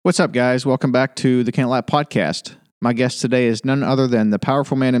What's up, guys? Welcome back to the Can't Lie Podcast. My guest today is none other than the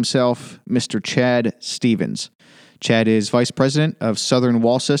powerful man himself, Mr. Chad Stevens. Chad is Vice President of Southern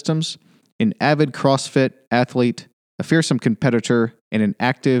Wall Systems, an avid CrossFit athlete, a fearsome competitor, and an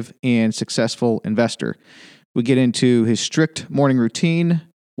active and successful investor. We get into his strict morning routine,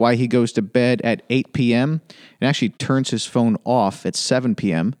 why he goes to bed at 8 p.m. and actually turns his phone off at 7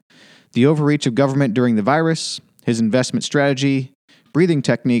 p.m., the overreach of government during the virus, his investment strategy, breathing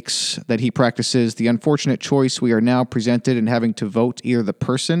techniques that he practices, the unfortunate choice we are now presented in having to vote either the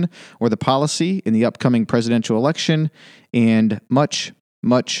person or the policy in the upcoming presidential election, and much,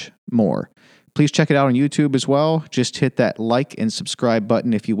 much more. Please check it out on YouTube as well. Just hit that like and subscribe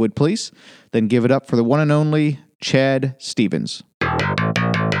button if you would, please. Then give it up for the one and only Chad Stevens.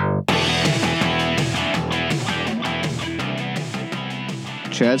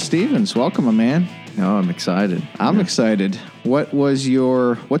 Chad Stevens, welcome, my man. Oh, I'm excited. I'm excited. What's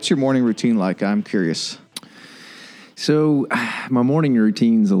your morning routine like? I'm curious. So my morning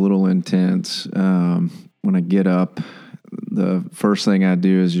routine's a little intense. When I get up, the first thing I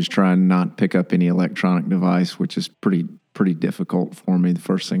do is just try and not pick up any electronic device, which is pretty difficult for me. The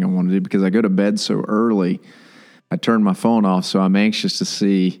first thing I want to do, because I go to bed so early, I turn my phone off. So I'm anxious to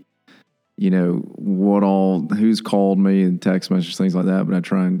see, who's called me and text messages, things like that. But I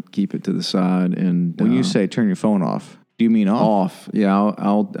try and keep it to the side. And when you say turn your phone off, do you mean off? Off. Yeah,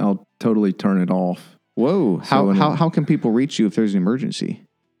 I'll totally turn it off. Whoa. So how can people reach you if there's an emergency?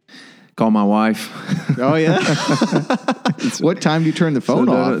 Call my wife. Oh, yeah? What time do you turn the phone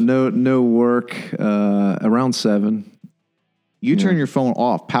off? No work. Around 7. You turn your phone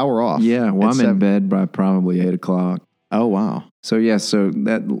off, power off. Yeah, well, I'm in bed by probably 8 o'clock. Oh, wow. So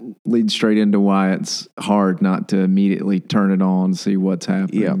that leads straight into why it's hard not to immediately turn it on and see what's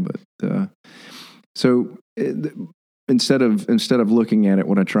happening. Yeah. But instead of looking at it,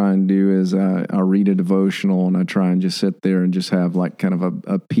 what I try and do is I'll read a devotional, and I try and just sit there and just have like kind of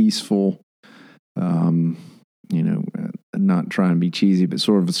a peaceful, not trying to be cheesy, but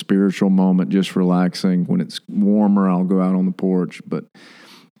sort of a spiritual moment, just relaxing. When it's warmer, I'll go out on the porch. But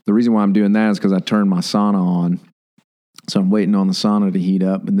the reason why I'm doing that is because I turned my sauna on. So I'm waiting on the sauna to heat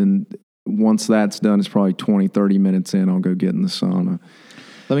up. And then once that's done, it's probably 20, 30 minutes in, I'll go get in the sauna.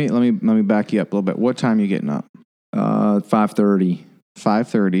 Let me back you up a little bit. What time are you getting up? 5:30.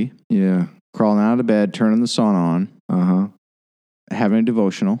 5:30. Yeah. Crawling out of bed, turning the sauna on. Uh-huh. Having a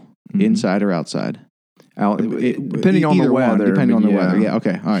devotional, inside or outside? Depending on the weather. Depending on the weather. Yeah,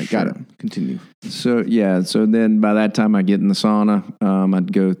 okay. All right, sure. Got it. Continue. So then by that time I get in the sauna,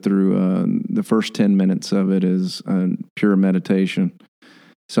 I'd go through the first 10 minutes of it is pure meditation.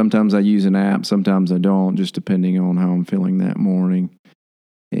 Sometimes I use an app, sometimes I don't, just depending on how I'm feeling that morning.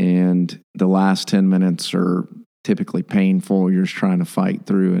 And the last 10 minutes are typically painful. You're just trying to fight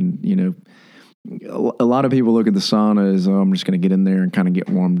through. And, a lot of people look at the sauna as, I'm just going to get in there and kind of get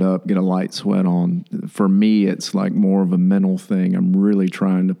warmed up, get a light sweat on. For me, it's like more of a mental thing. I'm really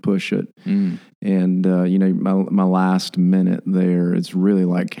trying to push it. And, my last minute there, it's really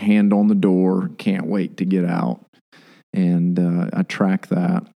like hand on the door, can't wait to get out. And I track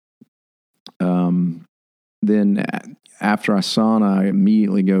that. Then after I sauna, I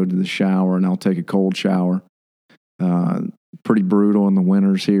immediately go to the shower, and I'll take a cold shower. Pretty brutal in the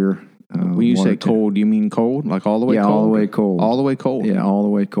winters here. When you say cold, you mean cold? Like all the way cold? Yeah, all the way cold. All the way cold? Yeah, all the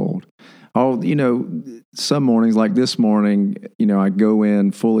way cold. Some mornings, like this morning, I go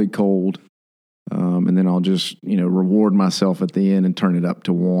in fully cold, and then I'll just, reward myself at the end and turn it up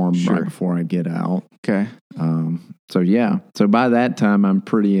to warm right before I get out. Okay. So by that time, I'm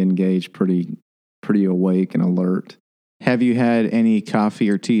pretty engaged, pretty awake and alert. Have you had any coffee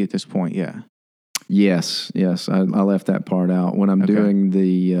or tea at this point yet? Yes. I left that part out. When I'm doing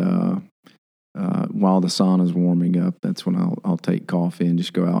the while the sauna's warming up, that's when I'll take coffee and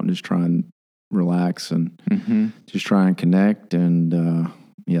just go out and just try and relax and just try and connect. And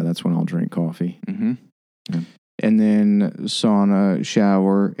that's when I'll drink coffee. Mm-hmm. Yeah. And then sauna,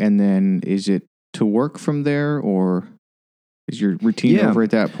 shower, and then is it to work from there, or is your routine over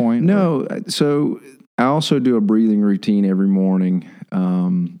at that point? No. So I also do a breathing routine every morning.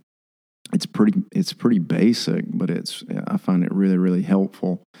 It's pretty basic, but I find it really, really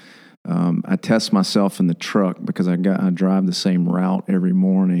helpful. I test myself in the truck because I drive the same route every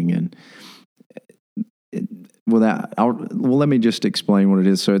morning, and let me just explain what it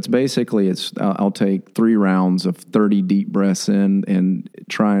is. So it's basically I'll take 3 rounds of 30 deep breaths in and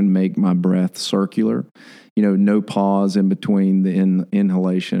try and make my breath circular. No pause in between the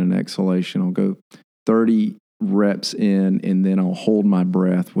inhalation and exhalation. I'll go 30 reps in, and then I'll hold my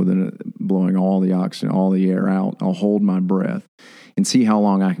breath blowing all the oxygen, all the air out. I'll hold my breath. and see how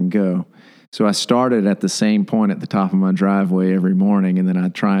long I can go. So I started at the same point at the top of my driveway every morning, and then I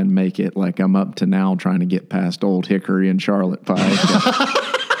try and make it like I'm up to now trying to get past Old Hickory and Charlotte Pike.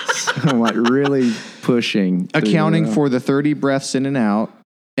 So I'm like really pushing. Accounting for the 30 breaths in and out,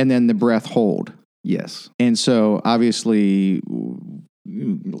 and then the breath hold. Yes. And so obviously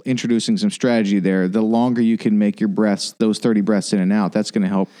introducing some strategy there, the longer you can make your breaths, those 30 breaths in and out, that's going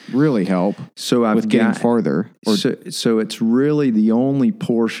to really help with getting farther. So it's really the only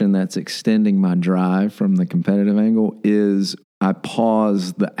portion that's extending my drive from the competitive angle is I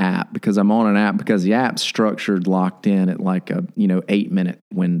pause the app because I'm on an app because the app's structured locked in at like a 8-minute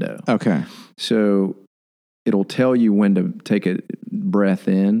window. Okay. So it'll tell you when to take a breath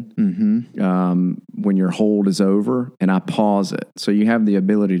in when your hold is over, and I pause it. So you have the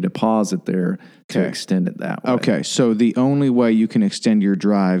ability to pause it there to extend it that way. Okay, so the only way you can extend your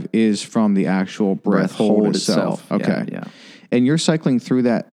drive is from the actual breath hold itself. Okay. Yeah. And you're cycling through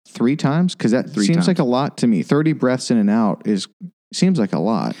that 3 times? Because that seems like a lot to me. 30 breaths in and out seems like a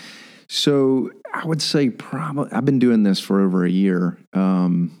lot. So I would say probably, I've been doing this for over a year.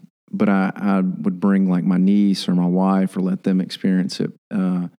 But I would bring like my niece or my wife or let them experience it.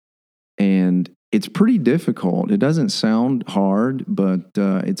 And it's pretty difficult. It doesn't sound hard, but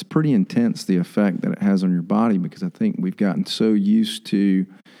it's pretty intense, the effect that it has on your body, because I think we've gotten so used to,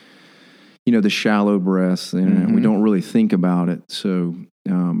 the shallow breaths, and we don't really think about it. So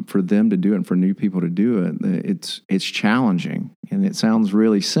for them to do it and for new people to do it, it's challenging. And it sounds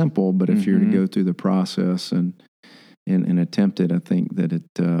really simple, but if you're to go through the process and attempt it, I think that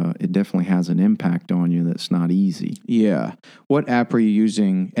it definitely has an impact on you that's not easy. Yeah. What app are you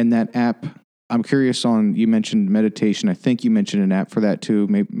using? And that app, I'm curious on, you mentioned meditation. I think you mentioned an app for that too.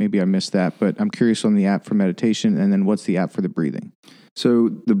 Maybe I missed that, but I'm curious on the app for meditation, and then what's the app for the breathing? So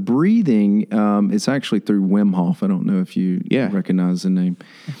the breathing, it's actually through Wim Hof. I don't know if you recognize the name.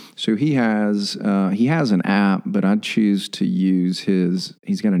 So he has an app, but I choose to use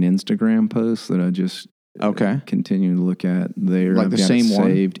he's got an Instagram post that I just continue to look at there. Like I've the got same it one?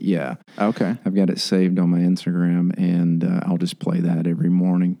 saved. Yeah. Okay. I've got it saved on my Instagram, and I'll just play that every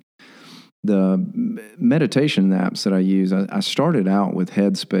morning. The meditation apps that I use, I started out with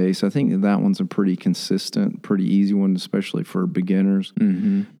Headspace. I think that one's a pretty consistent, pretty easy one, especially for beginners.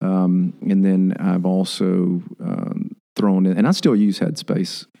 And then I've also thrown in, and I still use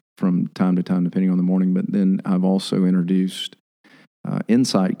Headspace from time to time, depending on the morning, but then I've also introduced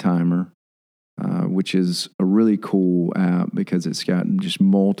Insight Timer, which is a really cool app because it's got just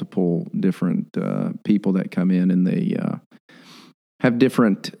multiple different people that come in, and they have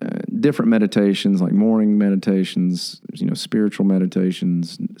different meditations, like morning meditations, spiritual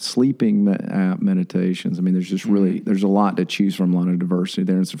meditations, sleeping app meditations. I mean, there's just there's a lot to choose from, a lot of diversity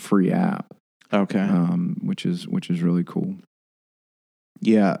there. It's a free app, which is really cool.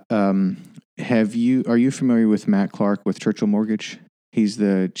 Yeah. Are you familiar with Matt Clark with Churchill Mortgage? He's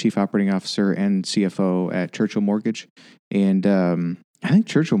the chief operating officer and CFO at Churchill Mortgage. And I think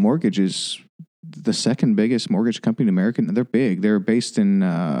Churchill Mortgage is the second biggest mortgage company in America. They're big. They're based in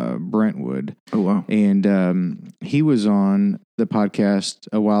Brentwood. Oh, wow. And he was on the podcast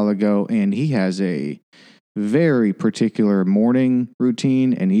a while ago, and he has a very particular morning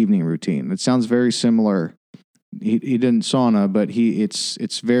routine and evening routine. It sounds very similar. He didn't sauna, but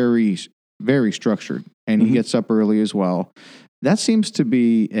it's very, very structured, and he gets up early as well. That seems to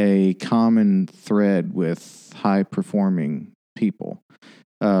be a common thread with high-performing people.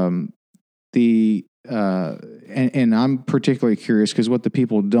 And I'm particularly curious because what the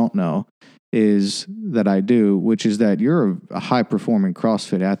people don't know is that I do, which is that you're a high-performing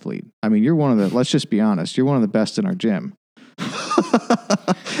CrossFit athlete. I mean, you're one of the, let's just be honest, you're one of the best in our gym.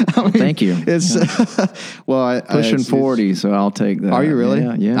 Thank you. It's pushing 40, so I'll take that. Are you really?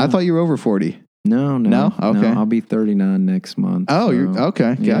 Yeah. I thought you were over 40. No. Okay. No, I'll be 39 next month. Oh, so. you're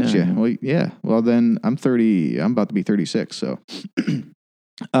okay. Gotcha. Yeah. Well, yeah. Well, then I'm 30. I'm about to be 36. So,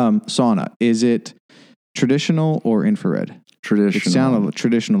 sauna, is it traditional or infrared? Traditional. It sounded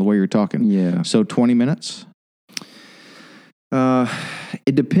traditional the way you're talking. Yeah. So 20 minutes?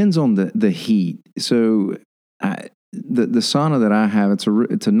 It depends on the heat. So the sauna that I have,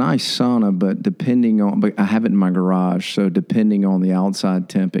 it's a nice sauna, but I have it in my garage. So depending on the outside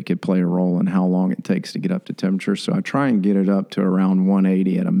temp, it could play a role in how long it takes to get up to temperature. So I try and get it up to around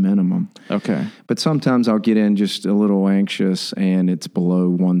 180 at a minimum. Okay. But sometimes I'll get in just a little anxious and it's below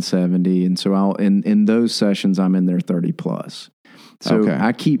 170. And so in those sessions, I'm in there 30 plus. So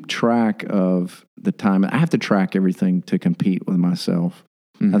I keep track of the time. I have to track everything to compete with myself.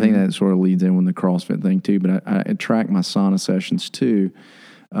 I think that sort of leads in with the CrossFit thing too, but I track my sauna sessions too.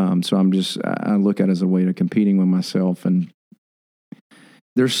 So I look at it as a way to competing with myself. And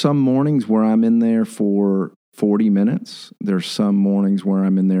There's some mornings where I'm in there for 40 minutes. There's some mornings where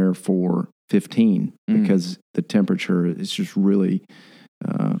I'm in there for 15 because the temperature is just really,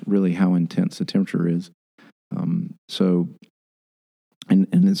 really how intense the temperature is.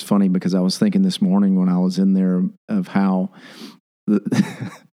 And it's funny because I was thinking this morning when I was in there of how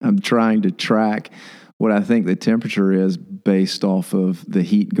I'm trying to track what I think the temperature is based off of the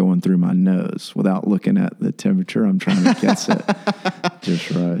heat going through my nose without looking at the temperature. I'm trying to guess it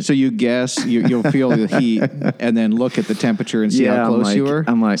just right. So you guess, you'll feel the heat and then look at the temperature and see how close you were?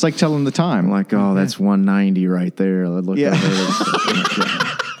 I'm like, it's like telling the time. I'm like, oh, that's 190 right there. Let's look at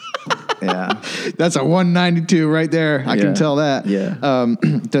it. Yeah. That's a 192 right there. I can tell that. Yeah.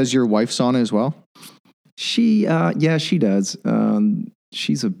 Does your wife sauna as well? She does.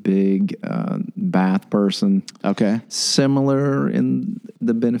 She's a big bath person. Okay. Similar in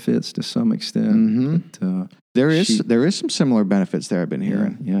the benefits to some extent. But, there is some similar benefits there I've been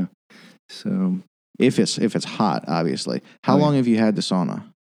hearing. Yeah. So if it's hot, obviously. How long have you had the sauna?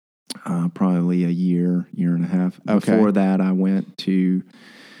 Probably a year and a half. Okay. Before that, I went to.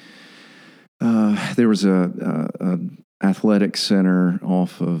 There was a athletic center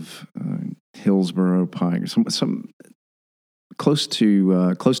off of Hillsborough Pike, some close to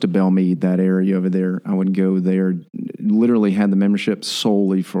Belmead, that area over there. I would go there. Literally had the membership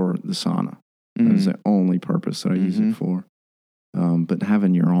solely for the sauna. That was the only purpose that I use it for. But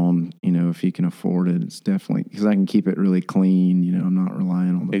having your own, if you can afford it, it's definitely because I can keep it really clean. I'm not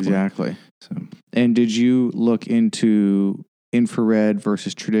relying on the exactly. So, and did you look into infrared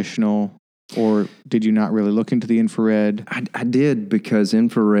versus traditional? Or did you not really look into the infrared? I did because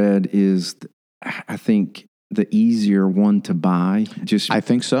infrared is, I think, the easier one to buy. I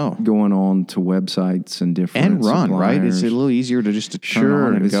think so. Going on to websites and different and run suppliers. Right. It's a little easier to just turn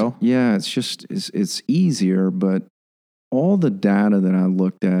on and go. Yeah, it's easier, but all the data that I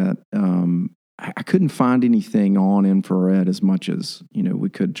looked at, I couldn't find anything on infrared as much as we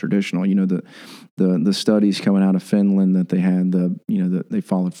could traditional. The studies coming out of Finland that they had they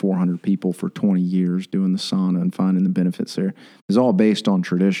followed 400 people for 20 years doing the sauna and finding the benefits there is all based on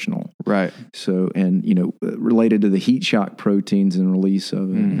traditional, right? So and related to the heat shock proteins and release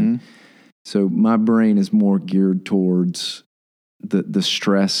of it. So my brain is more geared towards the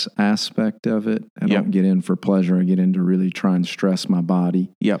stress aspect of it. I don't get in for pleasure. I get in to really try and stress my body.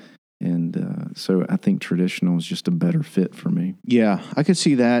 Yep. And so I think traditional is just a better fit for me. Yeah, I could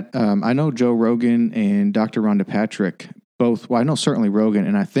see that. I know Joe Rogan and Dr. Rhonda Patrick both. Well, I know certainly Rogan,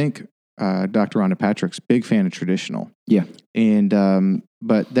 and I think Dr. Rhonda Patrick's a big fan of traditional. Yeah. And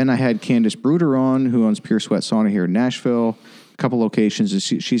but then I had Candace Bruder on, who owns Pure Sweat Sauna here in Nashville. A couple locations.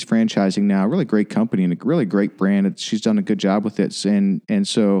 She's franchising now. Really great company and a really great brand. She's done a good job with it. And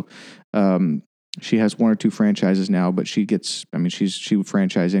so she has one or two franchises now, but she would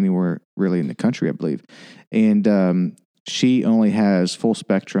franchise anywhere really in the country, I believe. And she only has full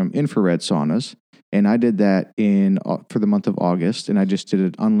spectrum infrared saunas. And I did that for the month of August, and I just did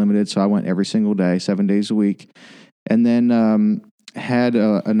it unlimited. So I went every single day, 7 days a week. And then had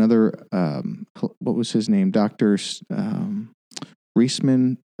another, what was his name? Dr.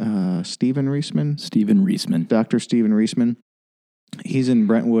 Reisman, Stephen Reisman? Stephen Reisman. Dr. Stephen Reisman. He's in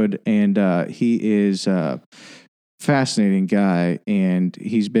Brentwood, and he is a fascinating guy, and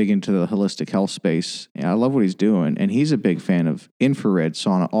he's big into the holistic health space. And I love what he's doing, and he's a big fan of infrared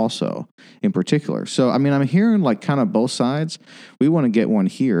sauna also, in particular. So, I'm hearing like kind of both sides. We want to get one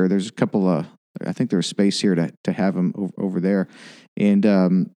here. There's a couple of, I think there's space here to have them over there. And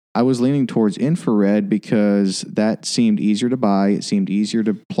I was leaning towards infrared because that seemed easier to buy. It seemed easier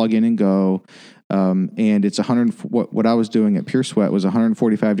to plug in and go. And it's what I was doing at Pure Sweat was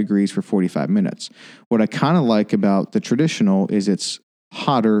 145 degrees for 45 minutes. What I kind of like about the traditional is it's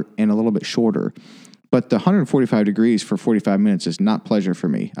hotter and a little bit shorter. But the 145 degrees for 45 minutes is not pleasure for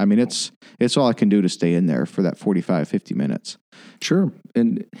me. It's all I can do to stay in there for that 45, 50 minutes. Sure.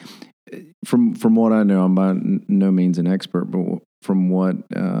 And from what I know, I'm by no means an expert, but from what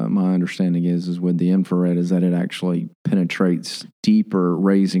my understanding is with the infrared is that it actually penetrates deeper,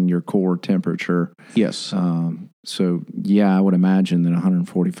 raising your core temperature. Yes. So, yeah, I would imagine that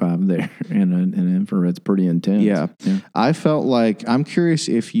 145 there and an infrared's pretty intense. Yeah. I felt like, I'm curious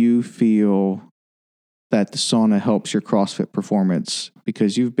if you feel that the sauna helps your CrossFit performance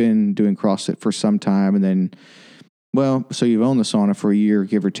because you've been doing CrossFit for some time and then, so you've owned the sauna for a year,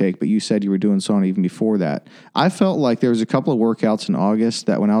 give or take, but you said you were doing sauna even before that. I felt like there was a couple of workouts in August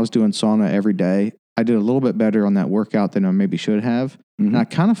that when I was doing sauna every day, I did a little bit better on that workout than I maybe should have. Mm-hmm. And I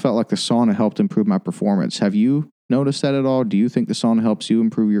kind of felt like the sauna helped improve my performance. Have you notice that at all? Do you think the sauna helps you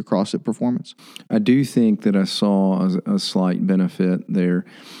improve your CrossFit performance? I do think that I saw a slight benefit there.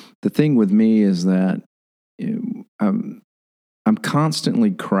 The thing with me is that I'm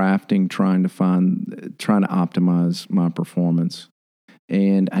constantly crafting, trying to optimize my performance.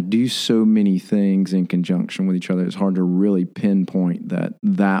 And I do so many things in conjunction with each other. It's hard to really pinpoint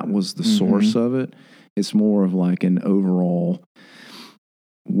that was the source of it. It's more of like an overall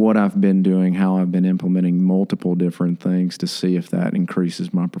what I've been doing, how I've been implementing multiple different things to see if that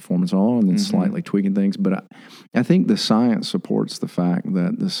increases my performance all, and then slightly tweaking things. But I think the science supports the fact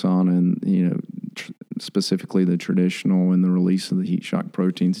that the sauna and, specifically the traditional and the release of the heat shock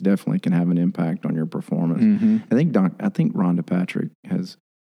proteins definitely can have an impact on your performance. I think Rhonda Patrick has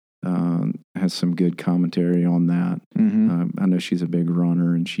some good commentary on that. I know she's a big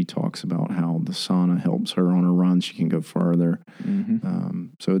runner, and she talks about how the sauna helps her on her run. She can go further.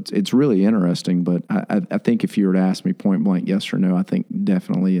 So it's really interesting. But I think if you were to ask me point blank, yes or no, I think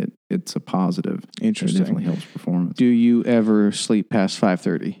definitely it's a positive. Interesting. It definitely helps performance. Do you ever sleep past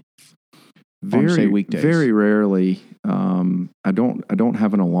 5:30? Say weekdays. Very rarely. I don't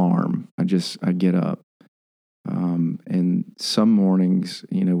have an alarm. I get up. And some mornings,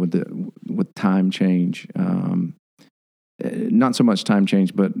 with time change, not so much time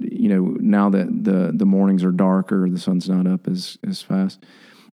change, but now that the mornings are darker, the sun's not up as fast,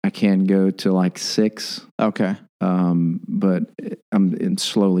 I can go to like 6. Okay. But I'm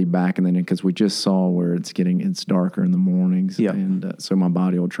slowly backing then because we just saw where it's darker in the mornings. Yep. And so my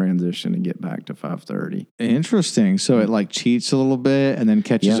body will transition and get back to 5:30. Interesting. So it like cheats a little bit and then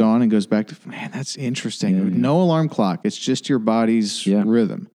catches on and goes back to, man, that's interesting. No alarm clock. It's just your body's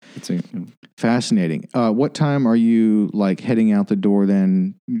rhythm. Fascinating. What time are you like heading out the door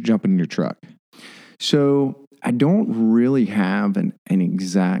then jumping in your truck? So I don't really have an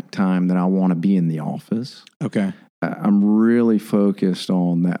exact time that I want to be in the office. Okay. I'm really focused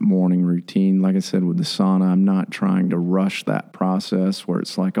on that morning routine. Like I said, with the sauna, I'm not trying to rush that process where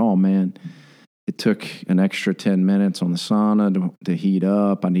it's like, oh man, it took an extra 10 minutes on the sauna to heat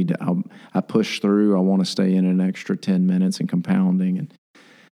up. I push through. I want to stay in an extra 10 minutes and compounding, and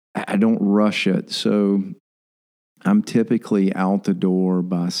I don't rush it. So I'm typically out the door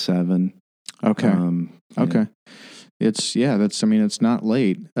by 7. Okay. Okay. It's not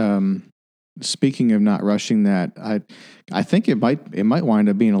late. Speaking of not rushing that, I think it might wind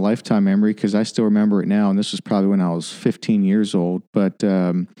up being a lifetime memory because I still remember it now. And this was probably when I was 15 years old, but,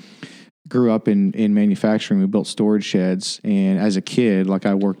 grew up in manufacturing. We built storage sheds. And as a kid, like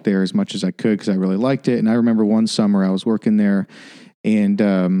I worked there as much as I could because I really liked it. And I remember one summer I was working there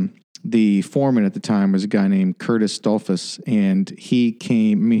and, the foreman at the time was a guy named Curtis Stolfus, and he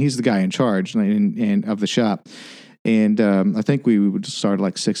came. I mean, he's the guy in charge and of the shop. And I think we would start at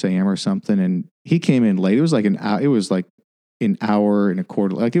like 6 a.m. or something. And he came in late. It was like an hour and a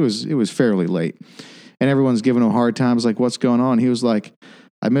quarter. Like it was fairly late. And everyone's giving him a hard time. I was like, what's going on? He was like,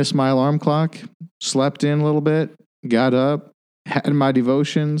 I missed my alarm clock, slept in a little bit, got up, had my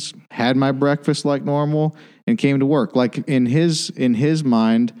devotions, had my breakfast like normal, and came to work. Like in his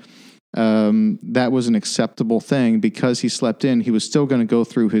mind, that was an acceptable thing because he slept in. He was still going to go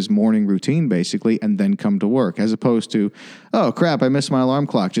through his morning routine basically and then come to work, as opposed to, oh crap, I missed my alarm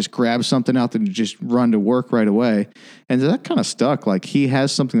clock. Just grab something out and just run to work right away. And that kind of stuck. Like he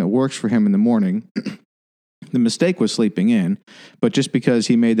has something that works for him in the morning. The mistake was sleeping in, but just because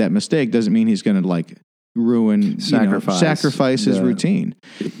he made that mistake doesn't mean he's going to like sacrifice his routine.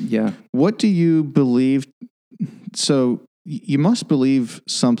 Yeah. What do you believe? So you must believe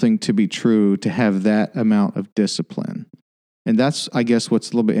something to be true to have that amount of discipline. And that's, I guess, what's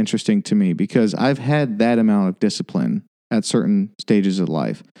a little bit interesting to me because I've had that amount of discipline at certain stages of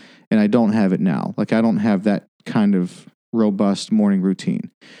life and I don't have it now. Like I don't have that kind of robust morning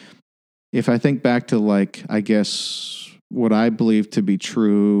routine. If I think back to like, I guess what I believe to be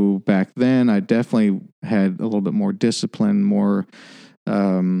true back then, I definitely had a little bit more discipline, more,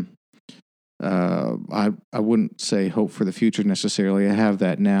 I wouldn't say hope for the future necessarily. I have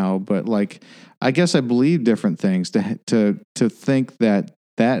that now, but like, I guess I believe different things to think that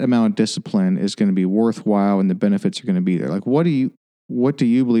amount of discipline is going to be worthwhile and the benefits are going to be there. Like, what do you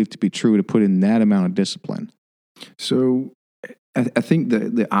believe to be true to put in that amount of discipline? So I think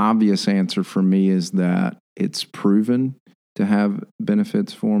the obvious answer for me is that it's proven to have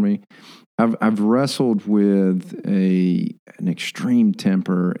benefits for me. I've wrestled with an extreme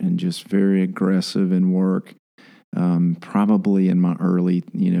temper and just very aggressive in work, probably in my early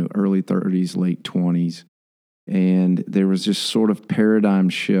 30s, late 20s. And there was just sort of paradigm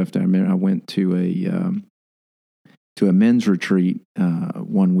shift. I remember I went to a men's retreat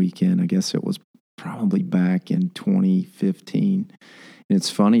one weekend. I guess it was probably back in 2015. And it's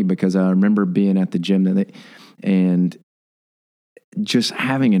funny because I remember being at the gym and just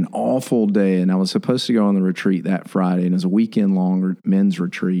having an awful day. And I was supposed to go on the retreat that Friday, and it was a weekend-long men's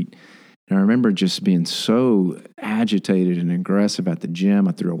retreat. And I remember just being so agitated and aggressive at the gym.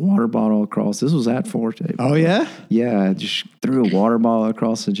 I threw a water bottle across. This was at Forte. Oh, yeah? Yeah, I just threw a water bottle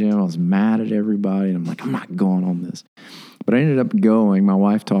across the gym. I was mad at everybody. And I'm like, I'm not going on this. But I ended up going. My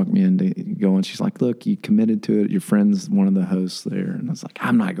wife talked me into going. She's like, look, you committed to it. Your friend's one of the hosts there. And I was like,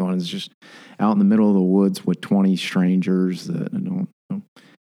 I'm not going. It's just out in the middle of the woods with 20 strangers that I don't know.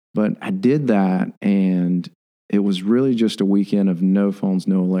 But I did that, and it was really just a weekend of no phones,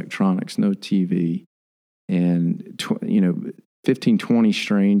 no electronics, no TV, and 15, 20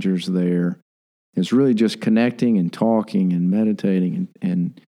 strangers there. It was really just connecting and talking and meditating,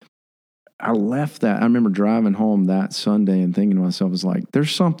 and I left that. I remember driving home that Sunday and thinking to myself, I was like,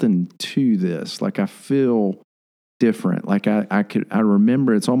 there's something to this. Like, I feel different. Like I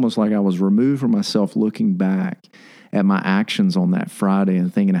remember it's almost like I was removed from myself, looking back at my actions on that Friday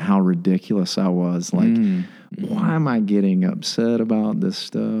and thinking of how ridiculous I was. Like, why am I getting upset about this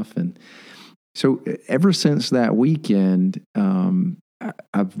stuff? And so ever since that weekend,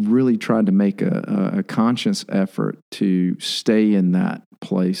 I've really tried to make a conscious effort to stay in that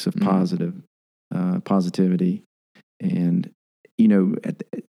place of positivity. And,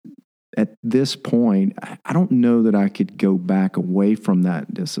 at this point, I don't know that I could go back away from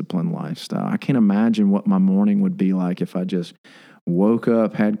that disciplined lifestyle. I can't imagine what my morning would be like if I just woke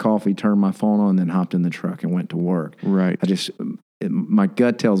up, had coffee, turned my phone on, and then hopped in the truck and went to work. Right. My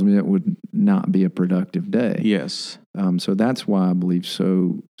gut tells me it would not be a productive day. Yes. So that's why I believe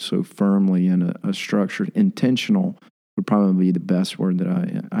so firmly in a structured, intentional would probably be the best word that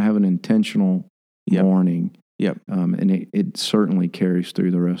I have an intentional morning. Yep. And it certainly carries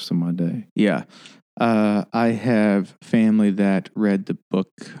through the rest of my day. Yeah. I have family that read the book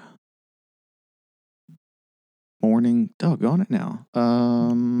Doggone it now.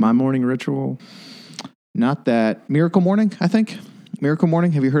 My Morning Ritual. Not that. Miracle Morning, I think. Miracle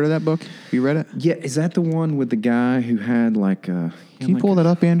Morning. Have you heard of that book? Have you read it? Yeah. Is that the one with the guy who had like a... Can you pull that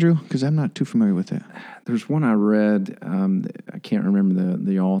up, Andrew? Because I'm not too familiar with it. There's one I read. I can't remember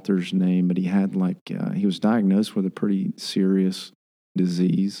the author's name, but he had he was diagnosed with a pretty serious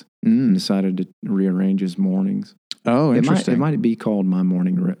disease and decided to rearrange his mornings. Oh, interesting. It might be called My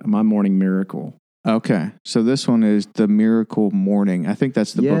Morning Miracle. Okay, so this one is The Miracle Morning. I think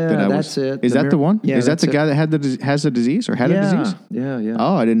that's the book that I was... that's it. Is that the one? Yeah, is that the guy that has the disease or had a disease? Yeah.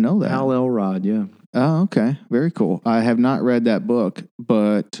 Oh, I didn't know that. Hal Elrod, yeah. Oh, okay. Very cool. I have not read that book,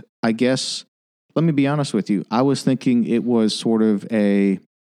 but I guess, let me be honest with you. I was thinking it was sort of a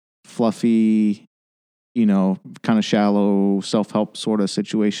fluffy, kind of shallow self-help sort of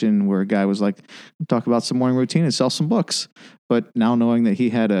situation where a guy was like, talk about some morning routine and sell some books. But now knowing that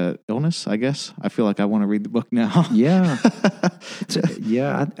he had a illness, I guess, I feel like I want to read the book now. Yeah. I thought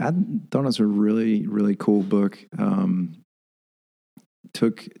it was a really, really cool book.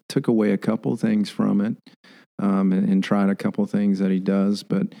 Took away a couple things from it, and tried a couple things that he does.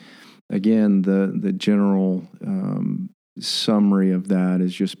 But again, the general summary of that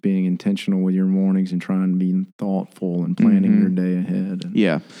is just being intentional with your mornings and trying to be thoughtful and planning your day ahead.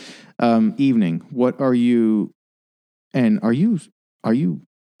 Yeah. Evening. What are you? And are you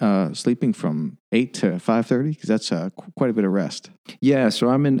sleeping from 8 to 5:30? Because that's quite a bit of rest. Yeah. So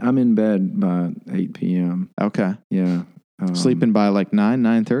I'm in bed by 8 p.m. Okay. Yeah. Sleeping by like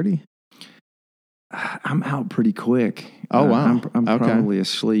 9:30? I'm out pretty quick. Oh, wow. I'm okay. probably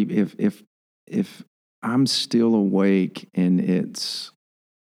asleep. If I'm still awake and it's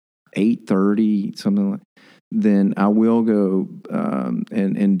 8:30, something like, then I will go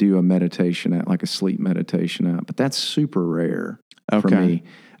and do a meditation app, like a sleep meditation app. But that's super rare for me.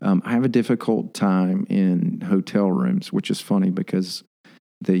 I have a difficult time in hotel rooms, which is funny because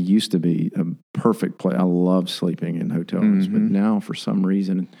they used to be a perfect place. I love sleeping in hotel rooms, but now for some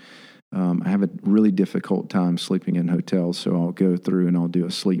reason, I have a really difficult time sleeping in hotels. So I'll go through and I'll do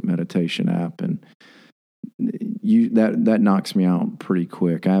a sleep meditation app, and that knocks me out pretty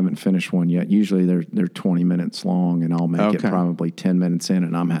quick. I haven't finished one yet. Usually they're 20 minutes long, and I'll make it probably 10 minutes in,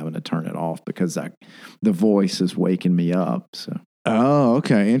 and I'm having to turn it off because the voice is waking me up. So. Oh,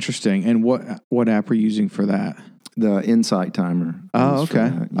 okay, interesting. And what app are you using for that? The Insight Timer. Oh,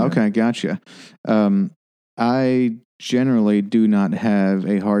 okay. Yeah. Okay, gotcha. I generally do not have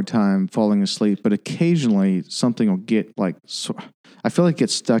a hard time falling asleep, but occasionally something will get I feel like it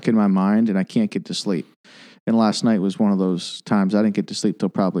gets stuck in my mind and I can't get to sleep. And last night was one of those times I didn't get to sleep till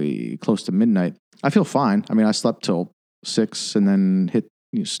probably close to midnight. I feel fine. I mean, I slept till 6 and then hit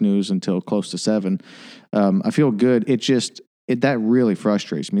snooze until close to 7. I feel good. That really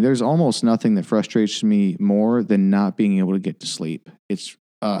frustrates me. There's almost nothing that frustrates me more than not being able to get to sleep. It's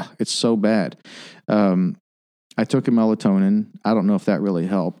so bad. I took a melatonin. I don't know if that really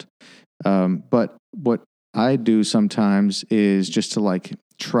helped. But what I do sometimes is just to like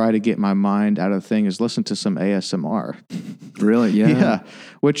try to get my mind out of the thing is listen to some ASMR. Really? Yeah. Yeah.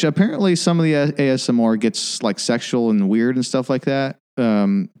 Which apparently some of the ASMR gets like sexual and weird and stuff like that.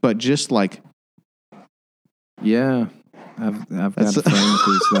 But just like, yeah, I've got friends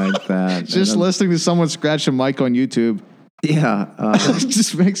who's like that. Just listening to someone scratch a mic on YouTube. Yeah. It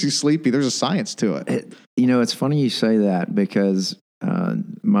just makes you sleepy. There's a science to it. It's funny you say that because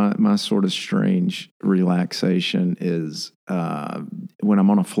my sort of strange relaxation is when I'm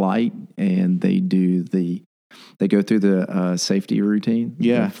on a flight and they go through the safety routine.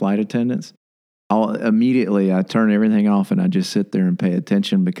 Yeah. The flight attendants. I turn everything off and I just sit there and pay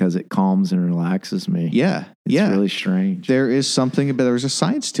attention because it calms and relaxes me. Yeah. It's really strange. There's a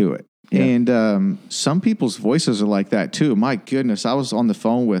science to it. Yeah. And some people's voices are like that too. My goodness, I was on the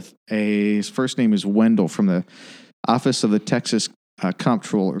phone with his first name is Wendell from the office of the Texas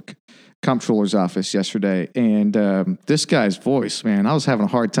comptroller's office yesterday. And this guy's voice, man, I was having a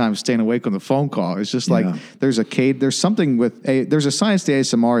hard time staying awake on the phone call. It's just like there's something with there's a science to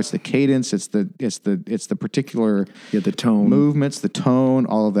ASMR. It's the cadence. It's the particular the tone, movements, the tone,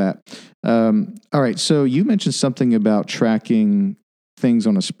 all of that. All right. So you mentioned something about tracking things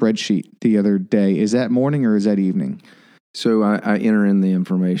on a spreadsheet the other day. Is that morning or is that evening? So I enter in the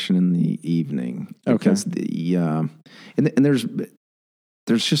information in the evening because and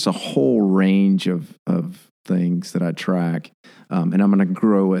there's just a whole range of things that I track, and I'm going to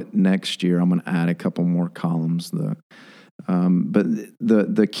grow it next year. I'm going to add a couple more columns. But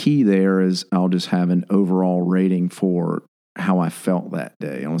the key there is I'll just have an overall rating for how I felt that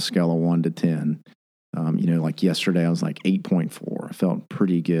day on a scale of 1 to 10. Like yesterday, I was like 8.4. I felt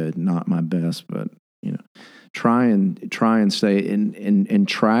pretty good, not my best, but try and stay in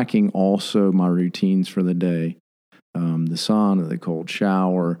tracking also my routines for the day. The sauna, the cold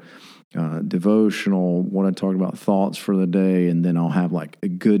shower, devotional, what I talked about, thoughts for the day, and then I'll have like a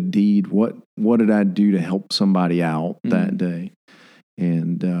good deed. What did I do to help somebody out that day,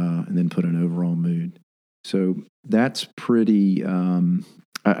 and then put an overall mood. So that's pretty.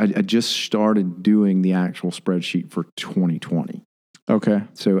 I just started doing the actual spreadsheet for 2020. Okay.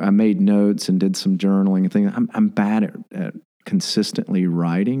 So I made notes and did some journaling and things. I'm bad at consistently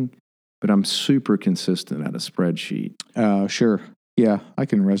writing, but I'm super consistent at a spreadsheet. Sure. Yeah, I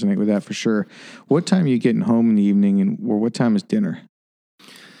can resonate with that for sure. What time are you getting home in the evening, or what time is dinner?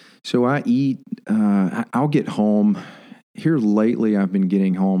 So I eat, I'll get home. Here lately, I've been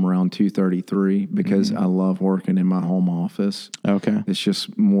getting home around 2:33 because I love working in my home office. Okay. It's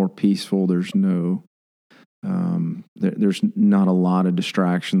just more peaceful. There's there's not a lot of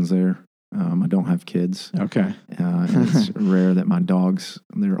distractions there. I don't have kids. Okay. It's rare that my dogs,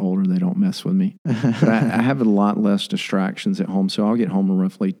 they're older, they don't mess with me. But I have a lot less distractions at home. So I'll get home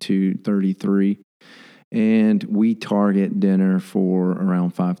roughly 2:33. And we target dinner for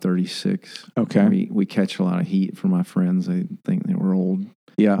around 5:36. Okay. We catch a lot of heat from my friends. They think that we're old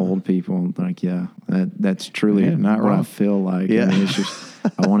people. Like, that's truly not what wrong. I feel like. Yeah. I mean, it's just,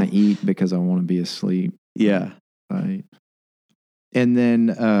 I want to eat because I want to be asleep. Yeah. Right. And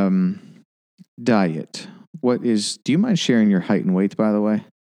then diet. Do you mind sharing your height and weight, by the way?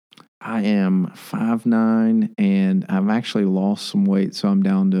 I am 5'9", and I've actually lost some weight, so I'm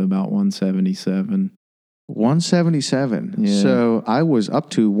down to about 177. 177. Yeah. So I was up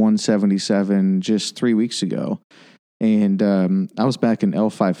to 177 just 3 weeks ago. And I was back in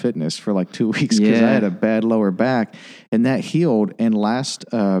L5 Fitness for like 2 weeks because I had a bad lower back, and that healed. And last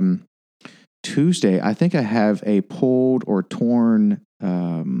Tuesday, I think I have a pulled or torn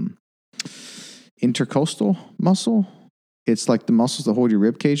intercostal muscle. It's like the muscles that hold your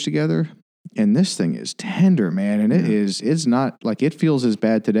rib cage together. And this thing is tender, man. And it's not like, it feels as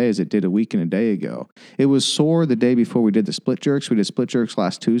bad today as it did a week and a day ago. It was sore the day before we did the split jerks. We did split jerks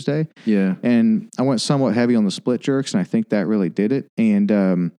last Tuesday. Yeah. And I went somewhat heavy on the split jerks, and I think that really did it. And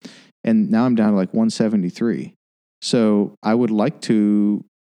now I'm down to like 173. So I would like to,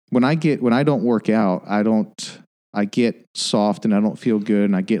 when I don't work out, I get soft and I don't feel good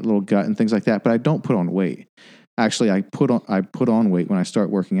and I get a little gut and things like that, but I don't put on weight. Actually, I put on weight when I start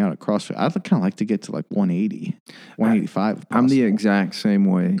working out at CrossFit. I'd kind of like to get to like 180, 185. I'm the exact same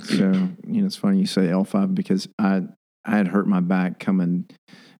way. So, it's funny you say L5 because I had hurt my back coming.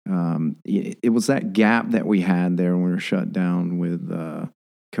 It was that gap that we had there when we were shut down with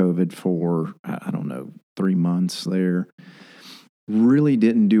COVID for, I don't know, 3 months there. really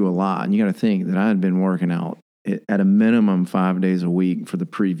didn't do a lot. And you got to think that I had been working out at a minimum 5 days a week for the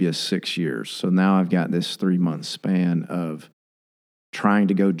previous 6 years. So now I've got this 3-month span of trying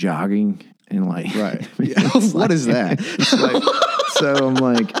to go jogging and like, right. What is that? So I'm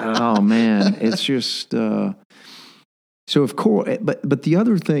like, oh man, it's just, so of course, but the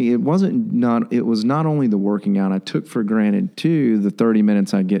other thing, it was not only the working out. I took for granted too the 30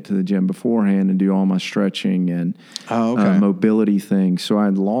 minutes I get to the gym beforehand and do all my stretching and mobility things. So I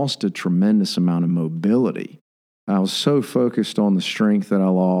had lost a tremendous amount of mobility. I was so focused on the strength that I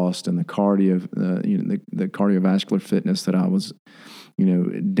lost and the cardio, the cardiovascular fitness that I was,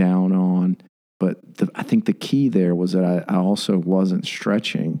 down on. But I think the key there was that I also wasn't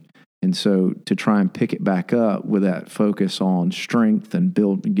stretching. And so to try and pick it back up with that focus on strength and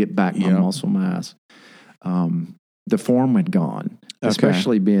get back my muscle mass, the form had gone,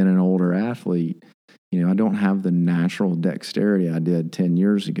 especially being an older athlete. I don't have the natural dexterity I did 10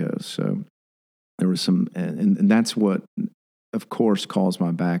 years ago. So there was some, and that's what, of course, caused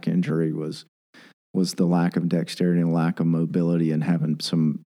my back injury was the lack of dexterity and lack of mobility and having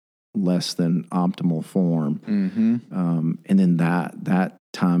some less than optimal form. Mm-hmm. And then that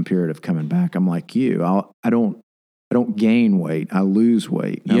time period of coming back, I'm like you. I don't gain weight. I lose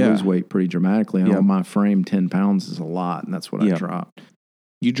weight. I lose weight pretty dramatically. And on my frame, 10 pounds is a lot, and that's what I dropped.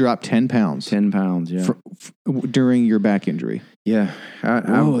 You dropped 10 pounds? 10 pounds, yeah. During your back injury? Yeah.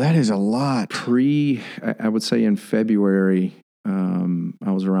 That is a lot. I would say in February,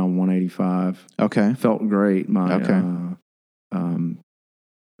 I was around 185. Okay. Felt great. My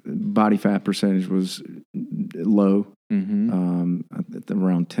body fat percentage was low,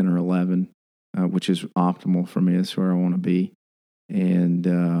 around 10 or 11, which is optimal for me. That's where I want to be.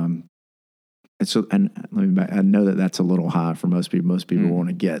 And so, and let me back, I know that that's a little high for most people. Most people want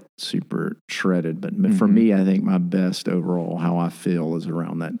to get super shredded, but for me, I think my best overall, how I feel, is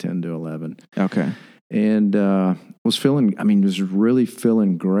around that 10 to 11. Okay. And was really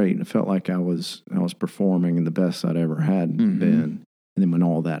feeling great. It felt like I was performing in the best I'd ever had been. And then when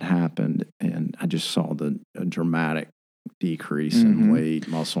all that happened, and I just saw a dramatic decrease in weight,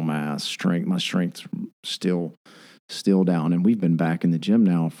 muscle mass, strength. My strength's still down, and we've been back in the gym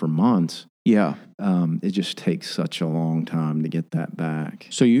now for months. Yeah. It just takes such a long time to get that back.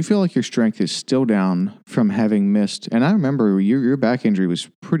 So you feel like your strength is still down from having missed, and I remember your back injury was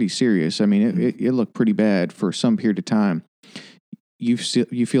pretty serious. I mean, it looked pretty bad for some period of time. You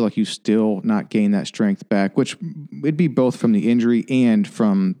feel like you still not gained that strength back, which it'd be both from the injury and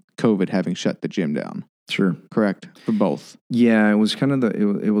from COVID having shut the gym down. Sure. Correct. For both. Yeah, it was kind of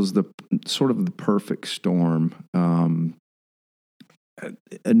it was the sort of the perfect storm.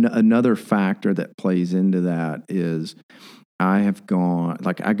 Another factor that plays into that is I go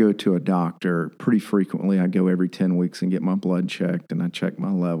to a doctor pretty frequently. I go every 10 weeks and get my blood checked, and I check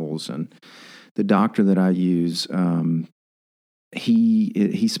my levels. And the doctor that I use,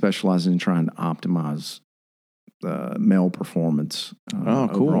 he specializes in trying to optimize male performance,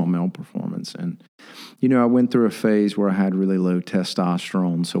 overall male performance. And, I went through a phase where I had really low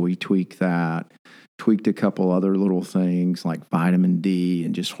testosterone, so we tweaked a couple other little things like vitamin D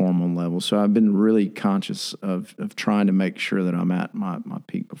and just hormone levels. So I've been really conscious of trying to make sure that I'm at my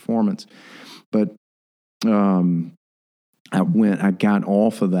peak performance. But I got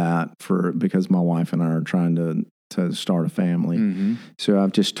off of that because my wife and I are trying to start a family. Mm-hmm. So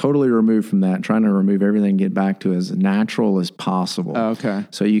I've just totally removed from that, trying to remove everything, get back to as natural as possible. Okay.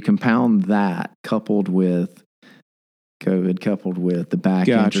 So you compound that coupled with COVID, coupled with the back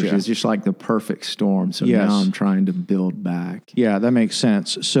injury. It's just like the perfect storm. So now I'm trying to build back. Yeah, that makes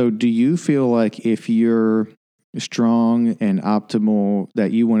sense. So do you feel like if you're strong and optimal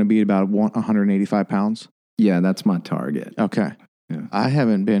that you want to be about 185 pounds? Yeah, that's my target. Okay. Yeah. I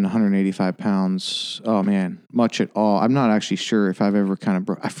haven't been 185 pounds, much at all. I'm not actually sure if I've ever kind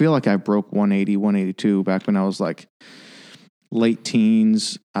of I feel like I broke 180, 182 back when I was like late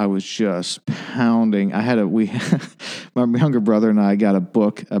teens. I was just pounding. My younger brother and I got a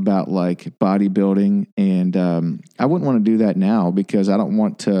book about like bodybuilding, and I wouldn't want to do that now because I don't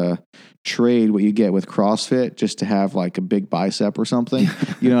want to trade what you get with CrossFit just to have like a big bicep or something.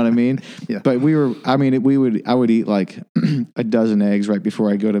 You know what I mean? Yeah. But I would eat like a dozen eggs right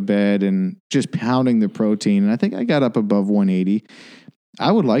before I go to bed and just pounding the protein. And I think I got up above 180.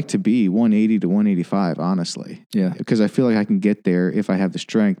 I would like to be 180 to 185, honestly. Yeah. Because I feel like I can get there if I have the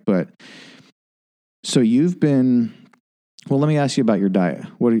strength. But so you've been, let me ask you about your diet.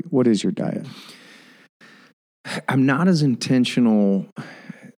 What is your diet? I'm not as intentional.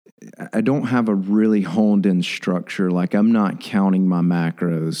 I don't have a really honed in structure. Like I'm not counting my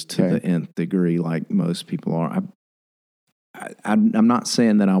macros to the nth degree like most people are. I'm not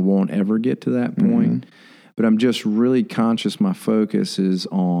saying that I won't ever get to that point, but I'm just really conscious. My focus is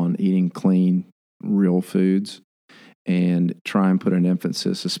on eating clean, real foods, and try and put an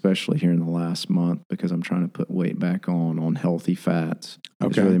emphasis, especially here in the last month, because I'm trying to put weight back on healthy fats.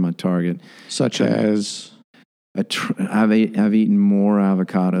 It's really my target. Such as? I've eaten more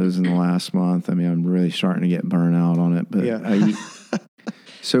avocados in the last month. I mean, I'm really starting to get burnt out on it, but I eat.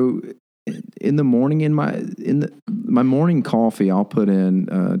 So in the morning, my morning coffee, I'll put in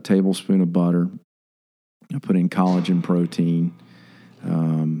a tablespoon of butter. I put in collagen protein.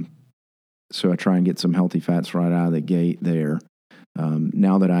 So I try and get some healthy fats right out of the gate there.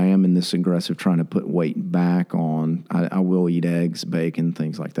 Now that I am in this aggressive trying to put weight back on, I will eat eggs, bacon,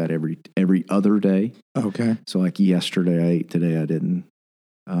 things like that every other day. Okay. So like yesterday I ate, today I didn't.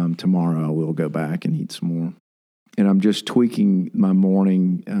 Tomorrow I will go back and eat some more. And I'm just tweaking my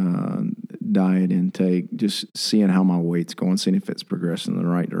morning diet intake, just seeing how my weight's going, seeing if it's progressing in the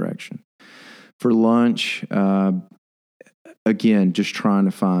right direction. For lunch, again, just trying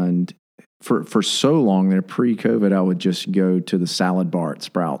to find. For so long there, pre-COVID, I would just go to the salad bar at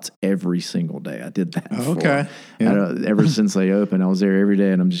Sprouts every single day. I did that. Okay. Yeah. Ever since they opened, I was there every day,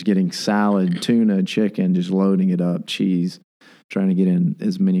 and I'm just getting salad, tuna, chicken, just loading it up, cheese, trying to get in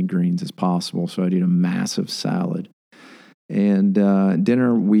as many greens as possible. So I'd eat a massive salad. And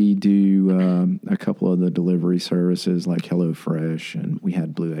dinner, we do a couple of the delivery services like HelloFresh, and we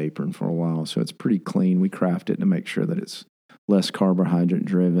had Blue Apron for a while. So it's pretty clean. We craft it to make sure that it's less carbohydrate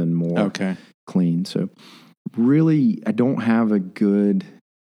driven, more clean. So really, I don't have a good,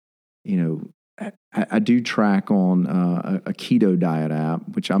 I do track on a keto diet app,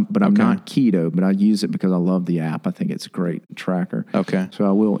 I'm not keto, but I use it because I love the app. I think it's a great tracker. Okay. So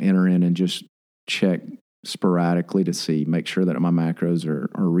I will enter in and just check sporadically to make sure that my macros are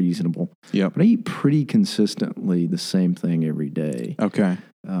reasonable. Yep. But I eat pretty consistently the same thing every day. Okay.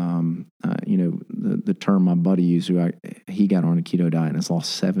 The term my buddy used, he got on a keto diet and has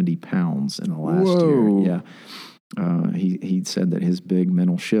lost 70 pounds in the last year. Yeah. He said that his big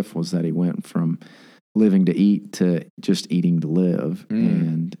mental shift was that he went from living to eat to just eating to live.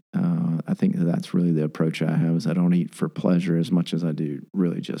 And I think that's really the approach I have, is I don't eat for pleasure as much as I do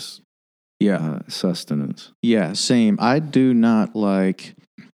really just sustenance. Yeah, same. I do not like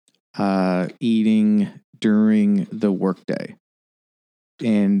eating during the workday.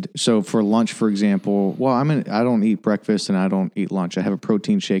 And so for lunch, for example, I don't eat breakfast and I don't eat lunch. I have a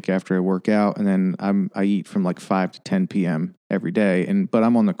protein shake after I work out, and then I eat from like 5 to 10 p.m. every day. But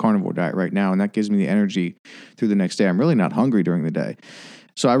I'm on the carnivore diet right now, and that gives me the energy through the next day. I'm really not hungry during the day.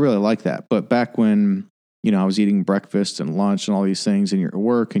 So I really like that. But back when, I was eating breakfast and lunch and all these things, and you're at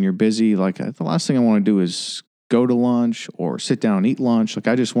work and you're busy, like the last thing I want to do is go to lunch or sit down and eat lunch. Like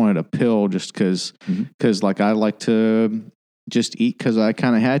I just wanted a pill just because like I like to just eat because I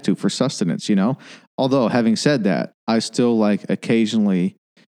kind of had to for sustenance, Although having said that, I still like occasionally,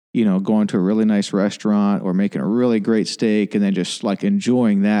 going to a really nice restaurant or making a really great steak and then just like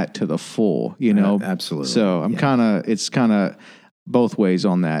enjoying that to the full, Absolutely. So it's kind of both ways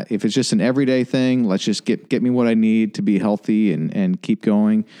on that. If it's just an everyday thing, let's just get me what I need to be healthy and keep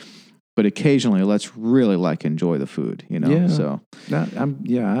going. But occasionally, let's really enjoy the food, Yeah. So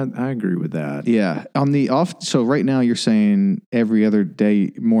I agree with that. Yeah. On the off, so right now you're saying every other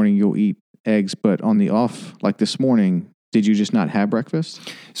day morning you'll eat eggs, but on the off, like this morning, did you just not have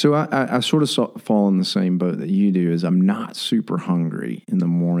breakfast? So I sort of fall in the same boat that you do. Is I'm not super hungry in the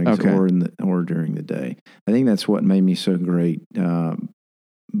mornings or during the day. I think that's what made me so great.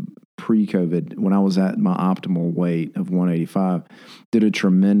 Pre-COVID, when I was at my optimal weight of 185, did a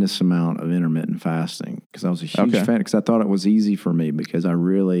tremendous amount of intermittent fasting because I was a huge fan, because I thought it was easy for me because I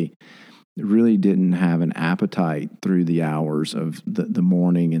really didn't have an appetite through the hours of the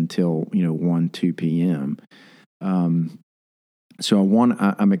morning until 1, 2 p.m. So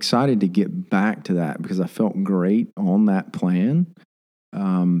I'm excited to get back to that because I felt great on that plan.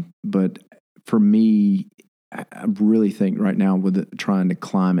 But for me, I really think right now with trying to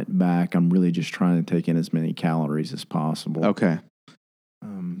climb it back, I'm really just trying to take in as many calories as possible. Okay.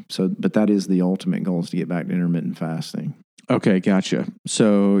 But that is the ultimate goal, is to get back to intermittent fasting. Okay, gotcha.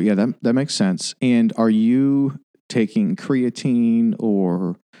 So yeah, that makes sense. And are you taking creatine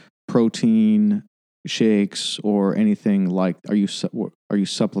or protein shakes or anything like? Are you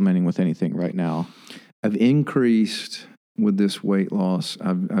supplementing with anything right now? I've increased. With this weight loss,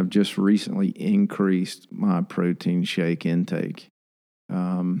 I've just recently increased my protein shake intake.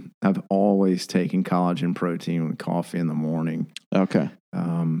 I've always taken collagen protein with coffee in the morning. Okay.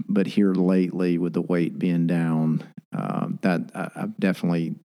 But here lately, with the weight being down, that I've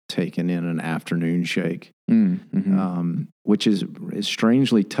definitely taken in an afternoon shake, Mm-hmm. which is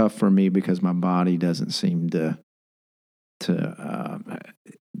strangely tough for me because my body doesn't seem to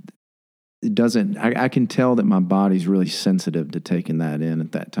it doesn't. I can tell that my body's really sensitive to taking that in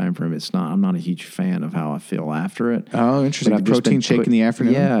at that time frame. I'm not a huge fan of how I feel after it. Oh, interesting. But The protein shake in the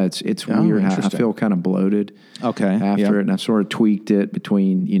afternoon? Yeah, it's weird. I feel kind of bloated after it, and I've sort of tweaked it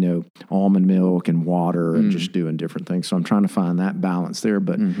between, almond milk and water and just doing different things. So I'm trying to find that balance there.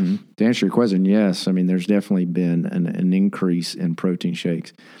 But to answer your question, yes, I mean, there's definitely been an increase in protein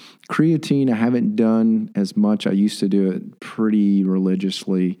shakes. Creatine, I haven't done as much. I used to do it pretty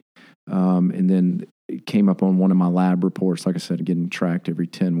religiously. And then it came up on one of my lab reports, like I said, getting tracked every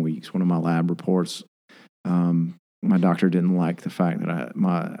 10 weeks. One of my lab reports, my doctor didn't like the fact that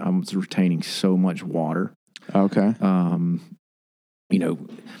I was retaining so much water. Okay.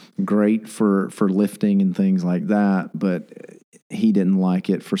 Great for lifting and things like that, but he didn't like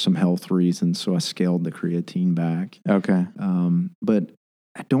it for some health reasons, so I scaled the creatine back. Okay. But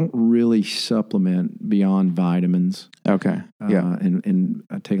I don't really supplement beyond vitamins. Okay. And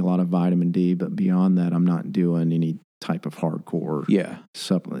I take a lot of vitamin D, but beyond that, I'm not doing any type of hardcore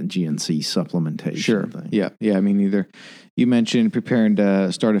GNC supplementation. Sure. Thing. Yeah. I mean, neither. You mentioned preparing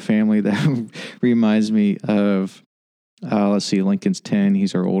to start a family. That reminds me of, let's see, Lincoln's 10.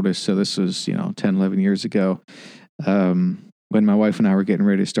 He's our oldest. So this was, 10, 11 years ago. When my wife and I were getting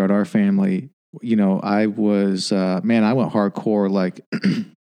ready to start our family, I was, I went hardcore, like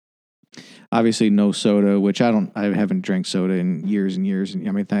obviously no soda, which I haven't drank soda in years and years. And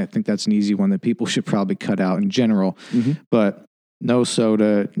I mean, I think that's an easy one that people should probably cut out in general, but no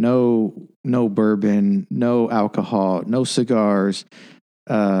soda, no bourbon, no alcohol, no cigars,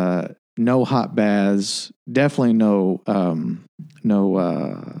 no hot baths, definitely no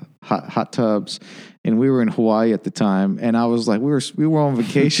hot tubs. And we were in Hawaii at the time, and I was like, we were on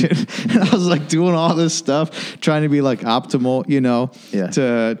vacation, and I was like doing all this stuff, trying to be like optimal,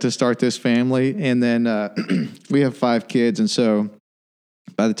 to start this family. And then we have 5 kids, and so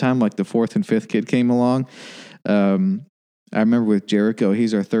by the time like the 4th and 5th kid came along, I remember with Jericho,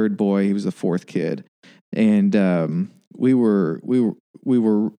 he's our 3rd boy, he was the 4th kid, and we were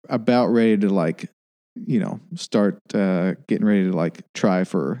about ready to like, start getting ready to like try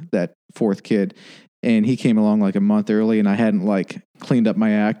for that 4th kid. And he came along like a month early, and I hadn't like cleaned up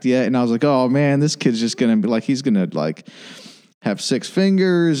my act yet. And I was like, oh man, this kid's just going to be like, he's going to like have 6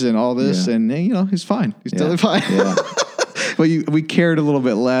 fingers and all this. Yeah. And he's fine. He's totally fine. Yeah. But we cared a little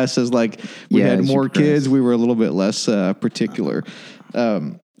bit less as like we had more kids. We were a little bit less particular.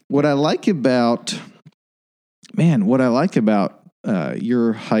 What I like about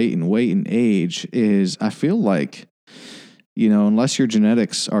your height and weight and age is I feel like, unless your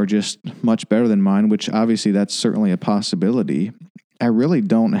genetics are just much better than mine, which obviously that's certainly a possibility, I really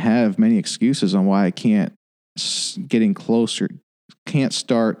don't have many excuses on why I can't start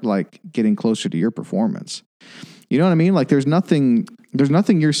like getting closer to your performance. You know what I mean? Like there's nothing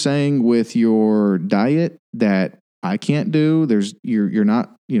you're saying with your diet that I can't do. You're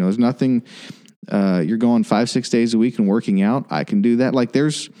not, there's nothing, you're going 5-6 days a week and working out. I can do that. Like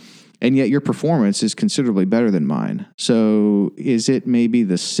and yet your performance is considerably better than mine. So is it maybe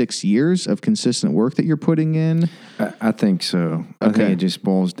the 6 years of consistent work that you're putting in? I think so. Okay. I think it just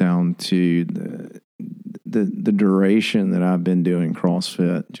boils down to the duration that I've been doing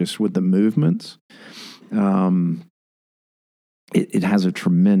CrossFit, just with the movements. It has a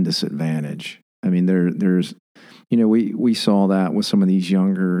tremendous advantage. I mean, there's, we saw that with some of these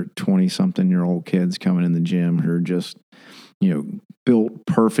younger 20-something-year-old kids coming in the gym who are just, built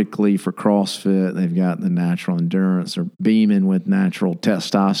perfectly for CrossFit. They've got the natural endurance. They're beaming with natural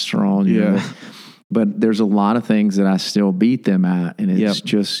testosterone. You know? But there's a lot of things that I still beat them at, and it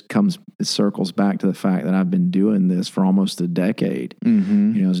circles back to the fact that I've been doing this for almost a decade.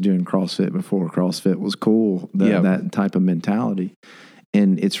 Mm-hmm. I was doing CrossFit before CrossFit was cool, that type of mentality.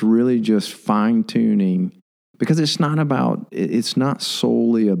 And it's really just fine-tuning, because it's not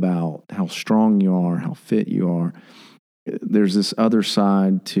solely about how strong you are, how fit you are. There's this other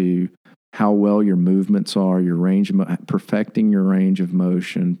side to how well your movements are, your range, perfecting your range of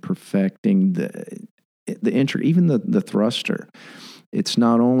motion, perfecting the entry, even the thruster. It's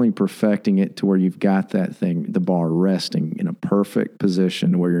not only perfecting it to where you've got that thing, the bar resting in a perfect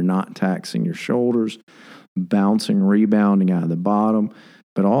position where you're not taxing your shoulders, bouncing, rebounding out of the bottom,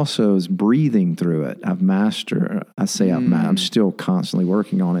 but also is breathing through it. I'm still constantly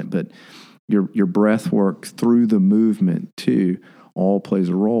working on it, but your breath work through the movement too all plays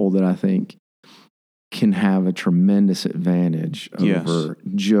a role that I think can have a tremendous advantage Yes. over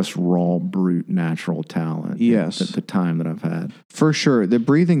just raw, brute, natural talent. Yes. At the time that I've had. For sure. The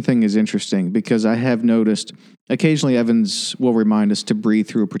breathing thing is interesting because I have noticed occasionally Evans will remind us to breathe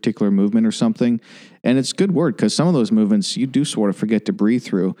through a particular movement or something. And it's a good word because some of those movements you do sort of forget to breathe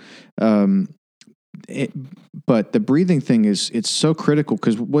through. But the breathing thing it's so critical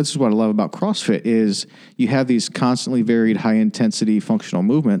because this is what I love about CrossFit is you have these constantly varied high intensity functional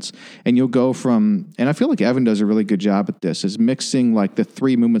movements, and you'll go from, and I feel like Evan does a really good job at this, is mixing like the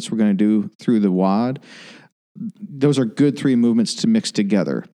 3 movements we're going to do through the WOD. Those are good 3 movements to mix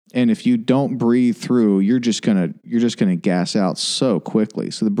together. And if you don't breathe through, you're just gonna gas out so quickly.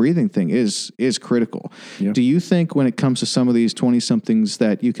 So the breathing thing is critical. Yeah. Do you think when it comes to some of these 20-somethings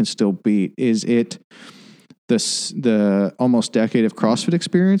that you can still beat, is it the almost decade of CrossFit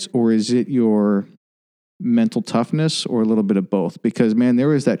experience, or is it your mental toughness, or a little bit of both? Because man,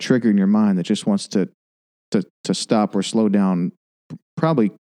 there is that trigger in your mind that just wants to stop or slow down,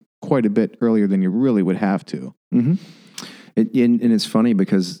 probably quite a bit earlier than you really would have to. Mm-hmm. And it's funny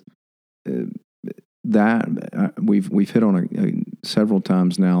because we've hit on several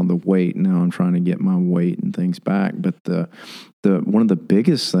times now the weight. Now I'm trying to get my weight and things back, but the one of the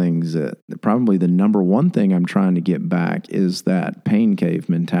biggest things that probably the number one thing I'm trying to get back is that pain cave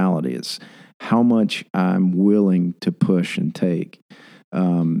mentality. It's how much I'm willing to push and take.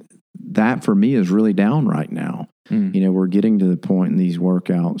 That for me is really down right now. You know, we're getting to the point in these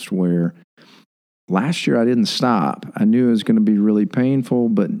workouts where last year I didn't stop. I knew it was going to be really painful,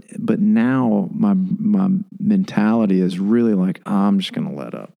 but now my mentality is really like, I'm just going to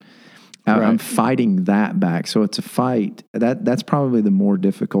let up. Right. I'm fighting that back. So it's a fight. That's probably the more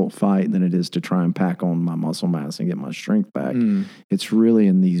difficult fight than it is to try and pack on my muscle mass and get my strength back. It's really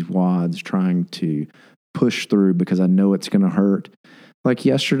in these WODs trying to push through because I know it's going to hurt. Like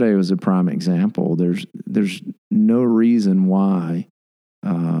yesterday was a prime example. There's no reason why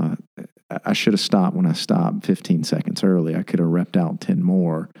I should have stopped when I stopped 15 seconds early. I could have repped out 10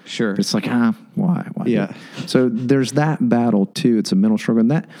 more. Sure. But it's like, why? Yeah. So there's that battle too. It's a mental struggle.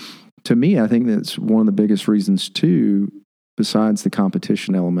 And that, to me, I think that's one of the biggest reasons too, besides the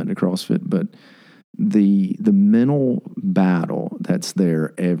competition element in CrossFit, but the mental battle that's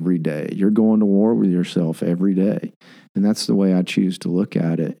there every day. You're going to war with yourself every day. And that's the way I choose to look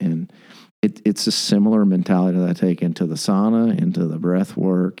at it. And it's a similar mentality that I take into the sauna, into the breath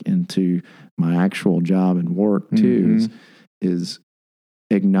work, into my actual job and work too, is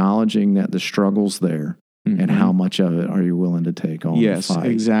acknowledging that the struggle's there and how much of it are you willing to take on. Yes, the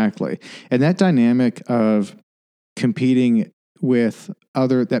fight. Exactly. And that dynamic of competing with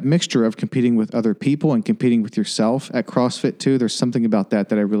that mixture of competing with other people and competing with yourself at CrossFit too, there's something about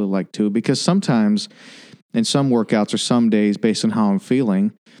that I really like too, because sometimes in some workouts or some days based on how I'm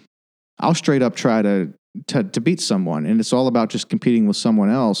feeling, I'll straight up try to beat someone, and it's all about just competing with someone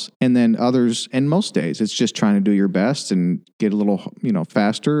else. And then others, and most days, it's just trying to do your best and get a little,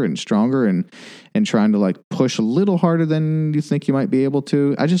 faster and stronger, and trying to like push a little harder than you think you might be able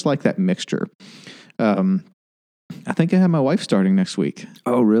to. I just like that mixture. I think I have my wife starting next week.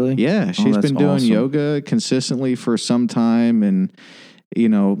 Oh, really? Yeah, she's been doing awesome. yoga consistently for some time, and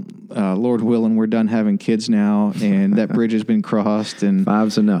Lord willing, we're done having kids now, and that bridge has been crossed. And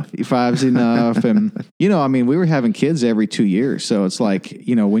Five's enough. And, we were having kids every 2 years. So it's like,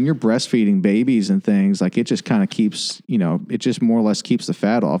 when you're breastfeeding babies and things, like it just kind of keeps, it just more or less keeps the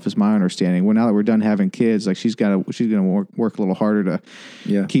fat off, is my understanding. Well, now that we're done having kids, like she's going to work a little harder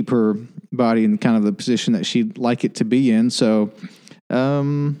to keep her body in kind of the position that she'd like it to be in. So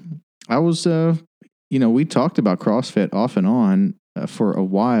I was, we talked about CrossFit off and on for a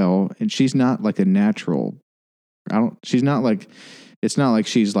while, and she's not like a natural. She's not like, it's not like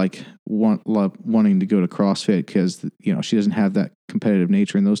she's like wanting to go to CrossFit because she doesn't have that competitive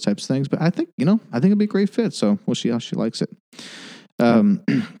nature and those types of things. But I think it'd be a great fit. So we'll see how she likes it.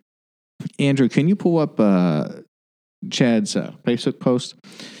 Andrew, can you pull up Chad's Facebook post?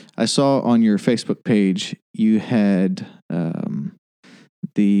 I saw on your Facebook page you had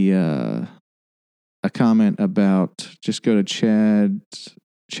a comment about, just go to Chad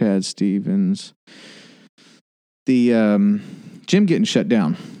Stevens, the gym getting shut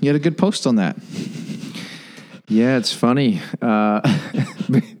down. You had a good post on that. Yeah, it's funny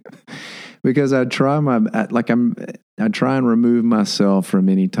because I try and remove myself from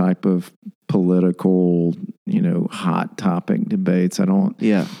any type of political, hot topic debates. I don't.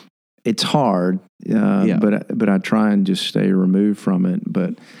 Yeah, it's hard. But I try and just stay removed from it.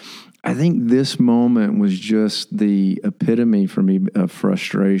 But I think this moment was just the epitome for me of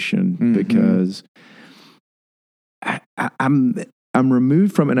frustration because I'm I'm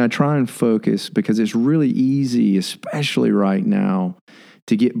removed from it, and I try and focus because it's really easy, especially right now,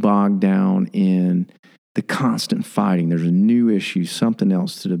 to get bogged down in the constant fighting. There's a new issue, something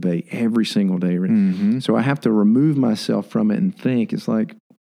else to debate every single day. Mm-hmm. So I have to remove myself from it and think. It's like,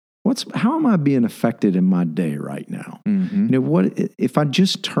 how am I being affected in my day right now? Mm-hmm. You know, what if I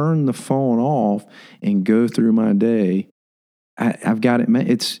just turn the phone off and go through my day? I've got it.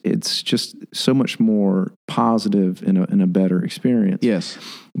 It's just so much more positive and a better experience. Yes.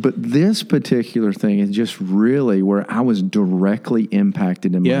 But this particular thing is just really where I was directly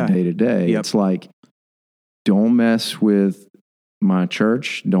impacted in my day to day. It's like, don't mess with my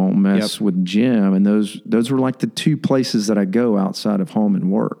church, don't mess with gym. And those were like the two places that I go outside of home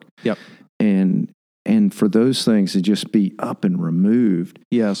and work. Yep. And for those things to just be up and removed,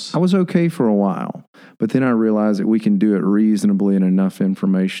 yes, I was okay for a while. But then I realized that we can do it reasonably and enough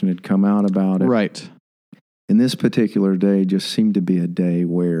information had come out about it. Right. And this particular day just seemed to be a day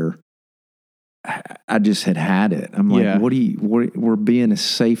where I just had it. I'm like, we're being as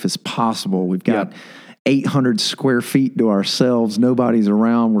safe as possible. We've got 800 square feet to ourselves. Nobody's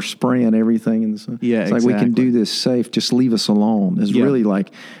around. We're spraying everything in the sun. Yeah, it's like we can do this safe. Just leave us alone. It's really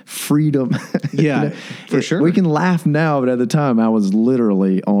like freedom. Yeah, for sure. We can laugh now, but at the time I was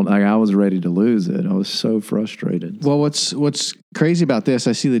literally I was ready to lose it. I was so frustrated. Well, what's crazy about this,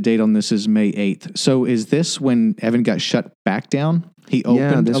 I see the date on this is May 8th. So is this when Evan got shut back down? He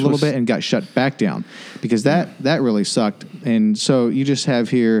opened a little bit and got shut back down because that really sucked. And so you just have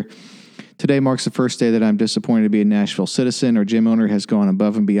here, today marks the first day that I'm disappointed to be a Nashville citizen. Our gym owner has gone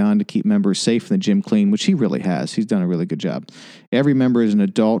above and beyond to keep members safe and the gym clean, which he really has. He's done a really good job. Every member is an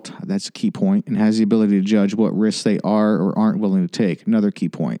adult, that's a key point, and has the ability to judge what risks they are or aren't willing to take, another key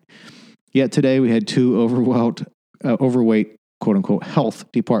point. Yet today we had two overweight, quote-unquote,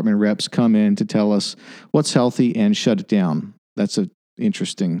 health department reps come in to tell us what's healthy and shut it down. That's an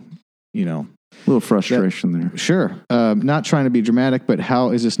interesting, a little frustration there. Sure. Not trying to be dramatic, but how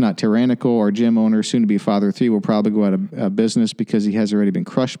is this not tyrannical? Our gym owner, soon to be father of three, will probably go out of business because he has already been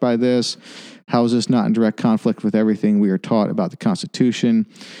crushed by this. How is this not in direct conflict with everything we are taught about the Constitution?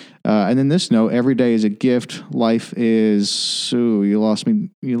 And then this note, every day is a gift. Life is... Ooh, you lost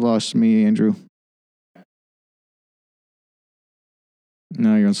me, Andrew.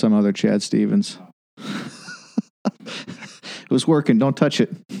 No, you're on some other Chad Stevens. It was working. Don't touch it.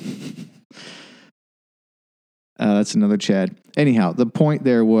 That's another Chad. Anyhow, the point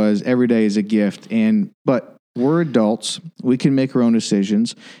there was every day is a gift, but we're adults. We can make our own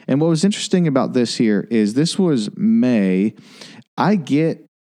decisions. And what was interesting about this here is this was May. I get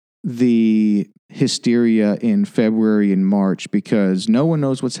the hysteria in February and March because no one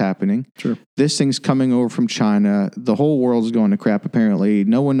knows what's happening. Sure. This thing's coming over from China. The whole world's going to crap, apparently.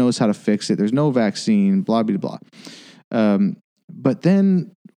 No one knows how to fix it. There's no vaccine, blah, blah, blah. But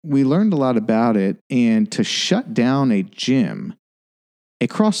then we learned a lot about it, and to shut down a gym, a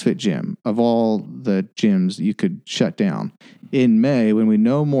CrossFit gym of all the gyms you could shut down in May, when we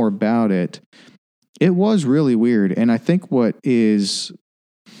know more about it, it was really weird. And I think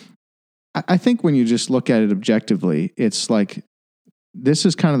I think when you just look at it objectively, it's like, this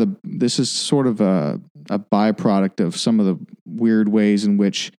is sort of a byproduct of some of the weird ways in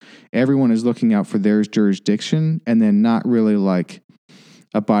which everyone is looking out for their jurisdiction and then not really like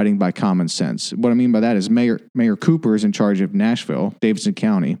abiding by common sense. What I mean by that is Mayor Cooper is in charge of Nashville, Davidson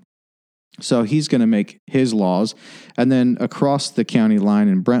County. So he's going to make his laws. And then across the county line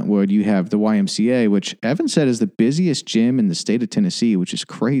in Brentwood, you have the YMCA, which Evan said is the busiest gym in the state of Tennessee, which is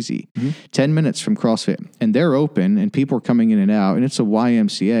crazy. 10 minutes from CrossFit. And they're open and people are coming in and out. And it's a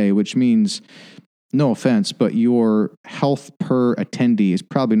YMCA, which means, no offense, but your health per attendee is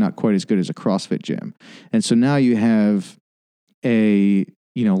probably not quite as good as a CrossFit gym. And so now you have a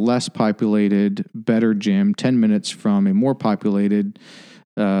less populated, better gym 10 minutes from a more populated,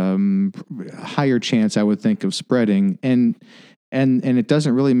 higher chance, I would think, of spreading. And it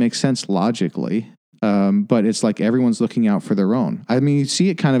doesn't really make sense logically. But it's like everyone's looking out for their own. I mean, you see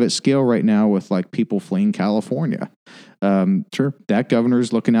it kind of at scale right now with like people fleeing California. Sure. That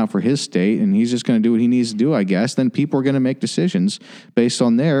governor's looking out for his state and he's just going to do what he needs to do, I guess. Then people are going to make decisions based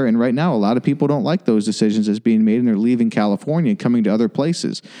on there. And right now, a lot of people don't like those decisions as being made and they're leaving California and coming to other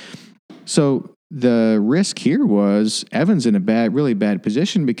places. So the risk here was Evan's in a really bad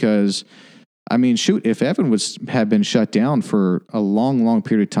position because, I mean, shoot, if Evan had been shut down for a long, long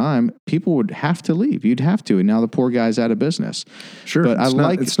period of time, people would have to leave. You'd have to. And now the poor guy's out of business. Sure. But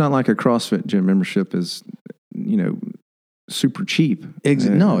it's not like a CrossFit gym membership is, super cheap.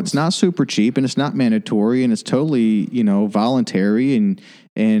 No, it's not super cheap, and it's not mandatory, and it's totally, voluntary. And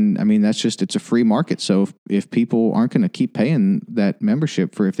I mean, it's a free market. So if people aren't going to keep paying that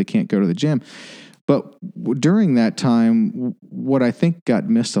membership if they can't go to the gym. But during that time, what I think got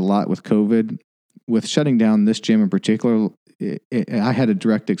missed a lot with COVID, with shutting down this gym in particular, I had a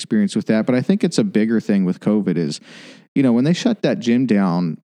direct experience with that. But I think it's a bigger thing with COVID is, when they shut that gym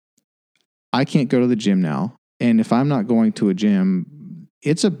down, I can't go to the gym now. And if I'm not going to a gym,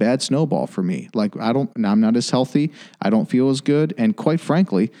 it's a bad snowball for me. Like I'm not as healthy. I don't feel as good. And quite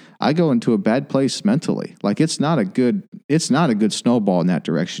frankly, I go into a bad place mentally. Like it's not a good snowball in that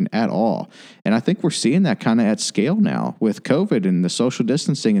direction at all. And I think we're seeing that kind of at scale now with COVID and the social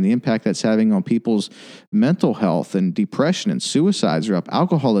distancing and the impact that's having on people's mental health, and depression and suicides are up.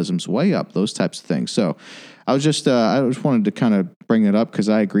 Alcoholism's way up, those types of things. So I just wanted to kind of bring that up because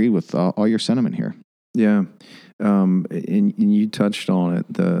I agree with all your sentiment here. Yeah. And you touched on it,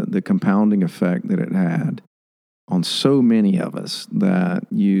 the compounding effect that it had on so many of us that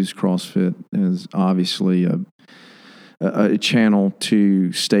use CrossFit as obviously a channel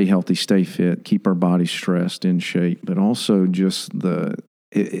to stay healthy, stay fit, keep our bodies stressed, in shape, but also just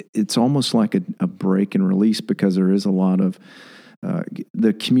it's almost like a break and release, because there is a lot of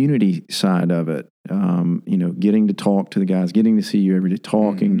the community side of it, getting to talk to the guys, getting to see you every day,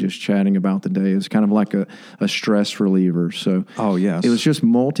 talking, just chatting about the day is kind of like a stress reliever. So, yes, it was just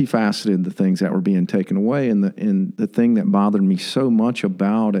multifaceted, the things that were being taken away. And the thing that bothered me so much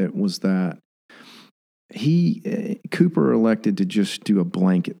about it was that Cooper elected to just do a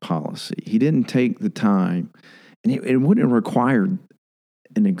blanket policy. He didn't take the time, and it wouldn't have required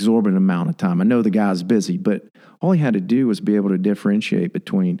an exorbitant amount of time. I know the guy's busy, but all he had to do was be able to differentiate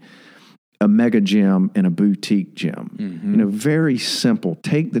between a mega gym and a boutique gym. Mm-hmm. Very simple.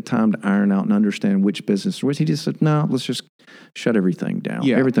 Take the time to iron out and understand which business. He just said, no, let's just shut everything down.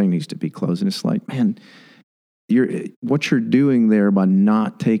 Yeah. Everything needs to be closed. And it's like, man, what you're doing there by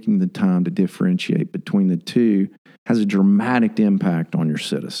not taking the time to differentiate between the two has a dramatic impact on your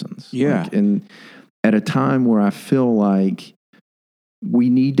citizens. Yeah. And at a time where I feel like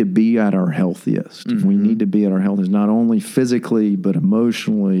we need to be at our healthiest. Mm-hmm. We need to be at our healthiest, not only physically, but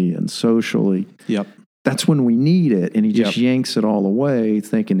emotionally and socially. Yep. That's when we need it. And he just yanks it all away,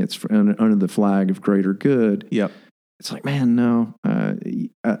 thinking it's under the flag of greater good. Yep. It's like, man, no.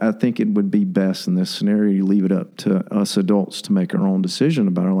 I think it would be best in this scenario, you leave it up to us adults to make our own decision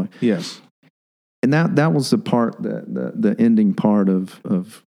about our life. Yes. And that was the part, the ending part of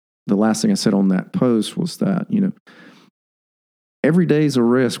the last thing I said on that post was that, every day is a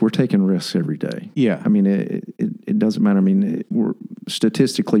risk. We're taking risks every day. Yeah. I mean, it doesn't matter. I mean, we're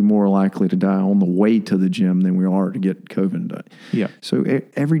statistically more likely to die on the way to the gym than we are to get COVID and die. Yeah. So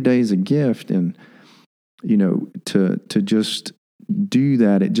every day is a gift. And, to just do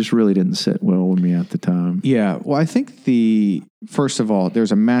that, it just really didn't sit well with me at the time. Yeah. Well, I think first of all,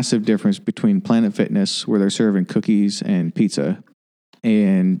 there's a massive difference between Planet Fitness, where they're serving cookies and pizza,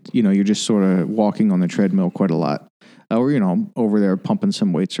 and, you're just sort of walking on the treadmill quite a lot. Or, over there pumping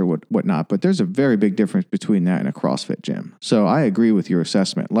some weights or whatnot. But there's a very big difference between that and a CrossFit gym. So I agree with your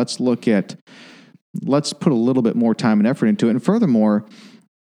assessment. Let's put a little bit more time and effort into it. And furthermore,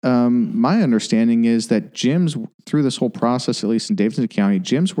 my understanding is that gyms, through this whole process, at least in Davidson County,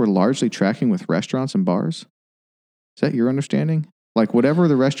 gyms were largely tracking with restaurants and bars. Is that your understanding? Like whatever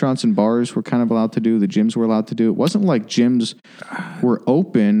the restaurants and bars were kind of allowed to do, the gyms were allowed to do. It wasn't like gyms were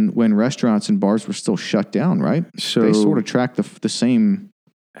open when restaurants and bars were still shut down, right? So they sort of tracked the same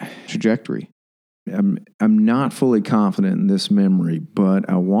trajectory. I'm not fully confident in this memory, but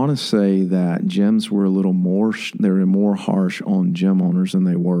I want to say that gyms were they were more harsh on gym owners than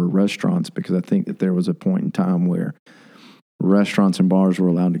they were restaurants, because I think that there was a point in time where restaurants and bars were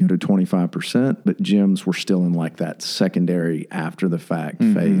allowed to go to 25%, but gyms were still in like that secondary after the fact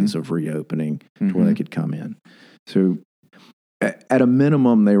phase of reopening to where they could come in. So at a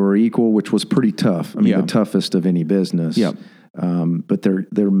minimum, they were equal, which was pretty tough. I mean, the toughest of any business. Yep. But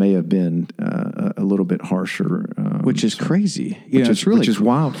there may have been a little bit harsher. Which is crazy. It's really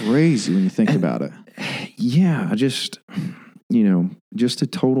wild. Crazy when you think about it. Yeah, just a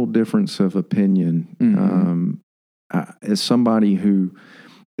total difference of opinion. As somebody who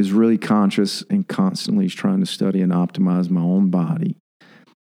is really conscious and constantly is trying to study and optimize my own body,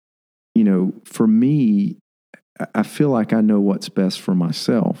 for me, I feel like I know what's best for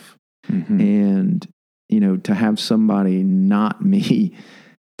myself. And, to have somebody, not me,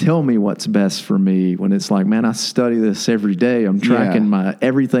 tell me what's best for me when it's like, man, I study this every day. I'm tracking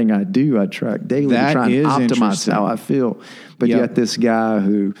everything I do. I track daily to try and optimize how I feel. But yet this guy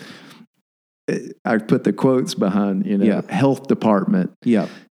who I put the quotes behind, health department. Yeah.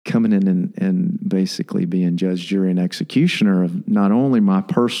 Coming in and basically being judge, jury, and executioner of not only my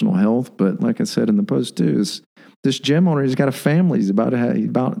personal health, but like I said in the post too, is this gym owner, he's got a family. He's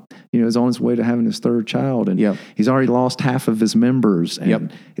he's on his way to having his third child, and he's already lost half of his members.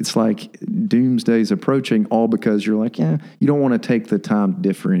 And it's like doomsday's approaching, all because you're like, you don't want to take the time to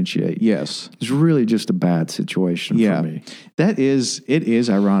differentiate. Yes. It's really just a bad situation for me. It is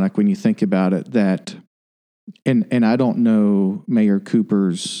ironic when you think about it that, and I don't know Mayor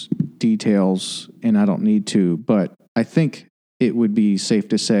Cooper's details, and I don't need to, but I think it would be safe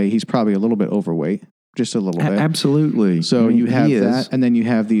to say he's probably a little bit overweight, just a little bit. Absolutely. So you have that, and then you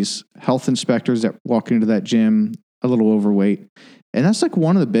have these health inspectors that walk into that gym a little overweight. And that's like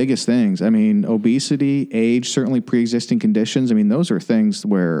one of the biggest things. I mean, obesity, age, certainly pre-existing conditions. I mean, those are things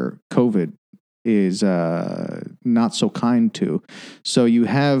where COVID is not so kind to. So you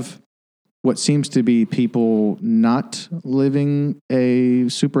have what seems to be people not living a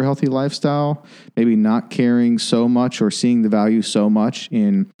super healthy lifestyle, maybe not caring so much or seeing the value so much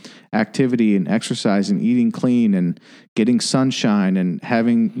in activity and exercise and eating clean and getting sunshine and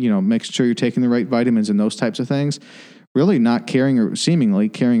having, make sure you're taking the right vitamins and those types of things. Really not caring or seemingly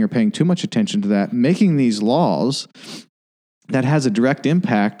caring or paying too much attention to that, making these laws that has a direct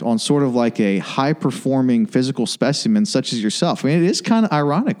impact on sort of like a high-performing physical specimen such as yourself. I mean, it is kind of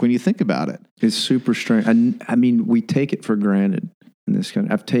ironic when you think about it. It's super strange. I mean, we take it for granted in this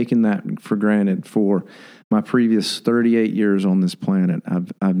country. I've taken that for granted for my previous 38 years on this planet.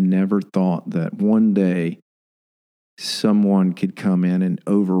 I've never thought that one day someone could come in and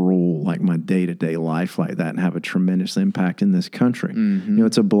overrule like my day-to-day life like that and have a tremendous impact in this country. Mm-hmm.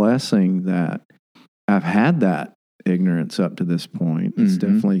 It's a blessing that I've had that ignorance up to this point. It's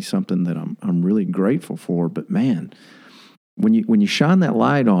definitely something that I'm really grateful for. But man, when you shine that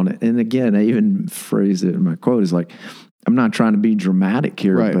light on it, and again, I even phrased it in my quote is like, I'm not trying to be dramatic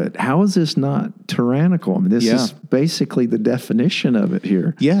here, right, but how is this not tyrannical? I mean, this is basically the definition of it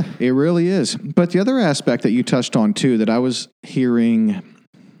here. Yeah, it really is. But the other aspect that you touched on too, that I was hearing,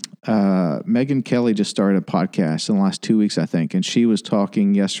 Megyn Kelly just started a podcast in the last 2 weeks, I think, and she was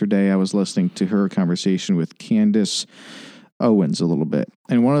talking yesterday. I was listening to her conversation with Candace Owens a little bit.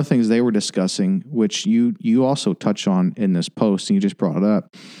 And one of the things they were discussing, which you also touch on in this post, and you just brought it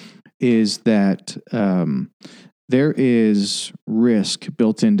up, is that there is risk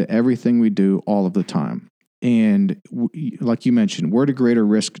built into everything we do all of the time. And like you mentioned, we're at a greater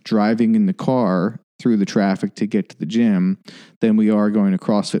risk driving in the car through the traffic to get to the gym than we are going to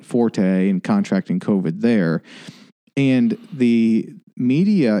CrossFit Forte and contracting COVID there. And the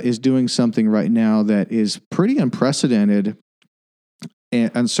media is doing something right now that is pretty unprecedented.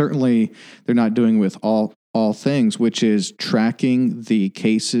 And certainly they're not doing with all things, which is tracking the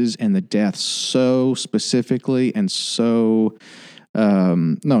cases and the deaths so specifically and so,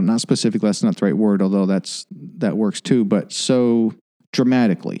 no, not specifically, that's not the right word, although that works too, but so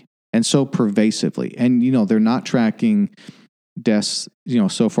dramatically and so pervasively. And, they're not tracking deaths,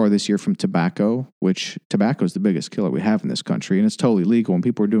 so far this year from tobacco, which tobacco is the biggest killer we have in this country. And it's totally legal and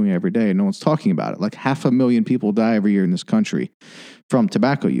people are doing it every day and no one's talking about it. Like 500,000 people die every year in this country from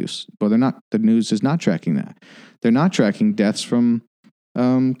tobacco use. But the news is not tracking that. They're not tracking deaths from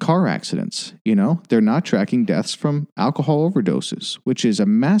car accidents. They're not tracking deaths from alcohol overdoses, which is a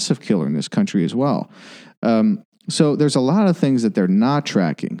massive killer in this country as well. So there's a lot of things that they're not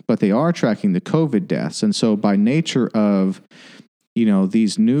tracking, but they are tracking the COVID deaths. And so by nature of,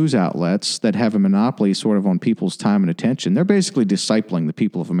 these news outlets that have a monopoly sort of on people's time and attention, they're basically discipling the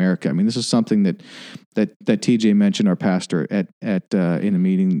people of America. I mean, this is something that TJ mentioned, our pastor at in a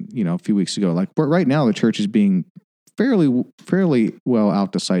meeting, a few weeks ago. Like, but right now the church is being fairly well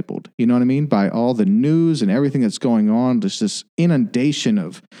out-discipled, you know what I mean? By all the news and everything that's going on, there's this inundation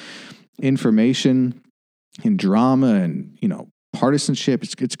of information and drama and, partisanship.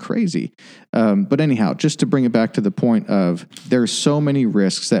 It's crazy. But anyhow, just to bring it back to the point of there's so many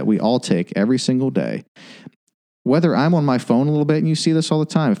risks that we all take every single day. Whether I'm on my phone a little bit, and you see this all the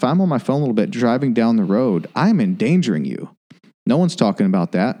time, if I'm on my phone a little bit driving down the road, I'm endangering you. No one's talking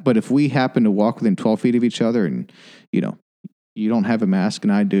about that. But if we happen to walk within 12 feet of each other and, you don't have a mask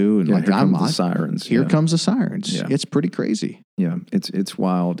and I do, and here comes the sirens. Here comes the sirens. Yeah. It's pretty crazy. Yeah, it's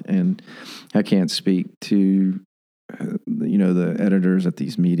wild. And I can't speak to, the editors at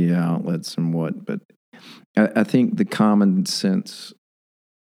these media outlets and but I think the common sense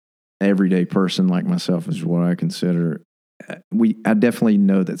everyday person like myself is what I consider. I definitely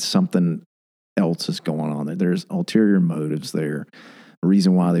know that something else is going on there. There's ulterior motives there, a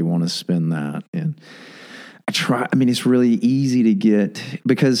reason why they want to spin that. And it's really easy to get,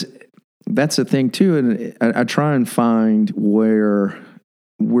 because that's the thing too. And I try and find where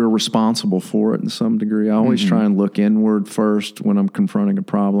we're responsible for it in some degree. I always try and look inward first when I'm confronting a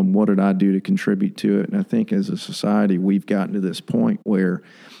problem. What did I do to contribute to it? And I think as a society, we've gotten to this point where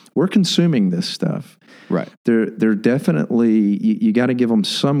we're consuming this stuff. Right. They're definitely, you got to give them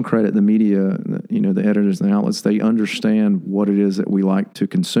some credit. The media, the editors and the outlets, they understand what it is that we like to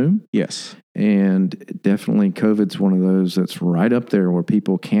consume. Yes. And definitely COVID's one of those that's right up there where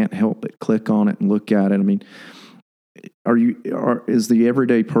people can't help but click on it and look at it. I mean, is the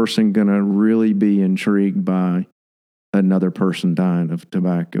everyday person going to really be intrigued by another person dying of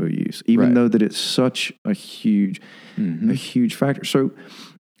tobacco use, even though that it's such a huge factor? So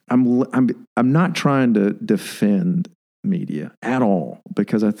I'm not trying to defend media at all,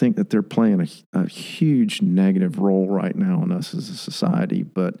 because I think that they're playing a huge negative role right now in us as a society.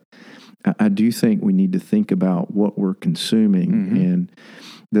 But I do think we need to think about what we're consuming. And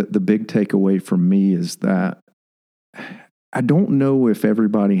the big takeaway from me is that I don't know if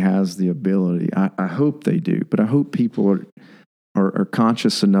everybody has the ability. I hope they do, but I hope people are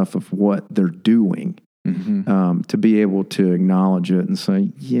conscious enough of what they're doing to be able to acknowledge it and say,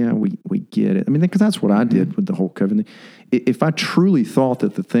 yeah, we get it. I mean, because that's what I did with the whole COVID thing. If I truly thought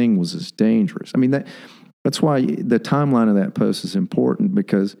that the thing was as dangerous, I mean, that's why the timeline of that post is important,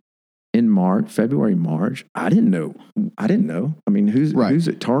 because in February, March, I didn't know. I mean, who's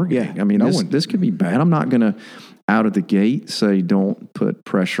it targeting? Yeah. I mean, this could be bad. I'm not going to out of the gate say, don't put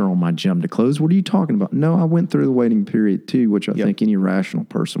pressure on my gym to close. What are you talking about? No, I went through the waiting period too, which I think any rational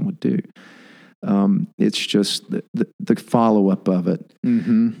person would do. It's just the follow-up of it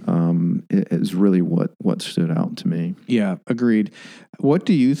is really what stood out to me. Yeah, agreed. What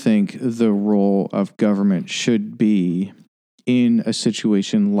do you think the role of government should be in a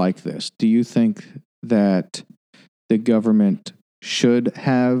situation like this? Do you think that the government should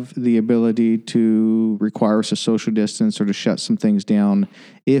have the ability to require us to social distance or to shut some things down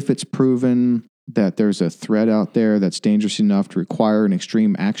if it's proven that there's a threat out there that's dangerous enough to require an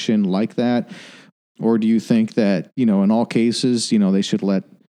extreme action like that? Or do you think that, in all cases, they should let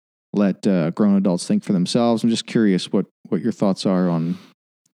grown adults think for themselves? I'm just curious what your thoughts are on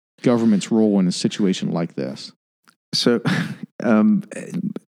government's role in a situation like this. So,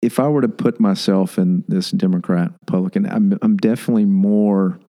 if I were to put myself in this Democrat Republican, I'm definitely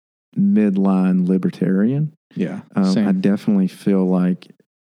more midline libertarian. Yeah, I definitely feel like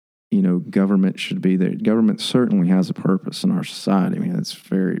government should be there. Government certainly has a purpose in our society. I mean, it's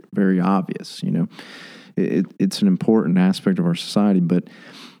very, very obvious. It's an important aspect of our society, but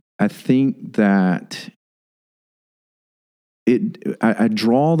I think that I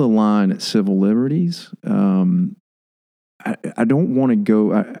draw the line at civil liberties. I don't want to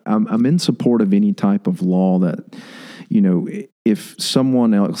go. I'm in support of any type of law that, if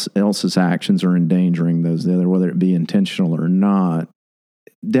someone else's actions are endangering those other, whether it be intentional or not,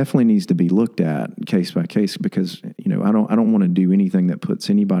 definitely needs to be looked at case by case, because I don't want to do anything that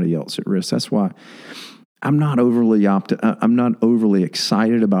puts anybody else at risk. That's why I'm not overly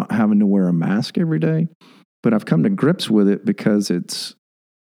excited about having to wear a mask every day, but I've come to grips with it because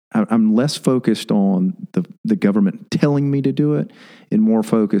I'm less focused on the government telling me to do it and more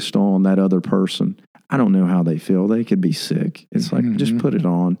focused on that other person. I don't know how they feel. They could be sick. It's like, just put it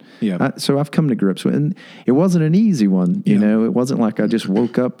on. Yeah. So I've come to grips with it. And it wasn't an easy one. It wasn't like I just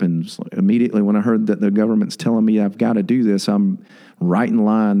woke up and immediately when I heard that the government's telling me I've got to do this, I'm right in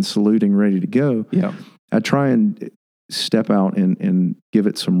line, saluting, ready to go. Yeah. I try and step out and give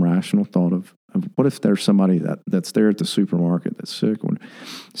it some rational thought of what if there's somebody that's there at the supermarket that's sick.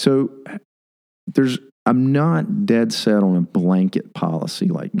 So I'm not dead set on a blanket policy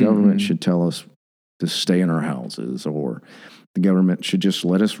like government should tell us to stay in our houses, or the government should just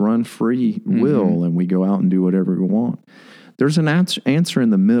let us run free will and we go out and do whatever we want. There's an answer in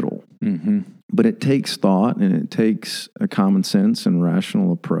the middle, but it takes thought and it takes a common sense and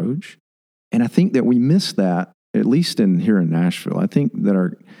rational approach. And I think that we miss that, at least here in Nashville. I think that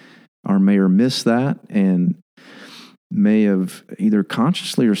our mayor missed that and may have either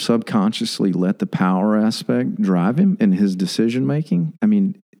consciously or subconsciously let the power aspect drive him in his decision making. I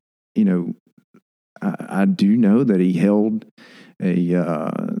mean, I do know that he held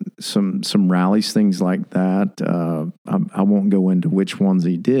some rallies, things like that. I won't go into which ones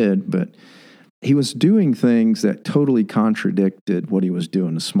he did, but he was doing things that totally contradicted what he was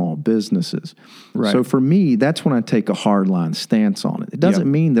doing to small businesses. Right. So for me, that's when I take a hardline stance on it. It doesn't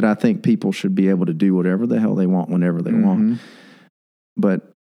mean that I think people should be able to do whatever the hell they want whenever they want.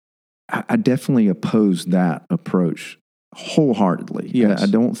 But I definitely oppose that approach wholeheartedly. Yes. I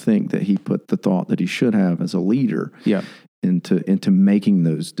don't think that he put the thought that he should have as a leader into making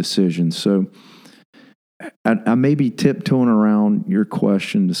those decisions. So I may be tiptoeing around your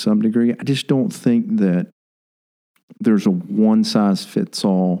question to some degree. I just don't think that there's a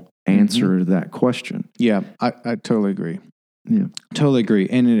one-size-fits-all answer to that question. Yeah, I totally agree. Yeah, totally agree.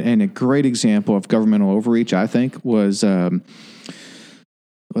 And a great example of governmental overreach, I think, was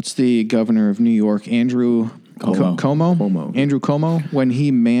what's the governor of New York, Andrew Cuomo? Andrew Cuomo, when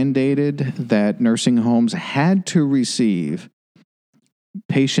he mandated that nursing homes had to receive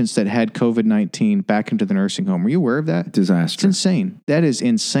patients that had COVID-19 back into the nursing home. Were you aware of that? Disaster. It's insane. That is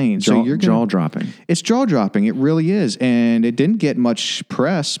insane. Jaw-dropping. It's jaw-dropping. It really is. And it didn't get much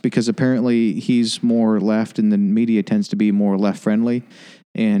press because apparently he's more left and the media tends to be more left-friendly.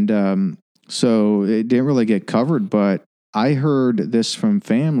 And so it didn't really get covered. But I heard this from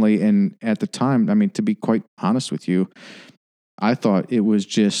family. And at the time, I mean, to be quite honest with you, I thought it was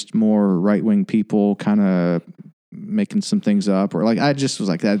just more right-wing people kind of making some things up, or like, I just was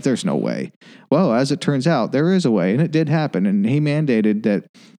like, that there's no way. Well, as it turns out, there is a way, and it did happen. And he mandated that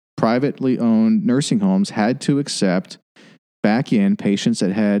privately owned nursing homes had to accept back in patients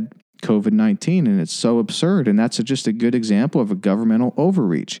that had COVID-19. And it's so absurd. And that's just a good example of a governmental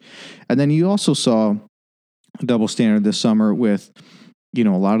overreach. And then you also saw a double standard this summer with, a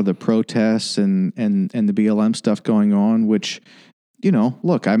lot of the protests and the BLM stuff going on, which,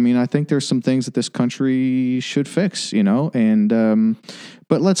 look, I mean, I think there's some things that this country should fix, and,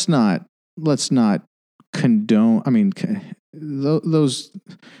 but let's not condone, I mean, those,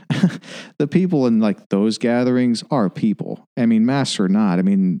 the people in like those gatherings are people. I mean, masks or not, I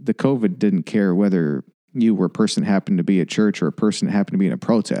mean, the COVID didn't care whether you were a person that happened to be at church or a person that happened to be in a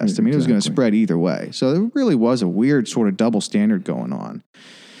protest. I mean, it was going to spread either way. So there really was a weird sort of double standard going on.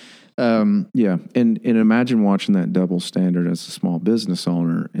 Yeah. And imagine watching that double standard as a small business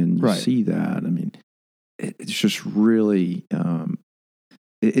owner and you see that. I mean, it's just really,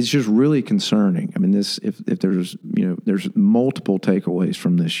 concerning. I mean, if there's, there's multiple takeaways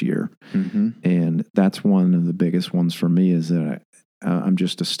from this year. Mm-hmm. And that's one of the biggest ones for me is that I'm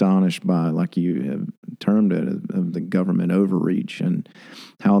just astonished by, like you have termed it, of the government overreach and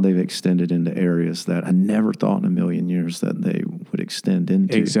how they've extended into areas that I never thought in a million years that they would extend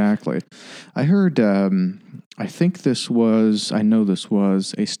into. Exactly. I heard, I know this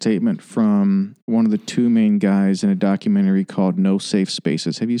was a statement from one of the two main guys in a documentary called No Safe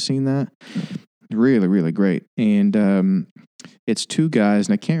Spaces. Have you seen that? Mm-hmm. Really, really great. And it's two guys,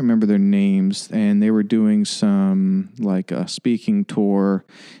 and I can't remember their names, and they were doing some like a speaking tour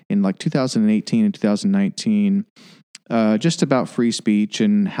in like 2018 and 2019, just about free speech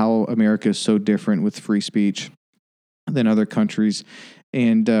and how America is so different with free speech than other countries.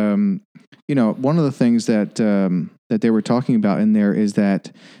 And one of the things that they were talking about in there is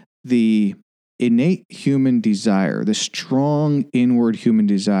that the innate human desire, the strong inward human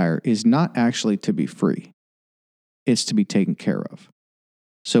desire, is not actually to be free. It's to be taken care of.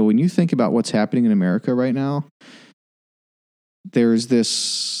 So when you think about what's happening in America right now, there's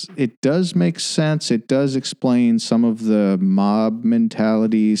this, it does make sense. It does explain some of the mob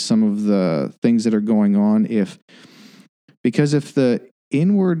mentality, some of the things that are going on. Because if the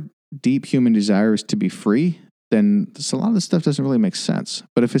inward deep human desire is to be free, then a lot of this stuff doesn't really make sense.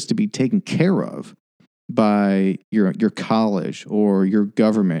 But if it's to be taken care of by your college or your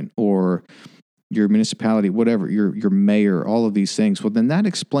government or your municipality, whatever, your mayor, all of these things, well, then that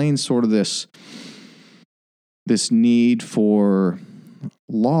explains sort of this need for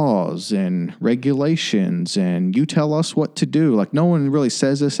laws and regulations and you tell us what to do. Like, no one really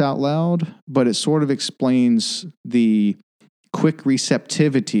says this out loud, but it sort of explains the quick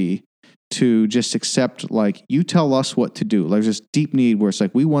receptivity to just accept, like, you tell us what to do. There's this deep need where it's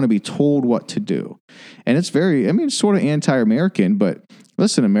like, we want to be told what to do. And it's it's sort of anti-American, but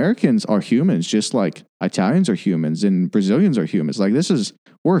listen, Americans are humans, just like Italians are humans and Brazilians are humans. Like,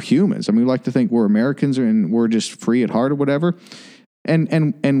 we're humans. I mean, we like to think we're Americans and we're just free at heart or whatever. And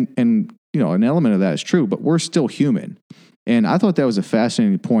an element of that is true, but we're still human. And I thought that was a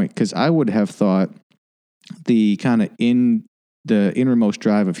fascinating point because I would have thought the kind of the innermost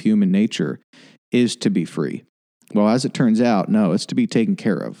drive of human nature is to be free. Well, as it turns out, no, it's to be taken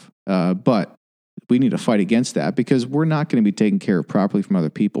care of. But we need to fight against that because we're not going to be taken care of properly from other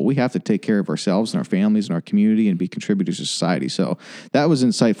people. We have to take care of ourselves and our families and our community and be contributors to society. So that was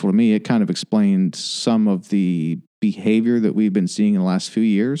insightful to me. It kind of explained some of the behavior that we've been seeing in the last few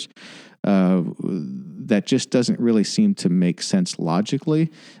years that just doesn't really seem to make sense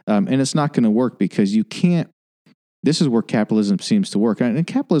logically. And it's not going to work because you can't. This is where capitalism seems to work. And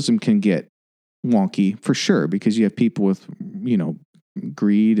capitalism can get wonky for sure because you have people with,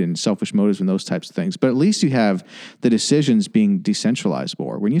 greed and selfish motives and those types of things. But at least you have the decisions being decentralized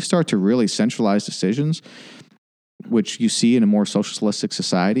more. When you start to really centralize decisions, which you see in a more socialistic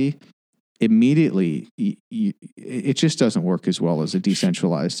society, immediately it just doesn't work as well as a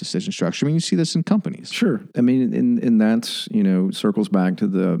decentralized decision structure. I mean, you see this in companies. Sure. I mean, and that's, circles back to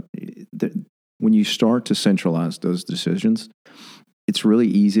the when you start to centralize those decisions, it's really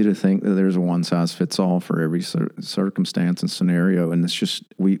easy to think that there's a one-size-fits-all for every circumstance and scenario. And it's just,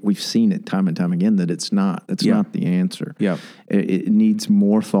 we've seen it time and time again that it's not. It's not the answer. Yeah. It needs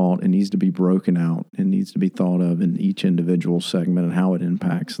more thought. It needs to be broken out. It needs to be thought of in each individual segment and how it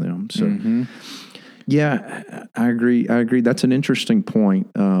impacts them. So, yeah, I agree. That's an interesting point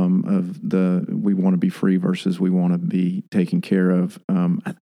of we want to be free versus we want to be taken care of.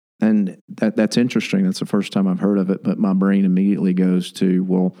 And that's interesting. That's the first time I've heard of it, but my brain immediately goes to,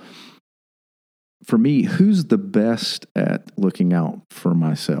 well, for me, who's the best at looking out for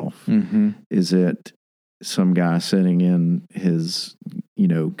myself? Mm-hmm. Is it some guy sitting in his,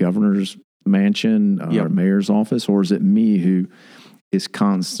 governor's mansion or mayor's office, or is it me who is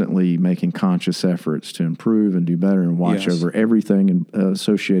constantly making conscious efforts to improve and do better and watch over everything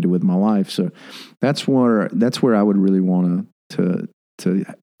associated with my life? So that's where I would really want to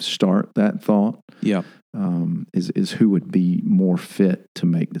start that thought. Yeah. Is who would be more fit to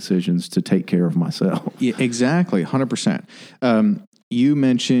make decisions to take care of myself. Yeah, exactly. 100%. You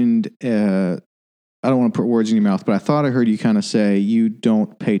mentioned, I don't want to put words in your mouth, but I thought I heard you kind of say you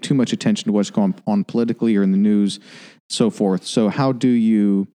don't pay too much attention to what's going on politically or in the news, so forth. So what do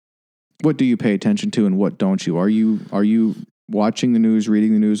you pay attention to and what don't you? Are you watching the news,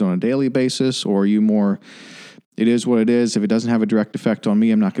 reading the news on a daily basis, or are you more, it is what it is. If it doesn't have a direct effect on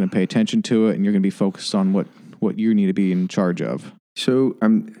me, I'm not going to pay attention to it, and you're going to be focused on what you need to be in charge of? So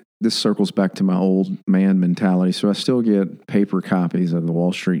this circles back to my old man mentality. So I still get paper copies of the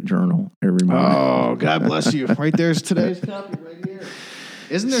Wall Street Journal every morning. Oh, God bless you. Right there's today's copy right here.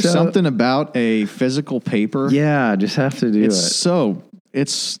 Isn't there something about a physical paper? Yeah, I just have to do it. It's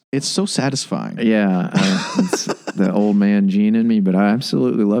so satisfying. Yeah, it's the old man gene in me, but I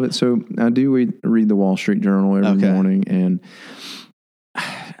absolutely love it. So I do read the Wall Street Journal every morning, and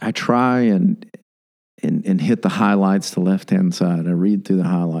I try and hit the highlights, the left-hand side. I read through the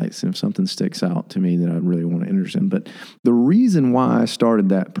highlights, and if something sticks out to me that I really want to interest in. But the reason why I started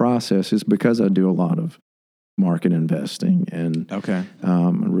that process is because I do a lot of market investing, and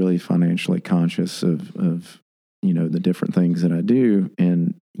I'm really financially conscious of the different things that I do,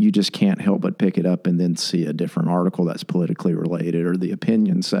 and you just can't help but pick it up and then see a different article that's politically related, or the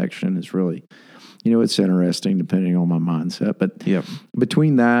opinion section is really, it's interesting depending on my mindset. But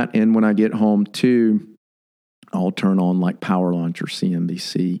between that and when I get home too, I'll turn on like Power Lunch or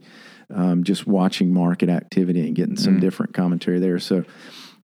CNBC, just watching market activity and getting some different commentary there. So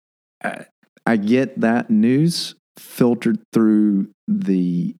I get that news filtered through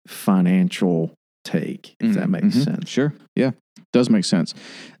the financial take, if that makes sense. Sure. Yeah, does make sense.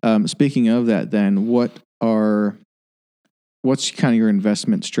 Speaking of that, then, what's kind of your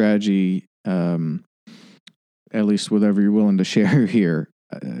investment strategy, at least whatever you're willing to share here?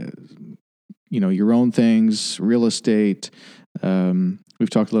 Your own things, real estate. We've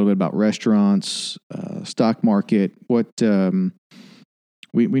talked a little bit about restaurants, stock market. What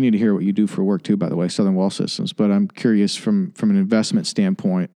we need to hear what you do for work too, by the way, Southern Wall Systems. But I'm curious from an investment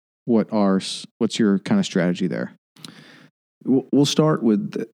standpoint, what's your kind of strategy there? We'll start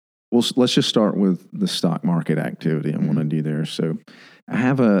with let's just start with the stock market activity I want to do there. So I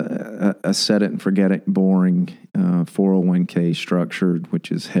have a set it and forget it boring 401k structured,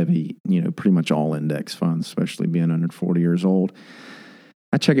 which is heavy, pretty much all index funds, especially being under 40 years old.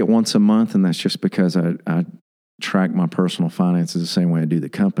 I check it once a month, and that's just because I track my personal finances the same way I do the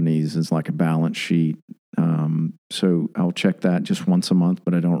companies, is like a balance sheet. So I'll check that just once a month,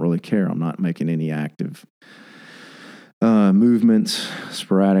 but I don't really care. I'm not making any active movements,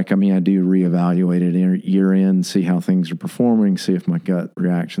 sporadic. I mean, I do reevaluate it year end, see how things are performing, see if my gut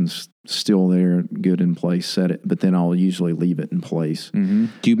reaction's still there, good in place, set it, but then I'll usually leave it in place. Mm-hmm.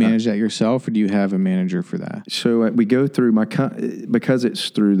 Do you manage that yourself, or do you have a manager for that? So we go through because it's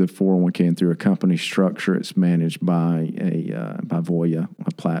through the 401k and through a company structure, it's managed by by Voya,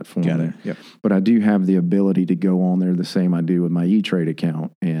 a platform. Got it. Yep. But I do have the ability to go on there the same I do with my E-Trade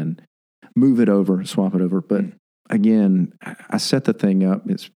account and move it over, swap it over. But again, I set the thing up.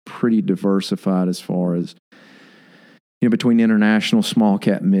 It's pretty diversified as far as, between international, small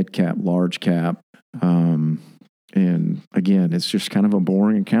cap, mid cap, large cap. And again, it's just kind of a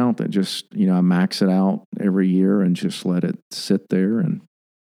boring account that just, I max it out every year and just let it sit there. And,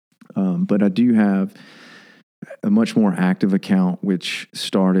 but I do have a much more active account, which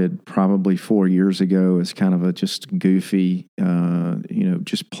started probably 4 years ago as kind of a just goofy,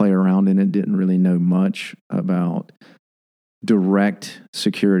 just play around in it. Didn't really know much about direct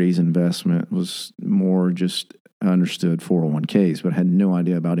securities investment. Was more just understood 401ks, but had no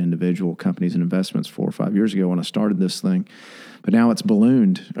idea about individual companies and investments 4 or 5 years ago when I started this thing. But now it's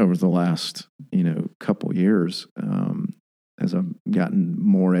ballooned over the last, couple years as I've gotten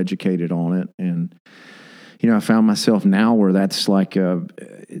more educated on it. And, I found myself now where that's like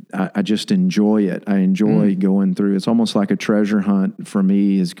I just enjoy it. I enjoy going through. It's almost like a treasure hunt for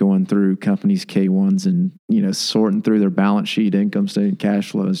me is going through companies' K1s and, sorting through their balance sheet, income statement, cash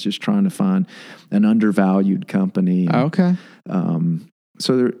flows, just trying to find an undervalued company. Okay.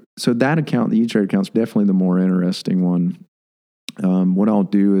 So that account, the E-Trade account, is definitely the more interesting one. What I'll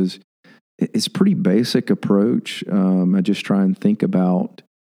do is, it's a pretty basic approach. I just try and think about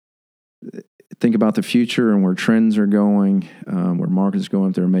the future and where trends are going, where markets are going.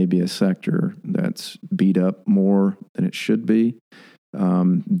 If there may be a sector that's beat up more than it should be.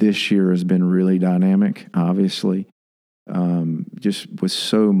 This year has been really dynamic, obviously. Just with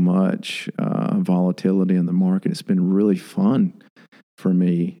so much volatility in the market, it's been really fun for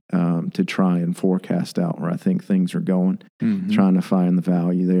me to try and forecast out where I think things are going, trying to find the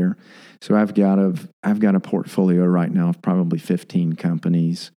value there. So I've got a portfolio right now of probably 15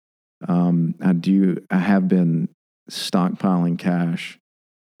 companies. I have been stockpiling cash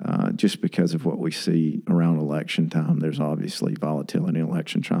just because of what we see around election time. There's obviously volatility in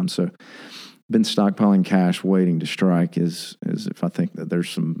election time. So been stockpiling cash waiting to strike is if I think that there's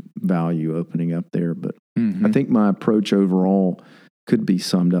some value opening up there. But I think my approach overall could be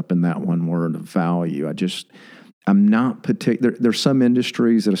summed up in that one word of value. I'm not particular. There's some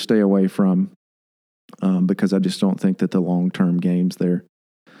industries that I stay away from because I just don't think that the long-term game's there.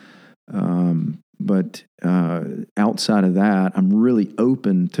 But outside of that, I'm really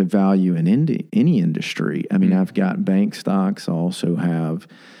open to value in any industry. I mean, I've got bank stocks. I also have,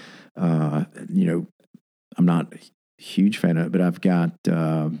 I'm not a huge fan of it, but I've got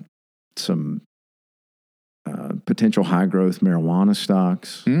some potential high-growth marijuana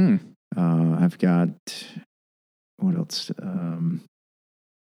stocks. I've got, what else?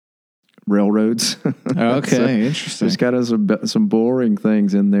 Railroads. Okay, So interesting. there's kind of some boring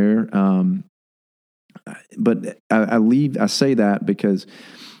things in there. But I say that because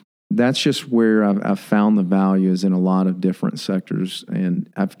that's just where I've found the values in a lot of different sectors.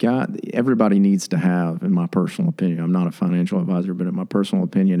 And everybody needs to have, in my personal opinion, I'm not a financial advisor, but in my personal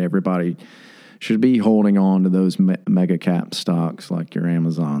opinion, everybody should be holding on to those mega cap stocks like your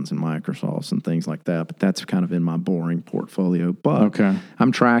Amazons and Microsofts and things like that. But that's kind of in my boring portfolio. But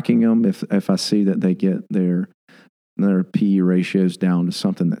I'm tracking them if I see that they get their PE ratios down to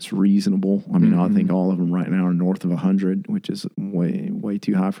something that's reasonable. I mean, I think all of them right now are north of 100, which is way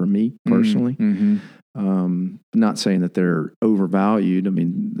too high for me personally. Not saying that they're overvalued. I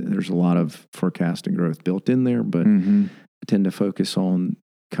mean, there's a lot of forecasting growth built in there, but I tend to focus on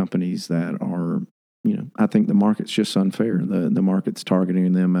companies that are, I think the market's just unfair. The market's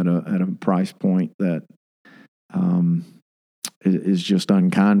targeting them at a price point that is just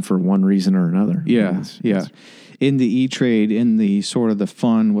unkind for one reason or another. Yeah. In the E-Trade, in the sort of the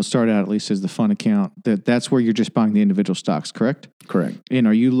fund, what started out at least as the fund account, that's where you're just buying the individual stocks, correct? Correct. And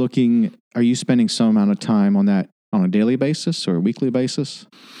are you spending some amount of time on that on a daily basis or a weekly basis?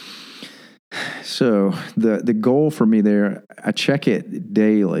 So the goal for me there, I check it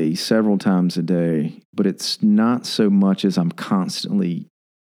daily, several times a day, but it's not so much as I'm constantly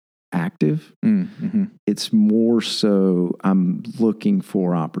active. It's more so I'm looking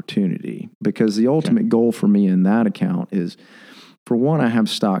for opportunity, because the ultimate goal for me in that account is, for one, I have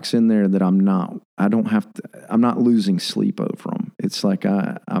stocks in there that I'm not losing sleep over them. It's like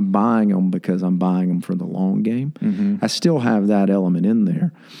I'm buying them because I'm buying them for the long game. I still have that element in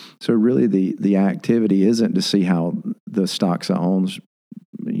there. So really the activity isn't to see how the stocks I own is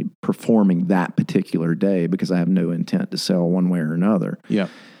performing that particular day, because I have no intent to sell one way or another. Yeah.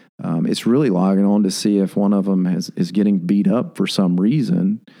 It's really logging on to see if one of them is getting beat up for some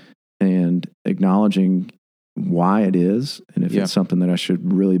reason, and acknowledging why it is, and if it's something that I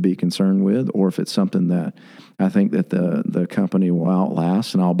should really be concerned with, or if it's something that I think that the company will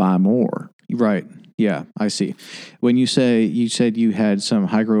outlast and I'll buy more. Right. Yeah, I see. When you said you had some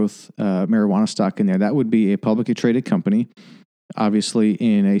high growth marijuana stock in there, that would be a publicly traded company, obviously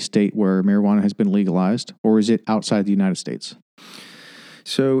in a state where marijuana has been legalized, or is it outside the United States?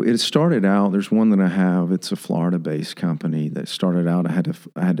 So it started out, there's one that I have, it's a Florida-based company that started out, I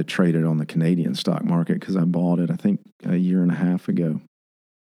had to trade it on the Canadian stock market because I bought it, I think, a year and a half ago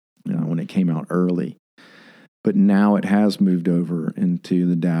when it came out early. But now it has moved over into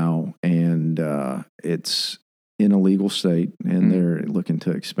the Dow, and it's in a legal state, and they're looking to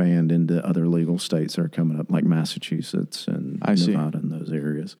expand into other legal states that are coming up, like Massachusetts and Nevada and those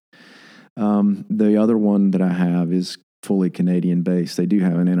areas. The other one that I have is fully Canadian based. They do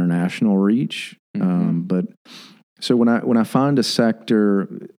have an international reach, but so when I find a sector,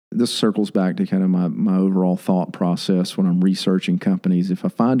 this circles back to kind of my overall thought process when I'm researching companies. If I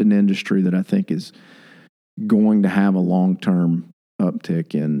find an industry that I think is going to have a long-term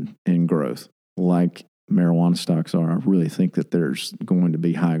uptick in growth, like marijuana stocks are, I really think that there's going to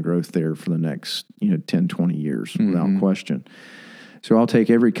be high growth there for the next 10, 20 years without question. So I'll take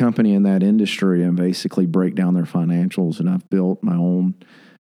every company in that industry and basically break down their financials, and I've built my own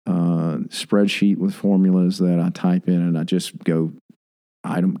spreadsheet with formulas that I type in, and I just go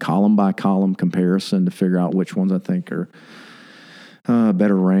column by column comparison to figure out which ones I think are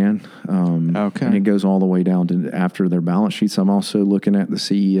better ran. And it goes all the way down to after their balance sheets. I'm also looking at the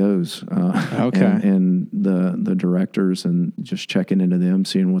CEOs and the directors, and just checking into them,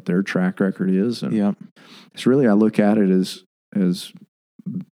 seeing what their track record is. And it's really, I look at it as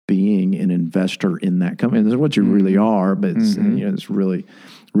being an investor in that company. And this is what you really are, but it's, it's really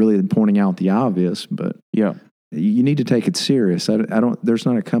pointing out the obvious, but you need to take it serious. There's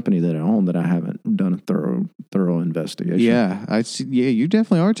not a company that I own that I haven't done a thorough investigation. Yeah, I see. Yeah, you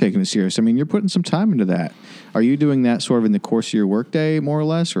definitely are taking it serious. I mean, you're putting some time into that. Are you doing that sort of in the course of your workday, more or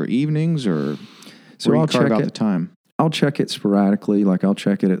less, or evenings, or so I'll carve out the time? I'll check it sporadically. Like I'll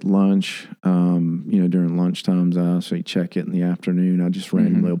check it at lunch. During lunch times, I also check it in the afternoon. I just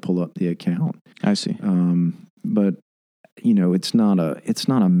randomly will pull up the account. I see. But it's not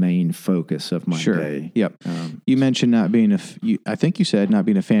a main focus of my day. Yep. You mentioned not being I think you said not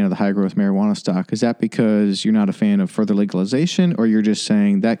being a fan of the high growth marijuana stock. Is that because you're not a fan of further legalization, or you're just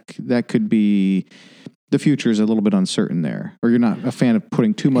saying that could be the future is a little bit uncertain there, or you're not a fan of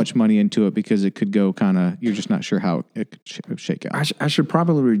putting too much money into it because it could go you're just not sure how it could shake out? I should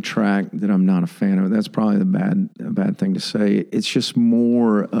probably retract that I'm not a fan of it. That's probably a bad thing to say. It's just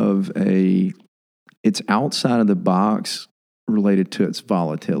more of it's outside of the box related to its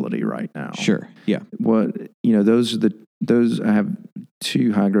volatility right now. Sure. Yeah. Those I have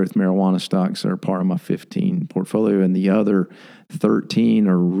 2 high growth marijuana stocks that are part of my 15 portfolio, and the other 13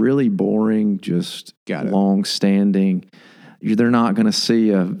 are really boring, just long standing. They're not going to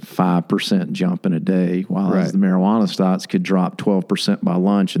see a 5% jump in a day, while the marijuana stocks could drop 12% by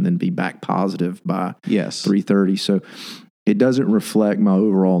lunch and then be back positive by 3:30. So it doesn't reflect my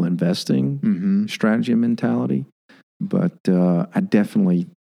overall investing strategy and mentality. But I definitely,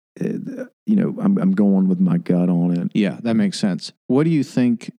 I'm going with my gut on it. Yeah, that makes sense. What do you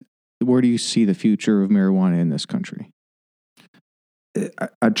think? Where do you see the future of marijuana in this country?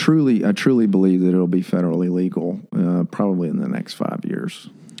 I truly believe that it'll be federally legal, probably in the next 5 years.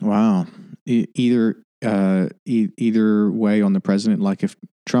 Wow. Either way on the president, like if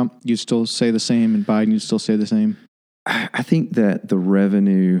Trump, you'd still say the same, and Biden, you'd still say the same? I think that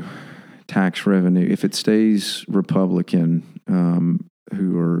the tax revenue, if it stays Republican,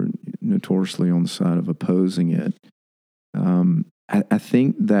 who are notoriously on the side of opposing it, I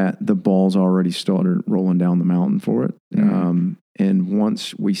think that the ball's already started rolling down the mountain for it. And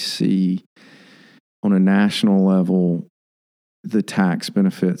once we see on a national level the tax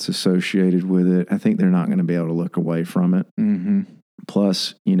benefits associated with it, I think they're not going to be able to look away from it.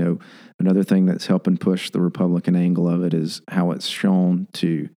 Plus, another thing that's helping push the Republican angle of it is how it's shown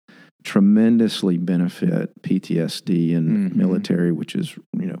to tremendously benefit PTSD and military, which is,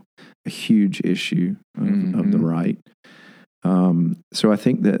 a huge issue of the right. So I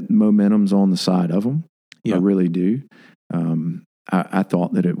think that momentum's on the side of them. I really do. I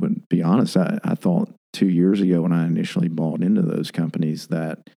thought that it would be honest. I thought 2 years ago when I initially bought into those companies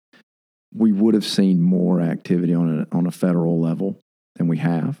that we would have seen more activity on a federal level than we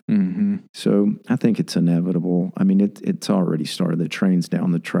have. So I think it's inevitable. I mean, it's already started. The train's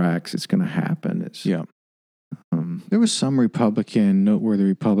down the tracks. It's going to happen. There was some noteworthy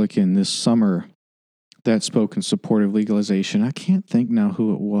Republican this summer that spoke in support of legalization. I can't think now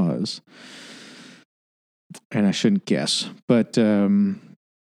who it was, and I shouldn't guess, but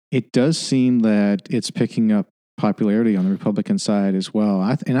it does seem that it's picking up popularity on the Republican side as well.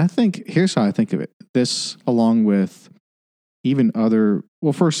 And I think, here's how I think of it. This, along with even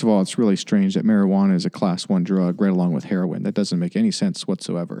first of all, it's really strange that marijuana is a class 1 drug right along with heroin. That doesn't make any sense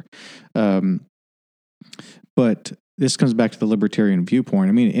whatsoever. But this comes back to the libertarian viewpoint.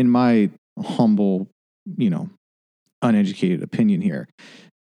 I mean, in my humble, uneducated opinion here,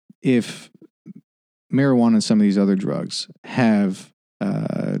 if marijuana and some of these other drugs have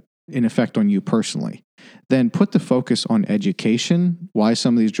an effect on you personally, then put the focus on education, why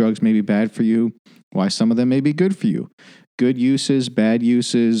some of these drugs may be bad for you, why some of them may be good for you. Good uses, bad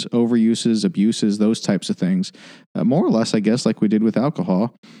uses, overuses, abuses, those types of things. More or less, I guess, like we did with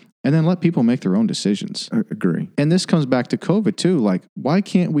alcohol. And then let people make their own decisions. I agree. And this comes back to COVID too. Like, why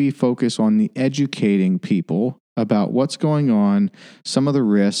can't we focus on the educating people about what's going on, some of the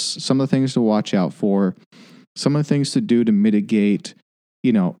risks, some of the things to watch out for, some of the things to do to mitigate,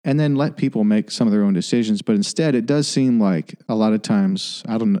 and then let people make some of their own decisions. But instead, it does seem like a lot of times,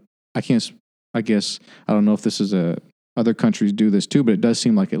 I don't know if this is other countries do this too, but it does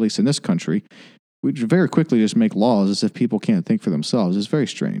seem like, at least in this country, we very quickly just make laws as if people can't think for themselves. It's very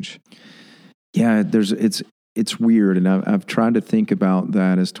strange. Yeah, it's weird. And I've tried to think about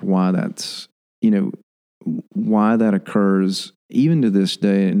that as to why that's, why that occurs even to this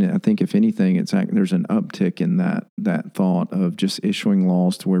day. And I think if anything, there's an uptick in that thought of just issuing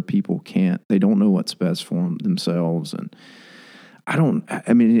laws to where people they don't know what's best for themselves. And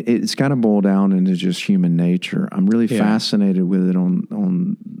it's kind of boiled down into just human nature. I'm really fascinated with it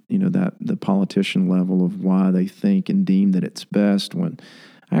on the politician level of why they think and deem that it's best, when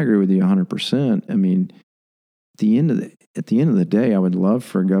I agree with you 100%. I mean, at the end of the day, I would love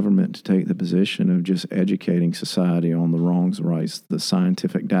for government to take the position of just educating society on the wrongs, rights, the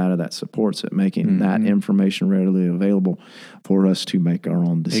scientific data that supports it, making that information readily available for us to make our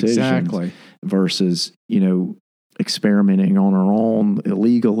own decisions. Exactly. Versus, experimenting on our own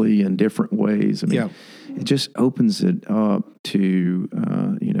illegally in different ways. I mean, it just opens it up to,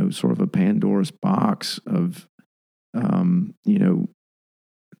 sort of a Pandora's box of,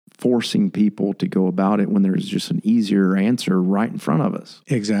 forcing people to go about it when there's just an easier answer right in front of us.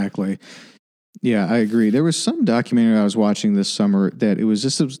 Exactly. Yeah, I agree. There was some documentary I was watching this summer that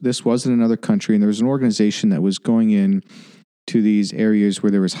this was in another country, and there was an organization that was going in to these areas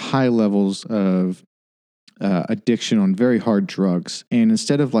where there was high levels of addiction on very hard drugs. And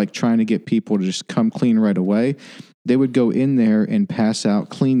instead of like trying to get people to just come clean right away, they would go in there and pass out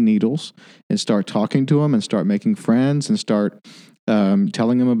clean needles and start talking to them and start making friends and start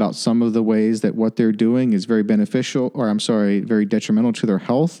telling them about some of the ways that what they're doing is very very detrimental to their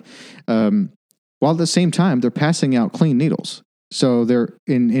health. While at the same time, they're passing out clean needles. So they're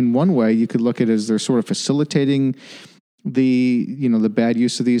in one way, you could look at it as they're sort of facilitating the bad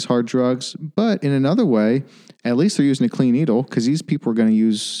use of these hard drugs. But in another way, at least they're using a clean needle, because these people are going to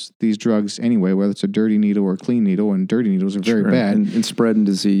use these drugs anyway, whether it's a dirty needle or a clean needle, and dirty needles are very bad. And spreading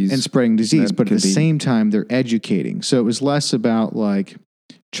disease. But at the same time, they're educating. So it was less about like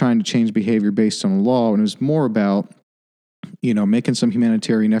trying to change behavior based on law, and it was more about making some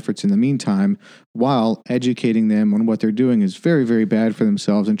humanitarian efforts in the meantime, while educating them on what they're doing is very, very bad for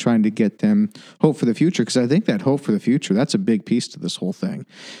themselves, and trying to get them hope for the future. Because I think that hope for the future, that's a big piece to this whole thing.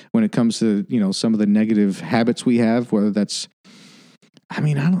 When it comes to, some of the negative habits we have, whether that's,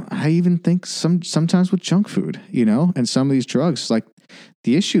 I even think sometimes with junk food, and some of these drugs, like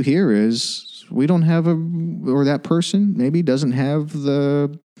the issue here is we don't have or that person maybe doesn't have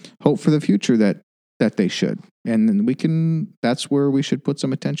the hope for the future that they should. And then that's where we should put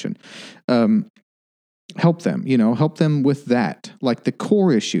some attention. Help them with that, like the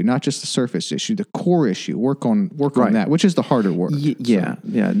core issue, not just the surface issue, the core issue, work on that, which is the harder work.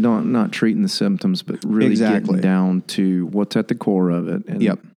 Not treating the symptoms, but really getting down to what's at the core of it.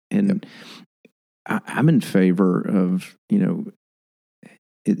 And I'm in favor of,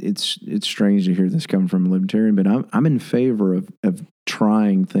 it's strange to hear this come from a libertarian, but I'm in favor of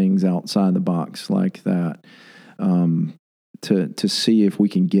trying things outside the box like that, to see if we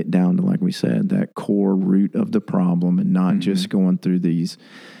can get down to, like we said, that core root of the problem, and not just going through these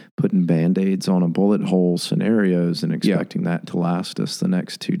putting Band-Aids on a bullet hole scenarios and expecting that to last us the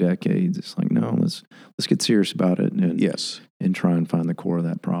next 2 decades. It's like, no, let's get serious about it and try and find the core of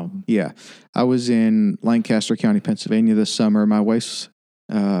that problem. Yeah. I was in Lancaster County, Pennsylvania this summer. My wife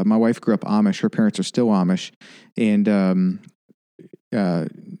grew up Amish. Her parents are still Amish. And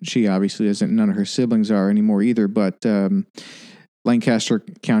she obviously isn't. None of her siblings are anymore either. But Lancaster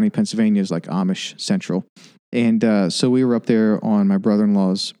County, Pennsylvania is like Amish Central. And so we were up there on my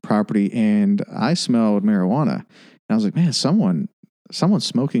brother-in-law's property, and I smelled marijuana. And I was like, man, someone's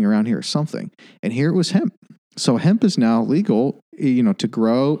smoking around here or something. And here it was hemp. So hemp is now legal, to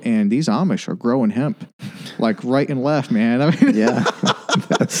grow, and these Amish are growing hemp like right and left, man.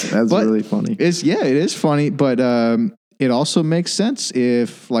 That's really funny. It is funny, but it also makes sense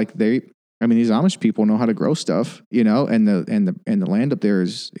if these Amish people know how to grow stuff, and the land up there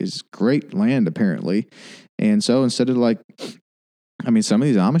is great land apparently. And so instead of some of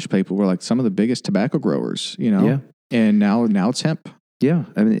these Amish people were like some of the biggest tobacco growers, and now it's hemp. Yeah,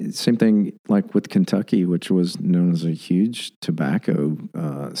 I mean, same thing like with Kentucky, which was known as a huge tobacco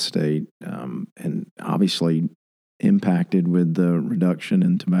state, and obviously impacted with the reduction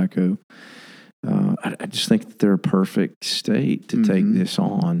in tobacco. I just think that they're a perfect state to take this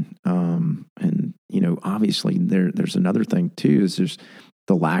on. And, obviously there's another thing too, is there's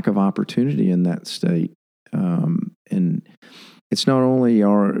the lack of opportunity in that state. And it's not only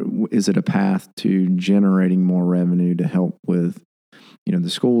is it a path to generating more revenue to help with, the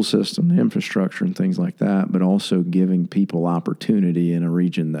school system, the infrastructure and things like that, but also giving people opportunity in a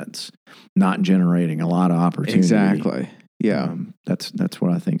region that's not generating a lot of opportunity. Exactly. Yeah. That's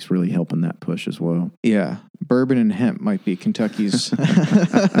what I think is really helping that push as well. Yeah. Bourbon and hemp might be Kentucky's,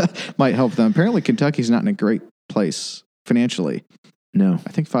 might help them. Apparently Kentucky's not in a great place financially. No.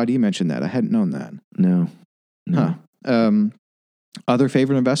 I think 5D mentioned that. I hadn't known that. No. Huh. Other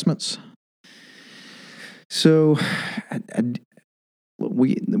favorite investments? So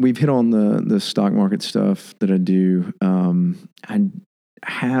we've hit on the stock market stuff that I do. I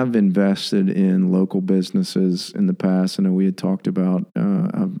have invested in local businesses in the past. I know we had talked about,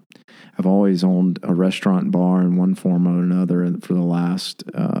 I've always owned a restaurant and bar in one form or another for the last,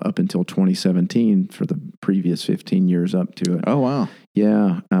 up until 2017, for the previous 15 years up to it. Oh, wow.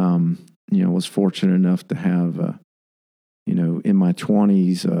 Yeah. Was fortunate enough to have, in my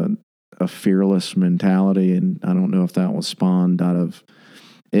 20s, a fearless mentality. And I don't know if that was spawned out of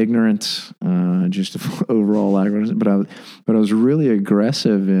ignorance, just overall ignorance, but I was really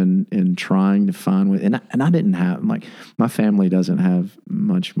aggressive in trying to find ways, and I didn't have, my family doesn't have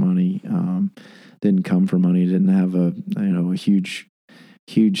much money, didn't come from money, didn't have a huge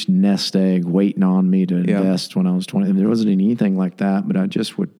nest egg waiting on me to invest when I was 20. There wasn't anything like that, but I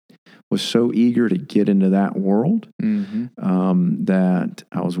just was so eager to get into that world, that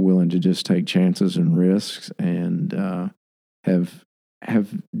I was willing to just take chances and risks, and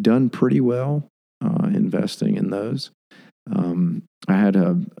have done pretty well investing in those. I had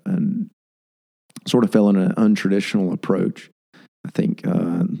a sort of fell in an untraditional approach. I think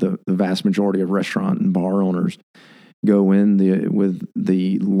the vast majority of restaurant and bar owners go in with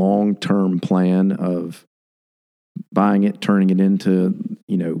the long-term plan of buying it, turning it into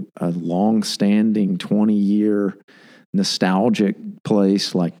a long-standing 20-year nostalgic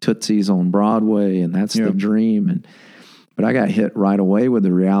place like Tootsie's on Broadway, and that's the dream. But I got hit right away with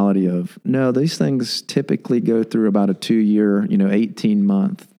the reality of, no, these things typically go through about a 2-year,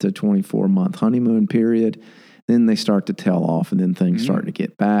 18-month to 24-month honeymoon period. Then they start to tail off, and then things start to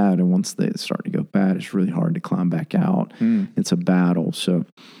get bad. And once they start to go bad, it's really hard to climb back out. It's a battle. So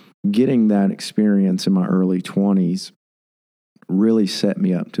getting that experience in my early 20s really set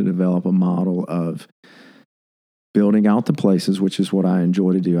me up to develop a model of building out the places, which is what I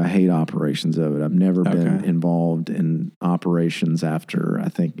enjoy to do. I hate operations of it. I've never been involved in operations after, I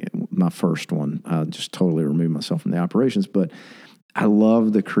think, my first one. I just totally removed myself from the operations. But I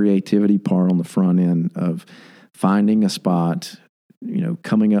love the creativity part on the front end of finding a spot,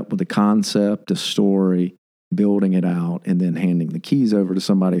 coming up with a concept, a story, building it out, and then handing the keys over to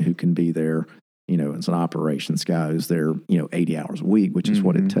somebody who can be there, as an operations guy who's there, 80 hours a week, which is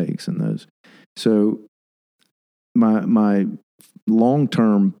what it takes in those. So my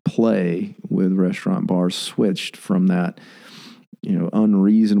long-term play with restaurant bars switched from that,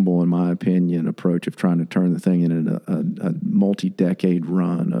 unreasonable, in my opinion, approach of trying to turn the thing into a multi-decade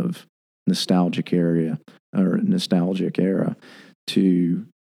run of nostalgic era to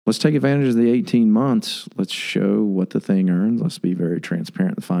let's take advantage of the 18 months. Let's show what the thing earns. Let's be very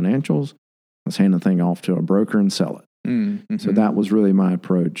transparent in the financials. Let's hand the thing off to a broker and sell it. So that was really my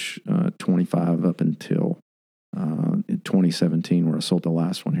approach, 25 up until in 2017, where I sold the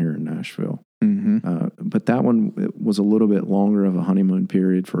last one here in Nashville. But that one was a little bit longer of a honeymoon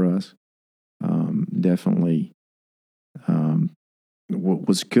period for us. Definitely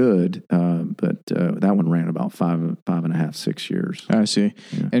was good, but that one ran about 5.5, 6 years. I see.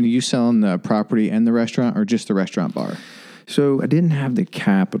 Yeah. And are you selling the property and the restaurant, or just the restaurant bar? So I didn't have the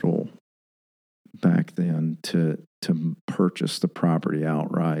capital back then to purchase the property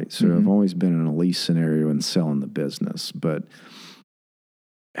outright. So I've always been in a lease scenario and selling the business. But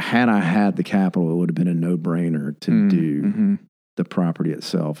had I had the capital, it would have been a no-brainer to do the property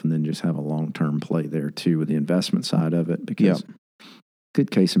itself, and then just have a long-term play there too with the investment side of it. Because good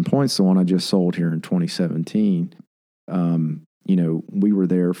case in point, the one I just sold here in 2017, we were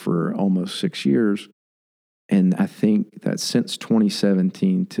there for almost 6 years. And I think that since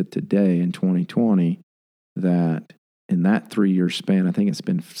 2017 to today in 2020, that in that 3-year span, I think it's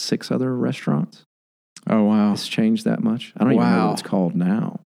been 6 other restaurants. Oh, wow. It's changed that much. I don't even know what it's called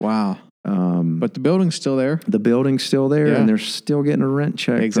now. Wow. But the building's still there. The building's still there, Yeah. and they're still getting a rent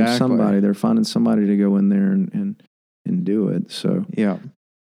check Exactly. from somebody. They're finding somebody to go in there and do it. So, Yeah.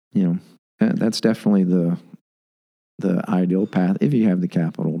 That's definitely the ideal path if you have the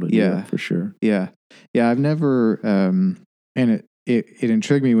capital to do it, for sure. Yeah. Yeah. I've never, and it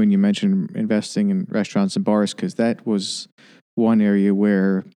intrigued me when you mentioned investing in restaurants and bars, because that was one area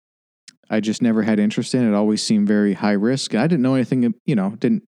where I just never had interest in. It always seemed very high risk. I didn't know anything,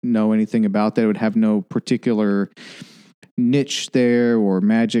 didn't know anything about that. It would have no particular niche there or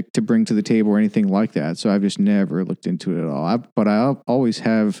magic to bring to the table or anything like that. So I've just never looked into it at all. But I always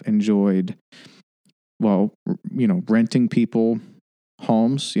have enjoyed, renting people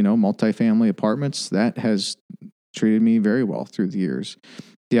homes, multifamily apartments. That has treated me very well through the years.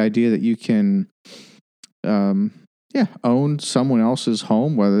 The idea that you can, own someone else's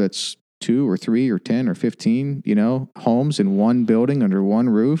home, whether it's 2 or 3 or 10 or 15, homes in one building under one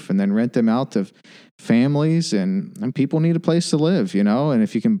roof, and then rent them out to families, and people need a place to live, and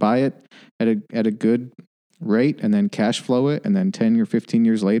if you can buy it at a good rate and then cash flow it, and then 10 or 15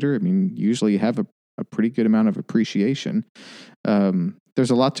 years later, usually you have a pretty good amount of appreciation.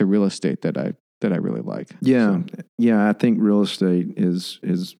 There's a lot to real estate that I really like. Yeah. So. Yeah. I think real estate is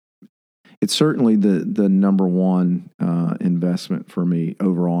it's certainly the number one investment for me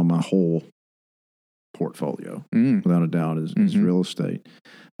overall in my whole portfolio, without a doubt, is real estate.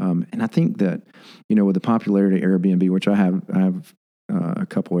 And I think that, with the popularity of Airbnb, which I have a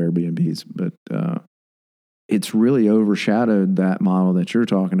couple Airbnbs, but it's really overshadowed that model that you're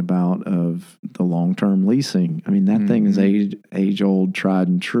talking about of the long-term leasing. That thing is age-old, tried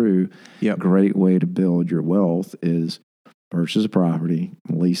and true. Yep. Great way to build your wealth is purchase a property,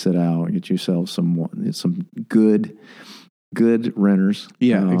 lease it out, get yourself some good renters.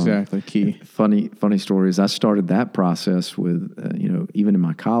 Yeah, exactly. Key. Funny stories. I started that process with, even in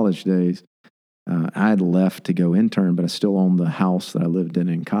my college days, I had left to go intern, but I still owned the house that I lived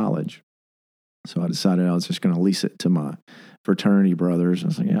in college. So I decided I was just going to lease it to my fraternity brothers. I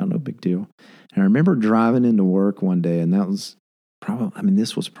was like, yeah, no big deal. And I remember driving into work one day, and that was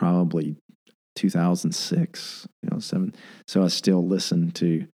this was probably 2006, 7. So I still listened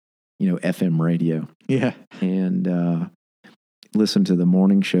to, FM radio. Yeah. And listened to the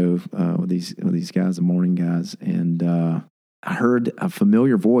morning show with these guys, the morning guys. And I heard a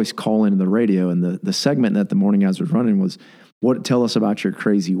familiar voice call into the radio. And the segment that the morning guys was running was, tell us about your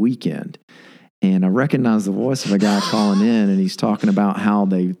crazy weekend. And I recognized the voice of a guy calling in, and he's talking about how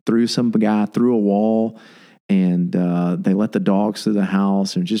they threw some guy through a wall, and they let the dogs through the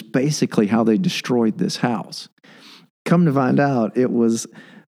house, and just basically how they destroyed this house. Come to find out, it was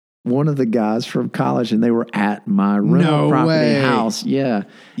one of the guys from college, and they were at my rental property house. Yeah.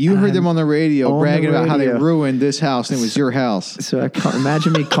 You heard them on the radio bragging about how they ruined this house, and it was your house. So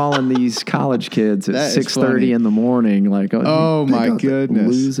imagine me calling these college kids at 6:30 in the morning, like, oh my goodness,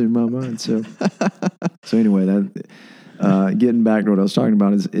 losing my mind. So anyway, that getting back to what I was talking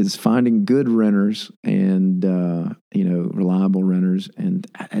about is finding good renters and reliable renters, and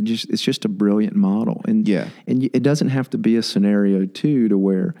it's just a brilliant model. And it doesn't have to be a scenario too to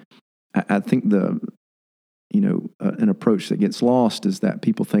where I think an approach that gets lost is that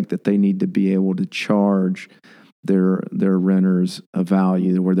people think that they need to be able to charge their renters a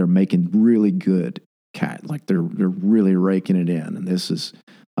value where they're making really good like they're really raking it in, and this is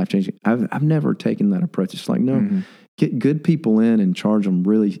life changing. I've never taken that approach. It's like, no, get good people in and charge them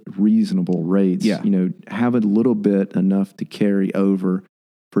really reasonable rates. Yeah. Have a little bit enough to carry over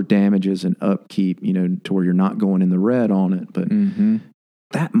for damages and upkeep, to where you're not going in the red on it. But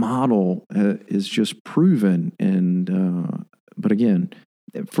that model is just proven. And, but again,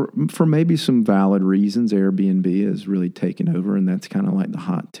 for maybe some valid reasons, Airbnb has really taken over, and that's kind of like the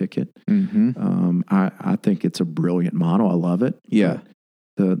hot ticket. I think it's a brilliant model. I love it. Yeah.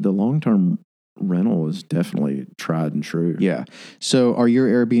 The long-term rental is definitely tried and true. Yeah. So are your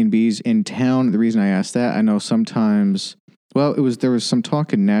Airbnbs in town? The reason I asked that, I know sometimes, there was some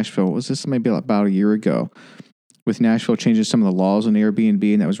talk in Nashville. Was this maybe about a year ago? With Nashville changing some of the laws on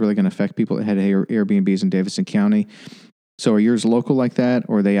Airbnb, and that was really going to affect people that had Airbnbs in Davidson County. So are yours local like that,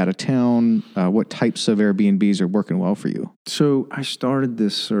 or are they out of town? What types of Airbnbs are working well for you? So I started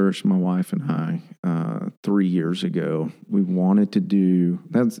this search, my wife and I, 3 years ago. We wanted to do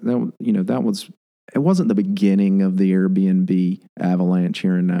it wasn't the beginning of the Airbnb avalanche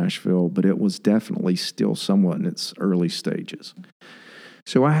here in Nashville, but it was definitely still somewhat in its early stages.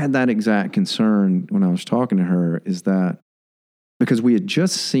 So I had that exact concern when I was talking to her, is that because we had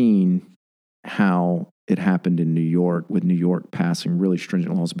just seen how it happened in New York, with New York passing really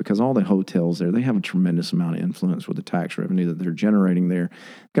stringent laws, because all the hotels there, they have a tremendous amount of influence with the tax revenue that they're generating there.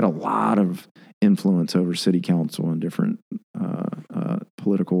 Got a lot of influence over city council and different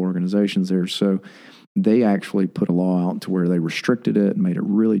political organizations there. So they actually put a law out to where they restricted it and made it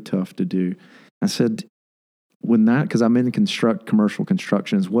really tough to do. I said, when that, because I'm in commercial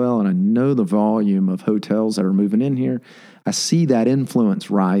construction as well, and I know the volume of hotels that are moving in here, I see that influence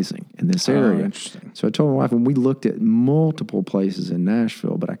rising in this area. Interesting. So I told my wife, when we looked at multiple places in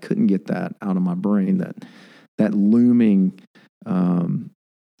Nashville, but I couldn't get that out of my brain, that looming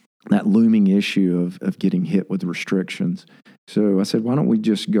issue of getting hit with restrictions. So I said, why don't we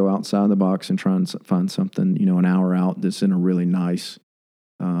just go outside the box and try and find something, an hour out that's in a really nice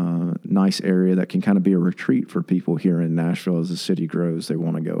area that can kind of be a retreat for people here in Nashville. As the city grows, they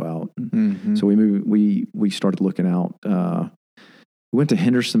want to go out. Mm-hmm. So we started looking out. We went to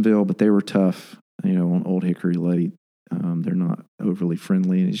Hendersonville, but they were tough, on Old Hickory Lake. They're not overly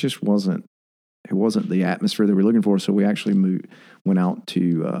friendly, and it wasn't the atmosphere that we were looking for. So we actually went out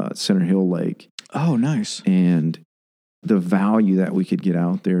to Center Hill Lake. Oh, nice. And the value that we could get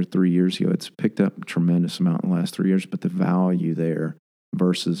out there 3 years ago, it's picked up a tremendous amount in the last 3 years, but the value there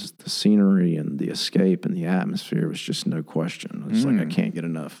versus the scenery and the escape and the atmosphere was just no question. It's like, I can't get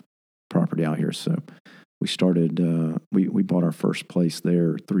enough property out here. So we started, we bought our first place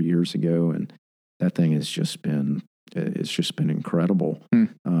there 3 years ago, and that thing has just been, incredible.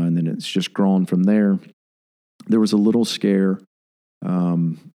 And then it's just grown from there. There was a little scare,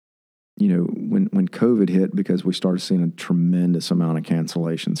 when COVID hit, because we started seeing a tremendous amount of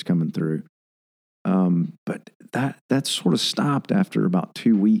cancellations coming through. But that sort of stopped after about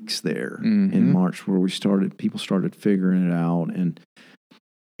 2 weeks there in March, where people started figuring it out. And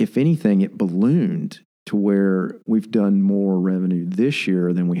if anything, it ballooned to where we've done more revenue this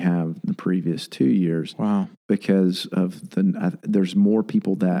year than we have the previous 2 years. Wow. Because of there's more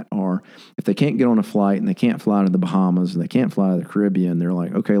people that are, if they can't get on a flight and they can't fly to the Bahamas and they can't fly to the Caribbean, they're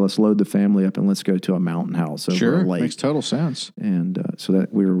like, okay, let's load the family up and let's go to a mountain house over a lake. Makes total sense. And so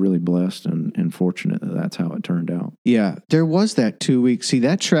that we were really blessed and fortunate that that's how it turned out. Yeah, there was that 2 weeks. See,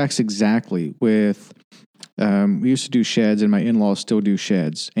 that tracks exactly with, we used to do sheds, and my in-laws still do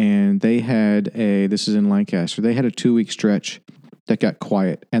sheds. And they had this is in Lancaster, they had a 2 week stretch that got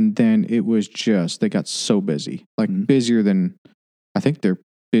quiet. And then it was they got so busy, like busier than, I think they're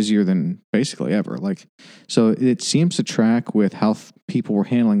busier than basically ever. Like, so it seems to track with how people were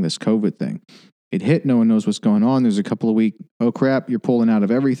handling this COVID thing. It hit, no one knows what's going on. There's a couple of weeks, oh crap, you're pulling out of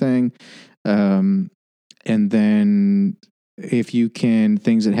everything. And then if you can,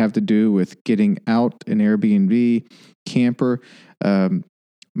 things that have to do with getting out, an Airbnb, camper.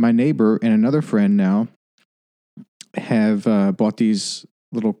 My neighbor and another friend now have bought these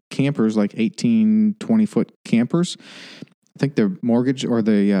little campers, like 18, 20-foot campers. I think their mortgage or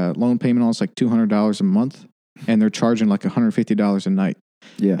the loan payment on is like $200 a month, and they're charging like $150 a night.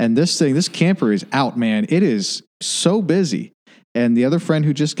 Yeah. And this camper is out, man. It is so busy. And the other friend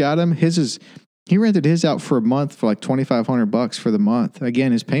who just got him, he rented his out for a month for like $2,500 for the month.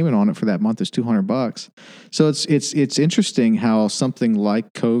 Again, his payment on it for that month is $200. So it's interesting how something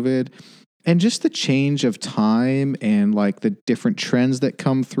like COVID and just the change of time and like the different trends that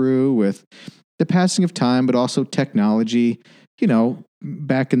come through with the passing of time, but also technology.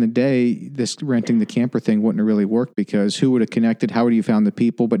 Back in the day, this renting the camper thing wouldn't have really worked, because who would have connected? How would you found the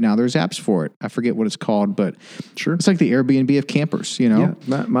people? But now there's apps for it. I forget what it's called, but sure, it's like the Airbnb of campers, Yeah,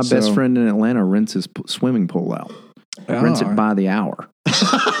 my best friend in Atlanta rents his swimming pool out. Rents it by the hour.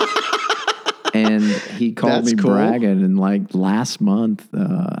 And he called me bragging, and like last month,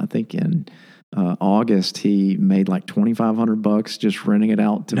 I think in August, he made like $2,500 just renting it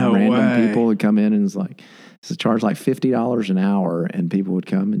out to random people who come in, and it's like, it's charged like $50 an hour, and people would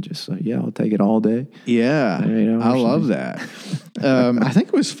come and just say, yeah, I'll take it all day. Yeah, I love that. I think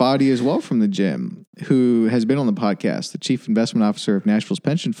it was Fadi as well from the gym, who has been on the podcast, the chief investment officer of Nashville's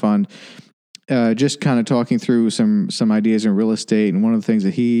pension fund, just kind of talking through some ideas in real estate. And one of the things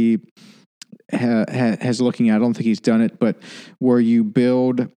that he has looking at, I don't think he's done it, but where you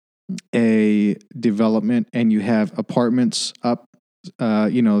build a development and you have apartments up,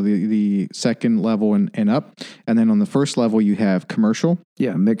 the second level and up. And then on the first level, you have commercial.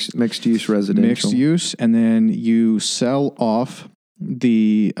 Yeah, mixed use residential. Mixed use. And then you sell off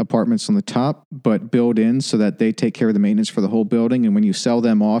the apartments on the top, but build in so that they take care of the maintenance for the whole building. And when you sell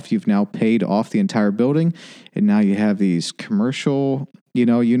them off, you've now paid off the entire building. And now you have these commercial,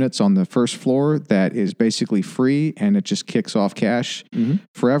 units on the first floor that is basically free, and it just kicks off cash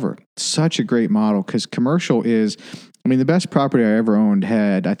forever. Such a great model, because commercial is, the best property I ever owned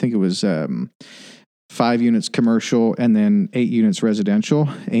had, I think it was 5 units commercial, and then 8 units residential.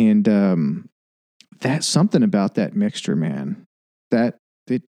 And that's something about that mixture, man. That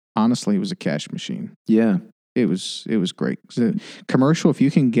it honestly was a cash machine. Yeah. It was great. So commercial, if you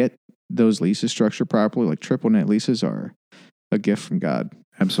can get those leases structured properly, like triple net leases are a gift from God.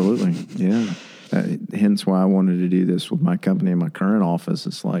 Absolutely. Yeah. Hence why I wanted to do this with my company in my current office.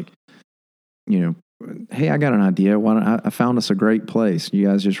 It's like, hey, I got an idea. Why don't I found us a great place. You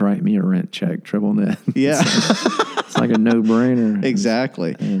guys just write me a rent check, triple net. Yeah. It's like a no-brainer.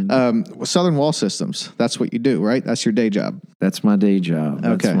 Exactly. Southern Wall Systems, that's what you do, right? That's your day job. That's my day job.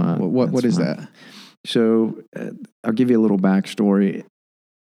 Okay. What is that? So I'll give you a little backstory.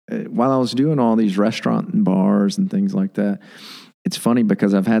 While I was doing all these restaurant and bars and things like that, it's funny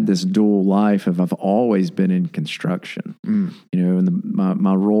because I've had this dual life of I've always been in construction, and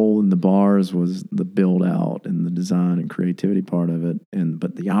my role in the bars was the build out and the design and creativity part of it,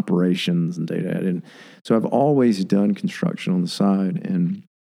 but the operations and data. And so I've always done construction on the side, and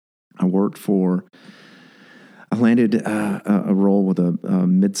I landed a role with a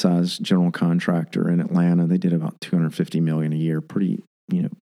mid-sized general contractor in Atlanta. They did about $250 million a year, pretty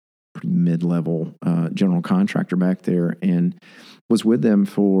mid-level general contractor back there, and was with them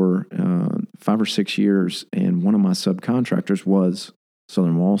for 5 or 6 years. And one of my subcontractors was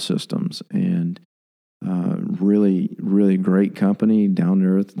Southern Wall Systems, and really, really great company, down to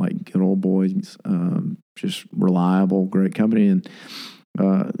earth, like good old boys, just reliable, great company. And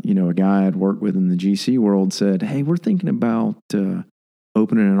a guy I'd worked with in the GC world said, "Hey, we're thinking about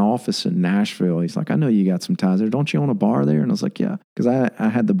opening an office in Nashville." He's like, "I know you got some ties there. Don't you own a bar there?" And I was like, "Yeah," because I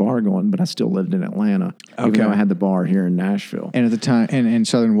had the bar going, but I still lived in Atlanta, even though I had the bar here in Nashville. And at the time, and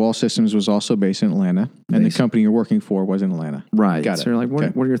Southern Wall Systems was also based in Atlanta, and the company you're working for was in Atlanta. Right. Got it. So they're like,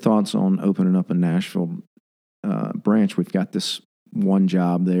 what are your thoughts on opening up a Nashville branch? We've got this one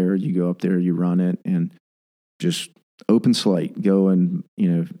job there. You go up there, you run it, and just open slate. Go and,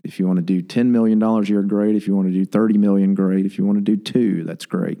 if you want to do $10 million a year, great. If you want to do $30 million, great. If you want to do $2 million, that's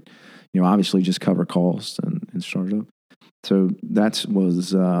great. Obviously just cover costs and start it up. So that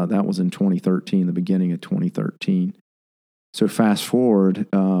was in 2013, the beginning of 2013. So fast forward,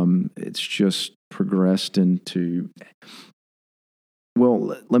 it's just progressed into.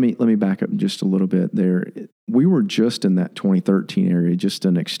 Well, let me back up just a little bit there. We were just in that 2013 area, just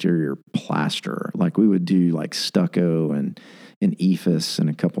an exterior plaster. Like we would do like stucco and EIFS and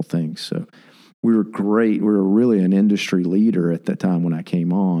a couple things. So we were great. We were really an industry leader at that time when I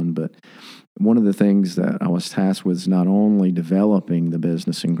came on. But one of the things that I was tasked with is not only developing the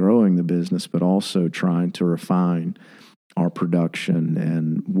business and growing the business, but also trying to refine our production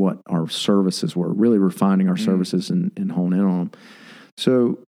and what our services were, really refining our services and hone in on them.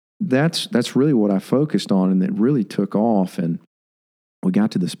 So that's really what I focused on, and it really took off. And we got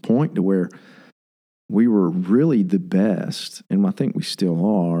to this point to where we were really the best, and I think we still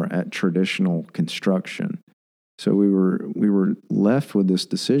are, at traditional construction. So we were left with this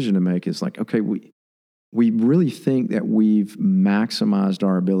decision to make. It's like, okay, we really think that we've maximized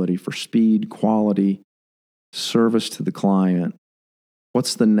our ability for speed, quality, service to the client.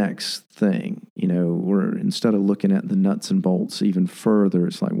 What's the next thing? We're, instead of looking at the nuts and bolts even further,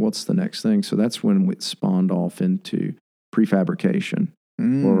 it's like, what's the next thing? So that's when it spawned off into prefabrication,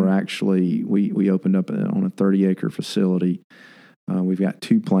 where actually we opened up on a 30-acre facility. We've got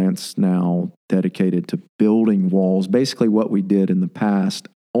 2 plants now dedicated to building walls. Basically what we did in the past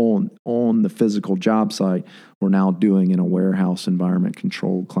on the physical job site, we're now doing in a warehouse environment,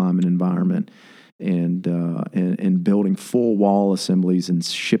 controlled climate environment, and building full wall assemblies and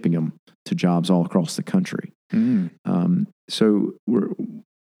shipping them to jobs all across the country. So we're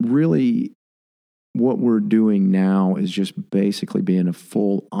really, what we're doing now is just basically being a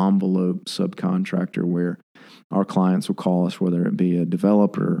full envelope subcontractor, where our clients will call us, whether it be a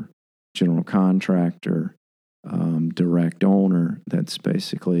developer, general contractor, direct owner. That's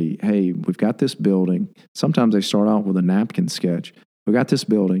basically, hey, we've got this building. Sometimes they start out with a napkin sketch. We got this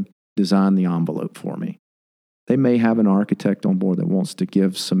building. Design the envelope for me. They may have an architect on board that wants to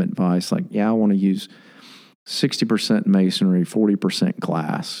give some advice, like, I want to use 60% masonry, 40%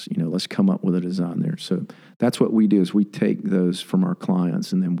 glass. Let's come up with a design there. So that's what we do, is we take those from our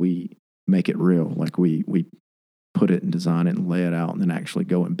clients and then we make it real. Like we put it and design it and lay it out and then actually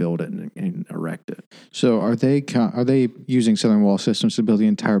go and build it and erect it. So are they using Southern Wall Systems to build the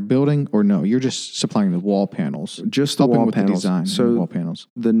entire building, or no? You're just supplying the wall panels, just the wall with panels. The design. So the wall panels.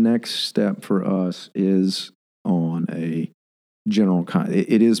 The next step for us is on a general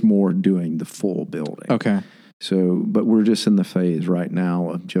it is more doing the full building. Okay. So, but we're just in the phase right now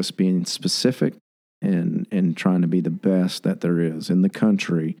of just being specific and trying to be the best that there is in the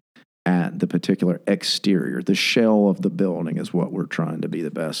country at the particular exterior. The shell of the building is what we're trying to be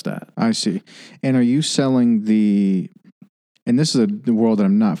the best at. I see. And are you selling and this is the world that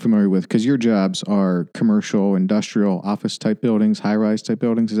I'm not familiar with, because your jobs are commercial, industrial, office type buildings, high rise type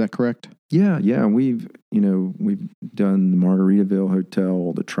buildings. Is that correct? Yeah. We've done the Margaritaville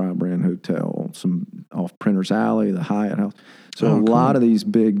Hotel, the Tri-Brand Hotel, some off Printers Alley, the Hyatt House. So a lot of these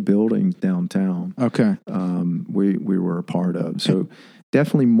big buildings downtown. Okay. We were a part of. So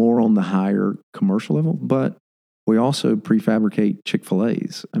definitely more on the higher commercial level, but we also prefabricate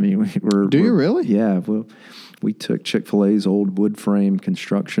Chick-fil-A's. I mean, Do you really? Yeah. Well, we took Chick-fil-A's old wood frame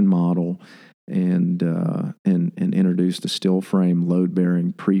construction model and introduced a steel frame load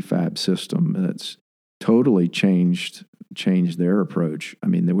bearing prefab system that's totally changed their approach. I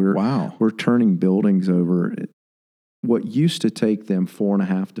mean, we're turning buildings over. What used to take them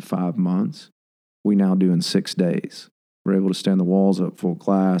 4.5 to 5 months, we now do in 6 days. We're able to stand the walls up full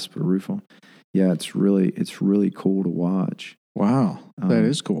glass, put a roof on. Yeah, it's really cool to watch. Wow, that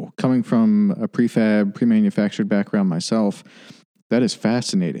is cool. Coming from a pre-manufactured background myself, that is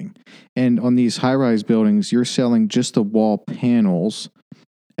fascinating. And on these high-rise buildings, you're selling just the wall panels,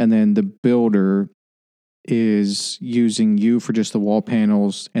 and then the builder is using you for just the wall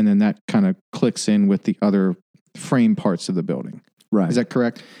panels, and then that kind of clicks in with the other frame parts of the building. Right. Is that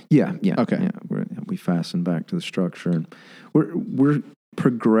correct? Yeah. Okay. Yeah, we fasten back to the structure, and we're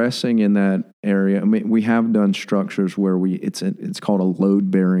progressing in that area. I mean, we have done structures where it's called a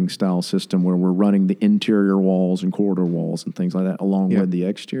load bearing style system, where we're running the interior walls and corridor walls and things like that along with the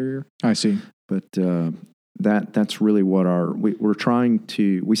exterior. I see. But that's really what we're trying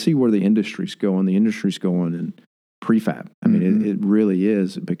to. We see where the industry's going. The industry's going in prefab. I mean, it really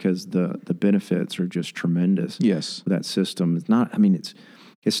is, because the benefits are just tremendous. Yes, that system is not. I mean,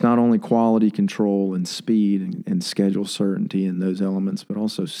 it's not only quality control and speed and schedule certainty and those elements, but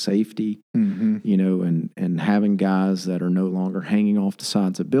also safety. And having guys that are no longer hanging off the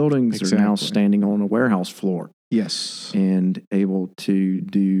sides of buildings. They're now standing on a warehouse floor. Yes, and able to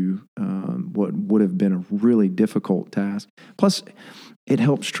do what would have been a really difficult task. Plus, it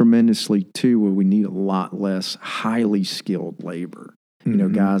helps tremendously too, where we need a lot less highly skilled labor.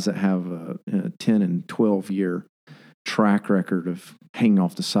 Guys that have a 10 and 12 year track record of hanging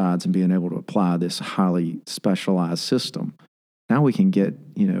off the sides and being able to apply this highly specialized system. Now we can get,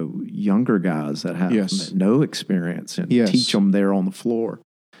 younger guys that have no experience and teach them there on the floor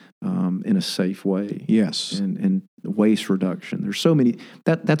in a safe way. Yes. And waste reduction. There's so many,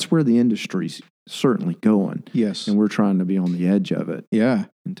 that's where the industry's certainly going. Yes. And we're trying to be on the edge of it. Yeah.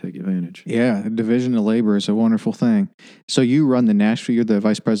 And take advantage. Yeah. Division of labor is a wonderful thing. So you run the Nashville, you're the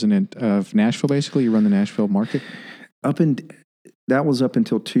vice president of Nashville, basically. You run the Nashville market? That was up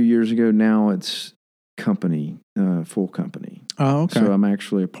until 2 years ago. Now it's company, full company. Oh, okay. So I'm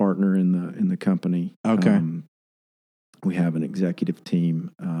actually a partner in the company. Okay. We have an executive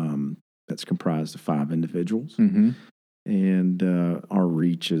team that's comprised of 5 individuals, and our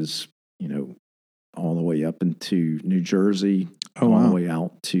reach is, all the way up into New Jersey, all the way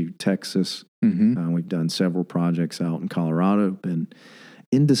out to Texas. We've done several projects out in Colorado. Been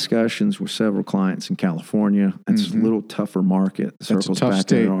in discussions with several clients in California. It's a little tougher market. Circles back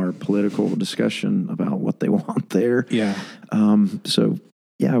to our political discussion about what they want there. Yeah. So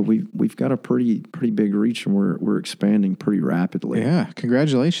yeah, we've got a pretty big reach, and we're expanding pretty rapidly. Yeah,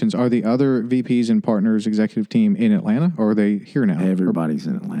 congratulations. Are the other VPs and partners executive team in Atlanta, or are they here now? Everybody's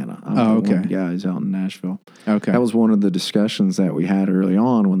in Atlanta. I'm one of the guys out in Nashville. Okay. That was one of the discussions that we had early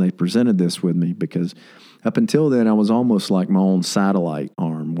on when they presented this with me, because up until then, I was almost like my own satellite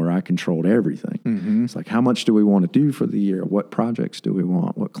arm where I controlled everything. It's like, how much do we want to do for the year? What projects do we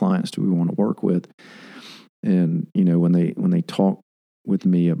want? What clients do we want to work with? And, when they talk with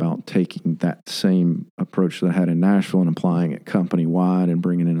me about taking that same approach that I had in Nashville and applying it company-wide and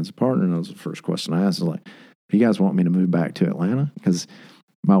bringing it in as a partner, and that was the first question I asked, is like, do you guys want me to move back to Atlanta? Because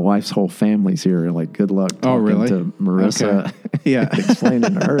my wife's whole family's here. Like, good luck talking to Marissa. Okay. Yeah.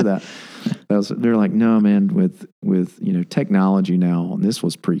 Explaining to her that. They're like, no, man, with technology now, and this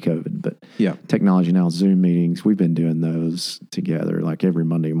was pre-COVID, but technology now, Zoom meetings, we've been doing those together. Like every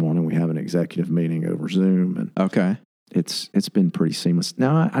Monday morning, we have an executive meeting over Zoom, and it's been pretty seamless.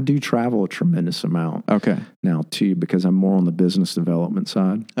 Now, I do travel a tremendous amount. Now too, because I'm more on the business development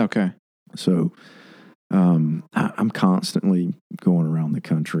side. So I'm constantly going around the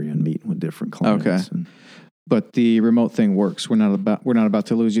country and meeting with different clients. But the remote thing works. We're not about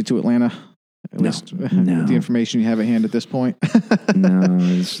to lose you to Atlanta. At least the information you have at hand at this point. No,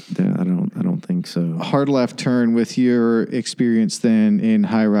 I don't think so. Hard left turn with your experience then in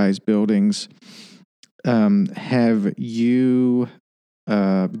high-rise buildings. Have you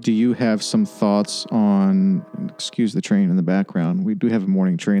Do you have some thoughts on? Excuse the train in the background. We do have a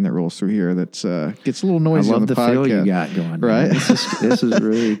morning train that rolls through here that gets a little noisy. I love on the feel podcast. you got going, right? This is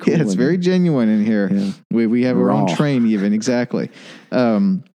really cool. Yeah, it's very genuine in here. Yeah. We have our own train, even exactly.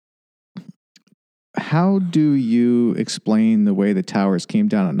 How do you explain the way the towers came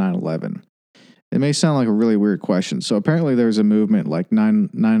down at 9/11? It may sound like a really weird question. So apparently there's a movement like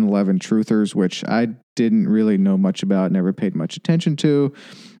 9/11 truthers, which I didn't really know much about, never paid much attention to.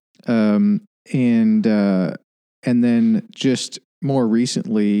 And then just more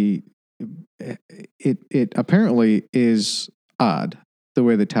recently, it apparently is odd the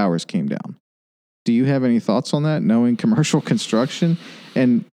way the towers came down. Do you have any thoughts on that, knowing commercial construction?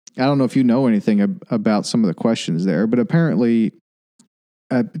 And I don't know if you know anything about some of the questions there, but apparently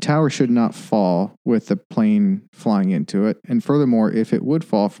a tower should not fall with the plane flying into it. And furthermore, if it would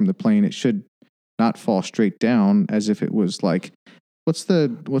fall from the plane, it should not fall straight down as if it was like, what's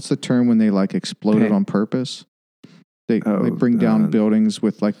the term when they like exploded on purpose? They bring down buildings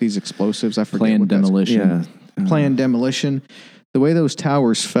with like these explosives. I forget. Planned demolition. Planned demolition. The way those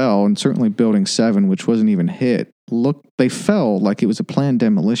towers fell, and certainly Building 7, which wasn't even hit, they fell like it was a planned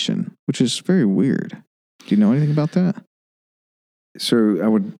demolition, which is very weird. Do you know anything about that? So I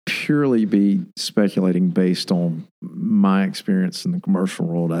would purely be speculating based on my experience in the commercial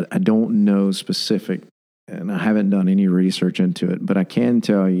world. I don't know specific, and I haven't done any research into it, but I can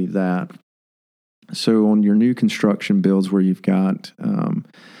tell you that. So on your new construction builds where you've got,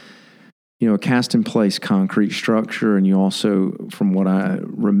 a cast-in-place concrete structure, and you also, from what I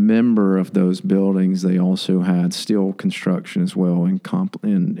remember of those buildings, they also had steel construction as well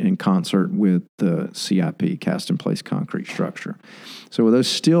in concert with the CIP, cast-in-place concrete structure. So with those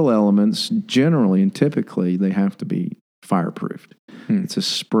steel elements, generally and typically, they have to be fireproofed. It's a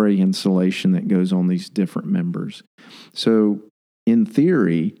spray insulation that goes on these different members. So in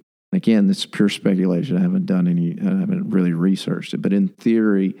theory, again, this is pure speculation. I haven't really researched it, but in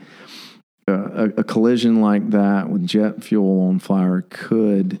theory, a collision like that with jet fuel on fire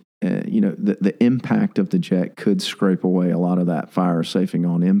could, the impact of the jet could scrape away a lot of that fire safing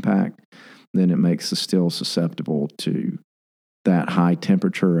on impact. Then it makes the steel susceptible to that high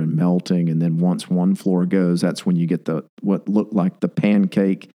temperature and melting. And then once one floor goes, that's when you get what looked like the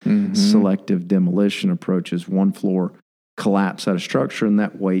pancake selective demolition approaches. One floor collapse at a structure, and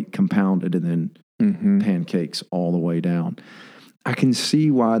that weight compounded and then pancakes all the way down. I can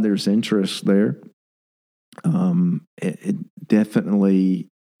see why there's interest there. It definitely,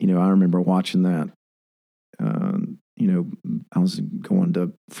 I remember watching that. I was going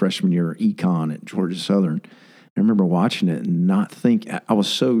to freshman year econ at Georgia Southern. I remember watching it and not I was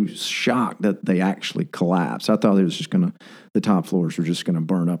so shocked that they actually collapsed. I thought it was just the top floors were just going to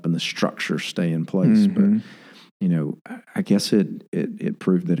burn up and the structure stay in place. But I guess it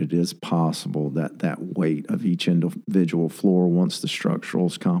proved that it is possible that weight of each individual floor, once the structural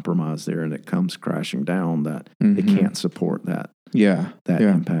is compromised there and it comes crashing down, that it can't support that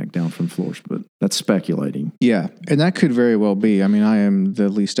impact down from floors. But that's speculating. Yeah, and that could very well be. I mean, I am the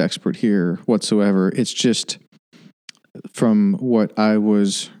least expert here whatsoever. It's just from what I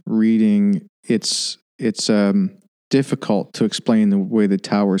was reading, it's difficult to explain the way the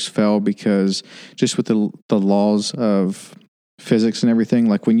towers fell, because just with the laws of physics and everything,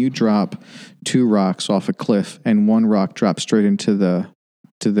 like when you drop two rocks off a cliff and one rock drops straight into the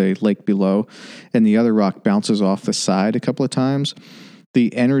lake below and the other rock bounces off the side a couple of times,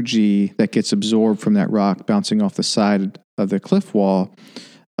 the energy that gets absorbed from that rock bouncing off the side of the cliff wall,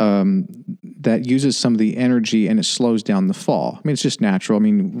 that uses some of the energy and it slows down the fall. I mean, it's just natural. I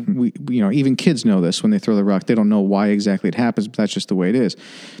mean, we even kids know this when they throw the rock. They don't know why exactly it happens, but that's just the way it is.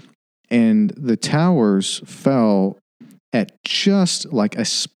 And the towers fell at just like a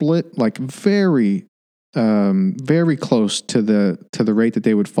split, like very, very close to the rate that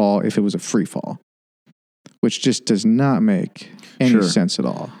they would fall if it was a free fall, which just does not make any sense at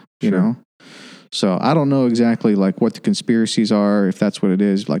all, you know? So I don't know exactly like what the conspiracies are, if that's what it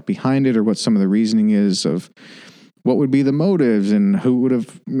is, like behind it, or what some of the reasoning is of what would be the motives and who would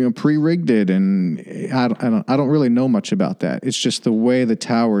have pre-rigged it, and I don't really know much about that. It's just the way the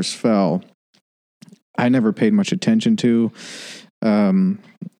towers fell. I never paid much attention to, but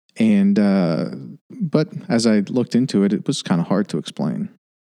as I looked into it, it was kind of hard to explain.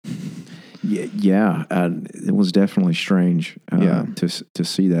 Yeah, it was definitely strange to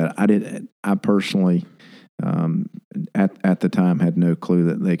see that. I personally, at the time, had no clue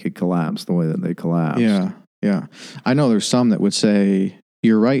that they could collapse the way that they collapsed. Yeah. I know there's some that would say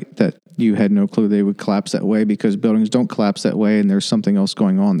you're right that you had no clue they would collapse that way, because buildings don't collapse that way, and there's something else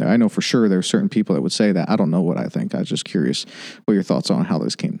going on there. I know for sure there are certain people that would say that. I don't know what I think. I was just curious what your thoughts on how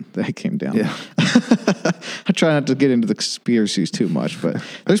they came down. Yeah. I try not to get into the conspiracies too much, but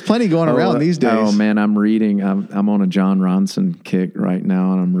there's plenty going around these days. Oh man, I'm reading. I'm on a John Ronson kick right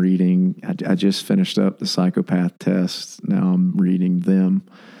now, and I'm reading. I just finished up the Psychopath Test. Now I'm reading them.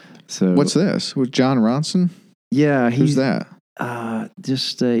 So What's this with John Ronson? Yeah, Who's that?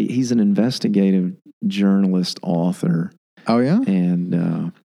 He's an investigative journalist, author. Oh yeah, and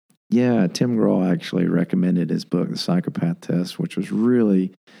Tim Grohl actually recommended his book, The Psychopath Test, which was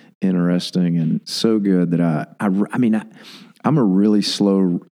really interesting and so good that I'm a really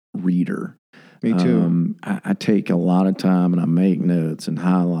slow reader. Me too. I take a lot of time and I make notes and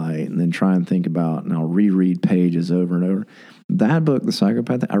highlight and then try and think about, and I'll reread pages over and over. That book, The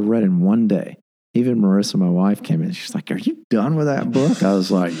Psychopath, I read in one day. Even Marissa, my wife, came in. She's like, "Are you done with that book?" I was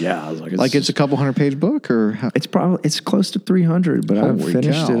like, "Yeah." I was like, "It's a couple 100-page book, or how? It's close to 300, but I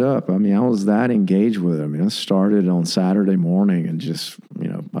finished cow. it up. I mean, I was that engaged with it. I mean, I started on Saturday morning and just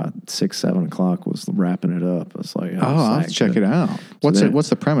by 6, 7 o'clock was wrapping it up. I was like, I'll have to check it out. What's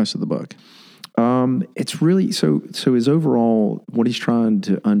the premise of the book? It's really so his overall, what he's trying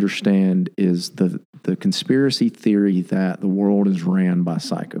to understand is the conspiracy theory that the world is ran by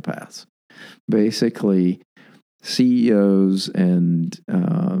psychopaths. Basically, CEOs and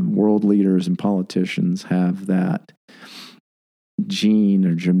world leaders and politicians have that gene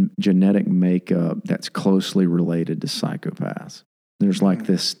or genetic makeup that's closely related to psychopaths. There's like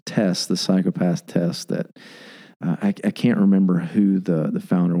this test, the psychopath test, that I can't remember who the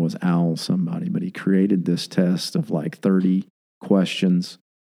founder was, Al somebody, but he created this test of like 30 questions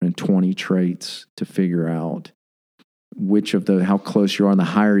and 20 traits to figure out which of how close you are, and the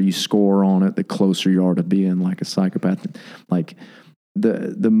higher you score on it, the closer you are to being like a psychopath. Like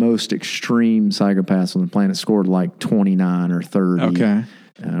the most extreme psychopaths on the planet scored like 29 or 30. Okay.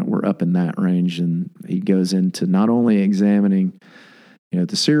 We're up in that range, and he goes into not only examining,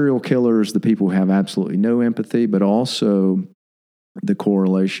 the serial killers, the people who have absolutely no empathy, but also the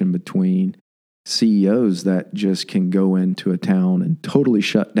correlation between CEOs that just can go into a town and totally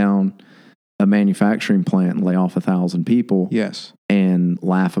shut down a manufacturing plant and lay off 1,000 people. Yes. And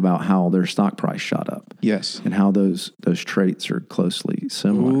laugh about how their stock price shot up. Yes. And how those traits are closely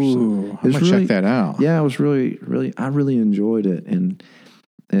similar. Ooh, so I'm going to check that out. Yeah, it was really, I really enjoyed it. And,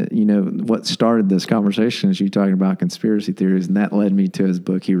 what started this conversation is you talking about conspiracy theories, and that led me to his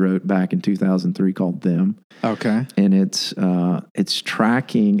book he wrote back in 2003 called Them. Okay. And it's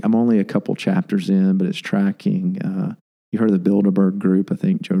tracking, I'm only a couple chapters in, but it's tracking, you heard of the Bilderberg Group? I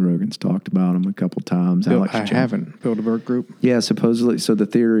think Joe Rogan's talked about them a couple times. I haven't. Bilderberg Group? Yeah, supposedly. So the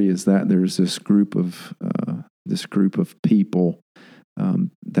theory is that there's this group of people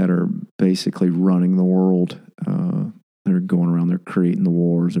that are basically running the world. They're going around. They're creating the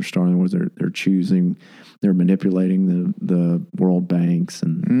wars. They're starting wars. They're choosing. They're manipulating the world banks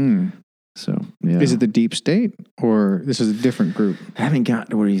and. So, yeah. Is it the deep state, or this is a different group? I haven't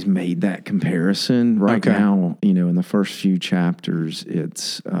gotten to where he's made that comparison right now. In the first few chapters,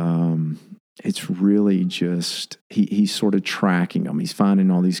 it's really just he's sort of tracking them. He's finding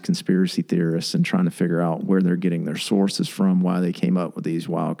all these conspiracy theorists and trying to figure out where they're getting their sources from, why they came up with these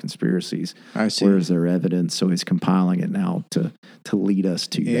wild conspiracies. I see. Where's their evidence? So he's compiling it now to lead us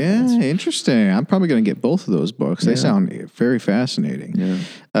to that. Yeah, interesting. I'm probably going to get both of those books. They sound very fascinating. Yeah.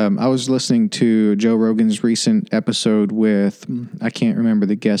 I was listening to Joe Rogan's recent episode with, I can't remember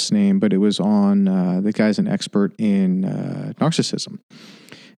the guest's name, but it was on, the guy's an expert in narcissism.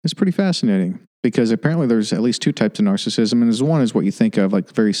 It's pretty fascinating because apparently there's at least two types of narcissism. And there's one is what you think of,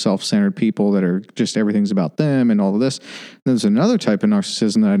 like very self-centered people that are just everything's about them and all of this. And there's another type of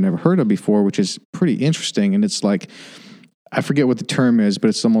narcissism that I'd never heard of before, which is pretty interesting. And it's like, I forget what the term is,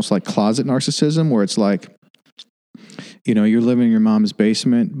 but it's almost like closet narcissism, where it's like, you're living in your mom's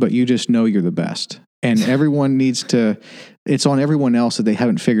basement, but you just know you're the best. And everyone it's on everyone else that they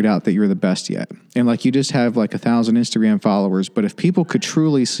haven't figured out that you're the best yet. And like, you just have like 1,000 Instagram followers, but if people could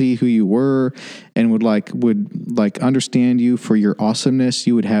truly see who you were and would understand you for your awesomeness,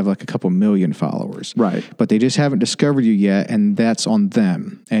 you would have like a couple million followers. Right. But they just haven't discovered you yet, and that's on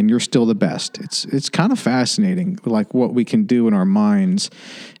them. And you're still the best. It's kind of fascinating, like what we can do in our minds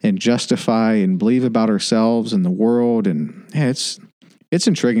and justify and believe about ourselves and the world. And it's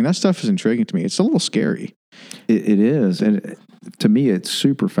intriguing. That stuff is intriguing to me. It's a little scary. It is. And to me, it's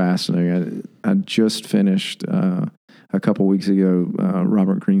super fascinating. I just finished a couple weeks ago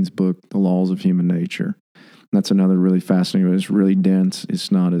Robert Greene's book, The Laws of Human Nature. That's another really fascinating. It's really dense.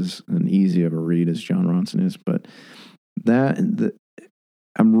 It's not as an easy of a read as John Ronson is, but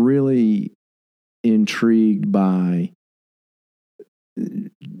I'm really intrigued by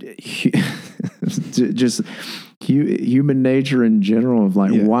just human nature in general of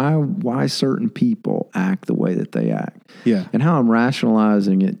like why certain people act the way that they act. Yeah. And how I'm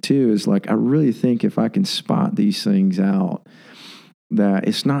rationalizing it too is like, I really think if I can spot these things out, that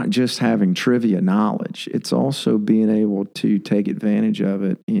it's not just having trivia knowledge, it's also being able to take advantage of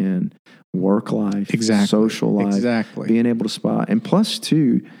it in work life, social life, being able to spot. And plus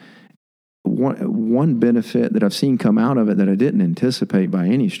too, one benefit that I've seen come out of it that I didn't anticipate by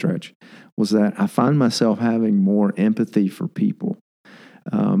any stretch was that I find myself having more empathy for people.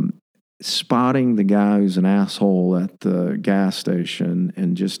 Spotting the guy who's an asshole at the gas station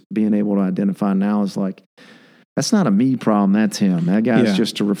and just being able to identify now is like, that's not a me problem, that's him. That guy's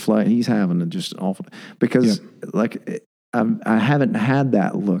just to reflect, he's having a just awful, because like I haven't had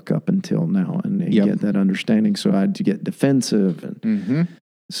that look up until now and get that understanding. So I had to get defensive and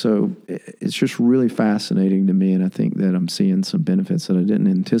so it's just really fascinating to me, and I think that I'm seeing some benefits that I didn't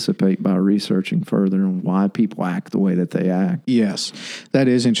anticipate by researching further on why people act the way that they act. Yes, that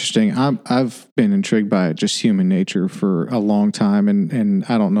is interesting. I've been intrigued by just human nature for a long time, and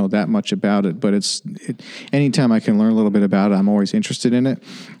I don't know that much about it, but anytime I can learn a little bit about it, I'm always interested in it.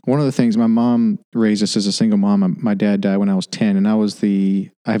 One of the things, my mom raised us as a single mom. My dad died when I was 10, and I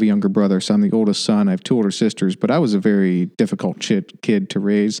have a younger brother, so I'm the oldest son. I have 2 older sisters, but I was a very difficult kid to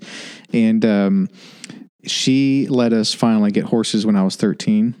raise. And she let us finally get horses when I was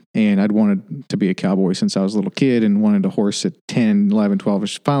 13. And I'd wanted to be a cowboy since I was a little kid and wanted a horse at 10, 11, 12.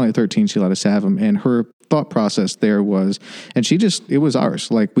 Finally at 13, she let us have them. And her thought process there was, and it was ours.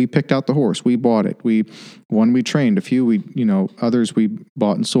 Like, we picked out the horse, we bought it. One we trained, a few others we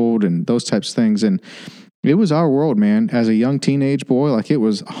bought and sold and those types of things. And it was our world, man. As a young teenage boy, like, it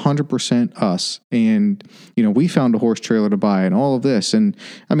was 100% us. And, we found a horse trailer to buy and all of this. And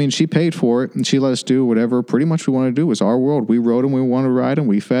I mean, she paid for it and she let us do whatever pretty much we wanted to do. It was our world. We rode them. We wanted to ride them.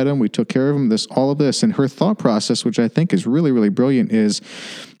 We fed them. We took care of them, all of this. And her thought process, which I think is really, really brilliant, is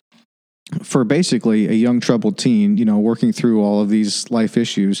for basically a young troubled teen, working through all of these life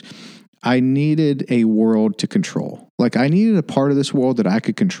issues, I needed a world to control. Like, I needed a part of this world that I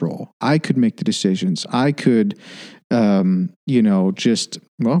could control. I could make the decisions. I could,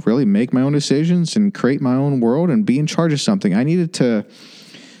 really make my own decisions and create my own world and be in charge of something. I needed to,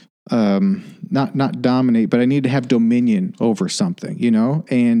 not dominate, but I needed to have dominion over something,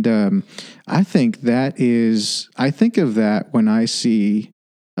 And I think of that when I see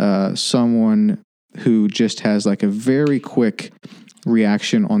someone who just has like a very quick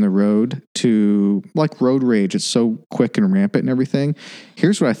reaction on the road to, like, road rage. It's so quick and rampant and everything.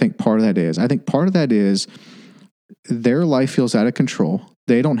 Here's what I think part of that is. I think part of that is their life feels out of control.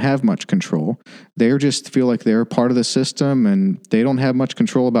 They don't have much control. They just feel like they're part of the system and they don't have much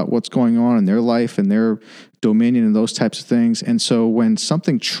control about what's going on in their life and their dominion and those types of things. And so when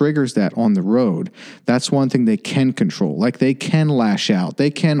something triggers that on the road, that's one thing they can control. Like, they can lash out.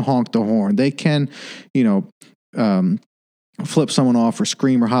 They can honk the horn. They can, flip someone off or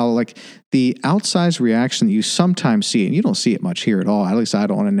scream or holler. Like, the outsized reaction that you sometimes see, and you don't see it much here at all, at least I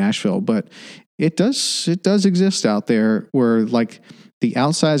don't in Nashville, but it does exist out there, where like the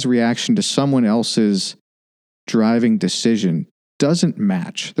outsized reaction to someone else's driving decision doesn't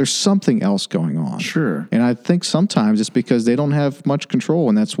match. There's something else going on. Sure. And I think sometimes it's because they don't have much control,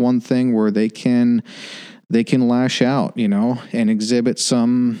 and that's one thing where they can lash out, and exhibit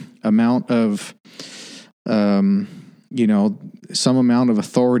some amount of some amount of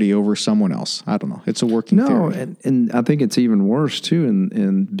authority over someone else. I don't know. It's a working theory. And I think it's even worse too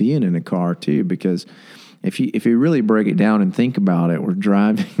in being in a car too, because if you really break it down and think about it, we're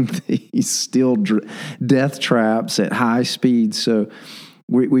driving these steel death traps at high speed. So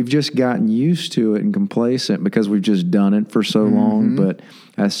we've just gotten used to it and complacent because we've just done it for so long. But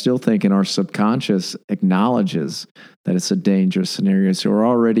I still think in our subconscious acknowledges that it's a dangerous scenario. So we're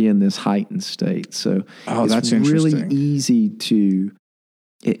already in this heightened state. So that's interesting.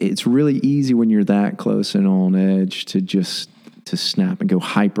 It's really easy when you're that close and on edge to snap and go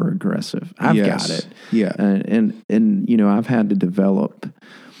hyper aggressive. I've got it. Yeah. And I've had to develop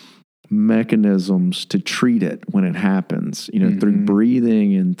mechanisms to treat it when it happens, through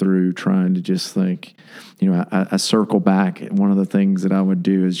breathing and through trying to just think, I circle back. One of the things that I would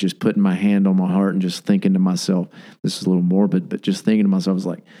do is just putting my hand on my heart and just thinking to myself, this is a little morbid, but just thinking to myself is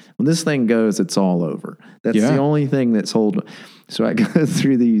like, when this thing goes, it's all over. That's the only thing that's holding. So I go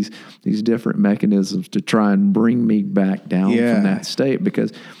through these different mechanisms to try and bring me back down from that state,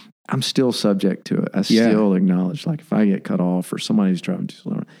 because I'm still subject to it. I still acknowledge, like, if I get cut off or somebody's driving too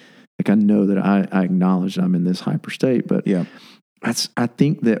slow, like, I know that I acknowledge I'm in this hyper state, but I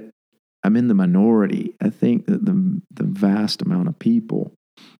think that I'm in the minority. I think that the vast amount of people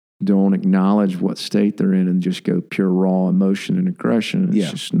don't acknowledge what state they're in and just go pure raw emotion and aggression.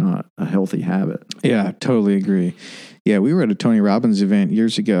 It's just not a healthy habit. Yeah, I totally agree. Yeah, we were at a Tony Robbins event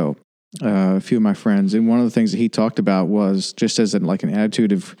years ago, a few of my friends, and one of the things that he talked about was just as an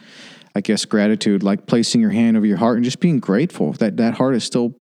attitude of, I guess, gratitude, like placing your hand over your heart and just being grateful that that heart is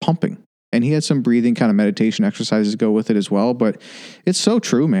still pumping. And he had some breathing kind of meditation exercises go with it as well. But it's so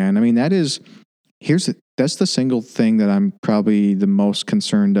true, man. I mean, that's the single thing that I'm probably the most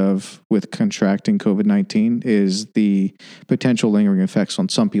concerned of with contracting COVID-19 is the potential lingering effects on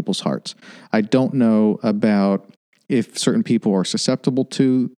some people's hearts. I don't know about if certain people are susceptible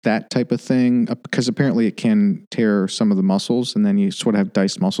to that type of thing, because apparently it can tear some of the muscles and then you sort of have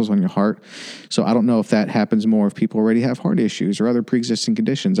diced muscles on your heart. So I don't know if that happens more if people already have heart issues or other pre-existing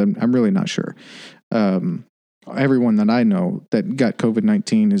conditions. I'm really not sure. Everyone that I know that got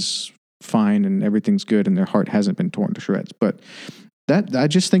COVID-19 is fine and everything's good and their heart hasn't been torn to shreds. But that, I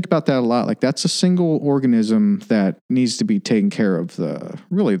just think about that a lot. Like that's a single organism that needs to be taken care of the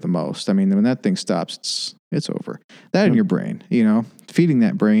most. I mean, when that thing stops, it's over. That in your brain, feeding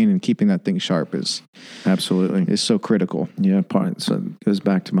that brain and keeping that thing sharp is so critical. Yeah. So it goes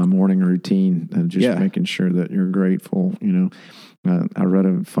back to my morning routine of just making sure that you're grateful. I read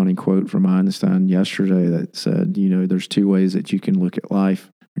a funny quote from Einstein yesterday that said, there's two ways that you can look at life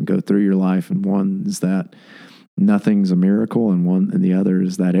and go through your life. And one is that nothing's a miracle, and the other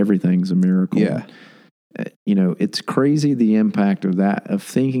is that everything's a miracle. Yeah. It's crazy the impact of that, of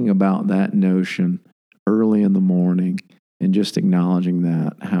thinking about that notion early in the morning and just acknowledging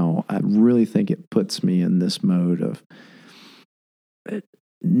that, how I really think it puts me in this mode of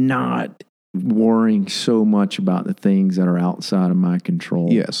not worrying so much about the things that are outside of my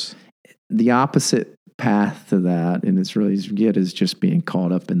control. Yes. The opposite path to that, and it's really easy to forget, is just being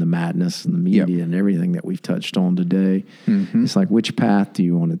caught up in the madness and the media and everything that we've touched on today. Mm-hmm. It's like, which path do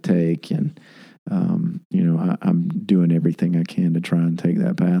you want to take? And I'm doing everything I can to try and take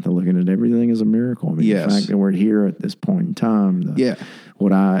that path of looking at everything as a miracle. I mean, the fact that we're here at this point in time,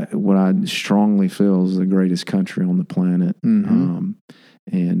 what I strongly feel is the greatest country on the planet. Mm-hmm.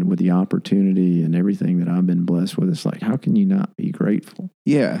 And with the opportunity and everything that I've been blessed with, it's like, how can you not be grateful?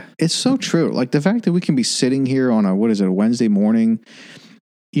 Yeah, it's so true. Like the fact that we can be sitting here on a Wednesday morning,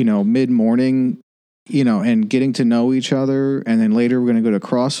 mid-morning, and getting to know each other. And then later we're going to go to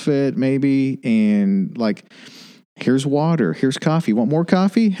CrossFit maybe. And like, here's water, here's coffee. Want more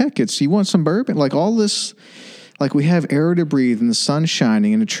coffee? Heck, you want some bourbon? Like all this, like we have air to breathe and the sun's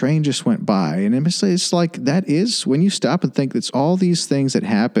shining and a train just went by. And it's like, that is, when you stop and think, it's all these things that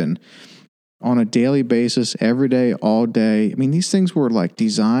happen on a daily basis, every day, all day. I mean, these things were like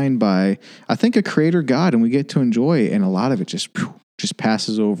designed by, I think, a creator God, and we get to enjoy it. And a lot of it just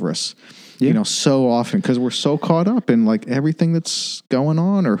passes over us. So often because we're so caught up in like everything that's going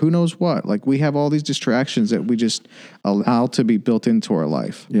on or who knows what. Like we have all these distractions that we just allow to be built into our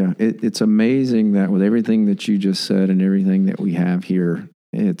life. Yeah, it's amazing that with everything that you just said and everything that we have here,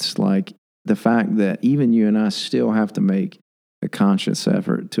 it's like the fact that even you and I still have to make a conscious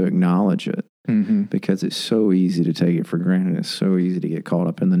effort to acknowledge it. Mm-hmm. Because it's so easy to take it for granted. It's so easy to get caught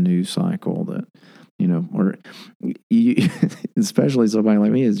up in the news cycle that, or you, especially somebody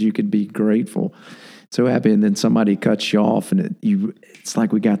like me, is you could be grateful, so happy, and then somebody cuts you off, and it's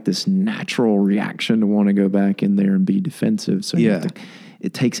like we got this natural reaction to want to go back in there and be defensive. So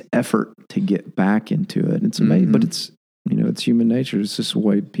it takes effort to get back into it. It's amazing, but it's human nature. It's just the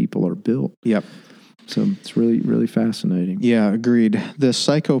way people are built. Yep. So it's really, really fascinating. Yeah, agreed. The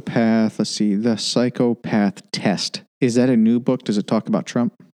Psychopath Test. Is that a new book? Does it talk about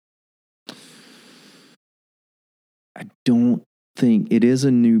Trump? I don't think it is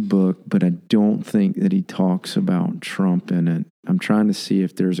a new book, but I don't think that he talks about Trump in it. I'm trying to see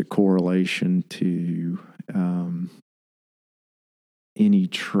if there's a correlation to any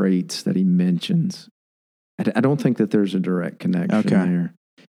traits that he mentions. I don't think that there's a direct connection there.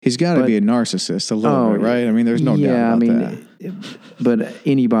 He's got to be a narcissist a little bit, right? I mean, there's no doubt about that. But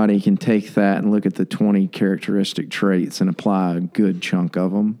anybody can take that and look at the 20 characteristic traits and apply a good chunk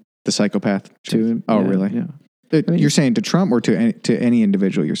of them. The psychopath to him. Oh, really? Yeah. You're saying to Trump or to any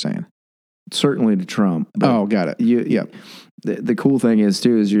individual? You're saying certainly to Trump. Oh, got it. Yep. The cool thing is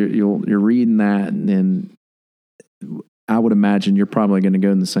too is you're reading that, and then I would imagine you're probably going to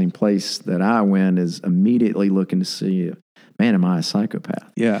go in the same place that I went, is immediately looking to see, man, am I a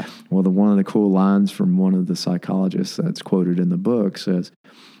psychopath? Yeah. Well, one of the cool lines from one of the psychologists that's quoted in the book says,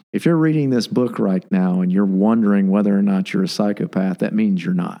 If you're reading this book right now and you're wondering whether or not you're a psychopath, that means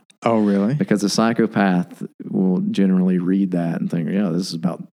you're not. Oh, really? Because a psychopath will generally read that and think, yeah, this is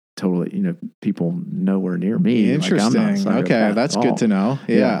about totally, people nowhere near me. Interesting. Like, I'm not a psychopath Okay, that's good to know.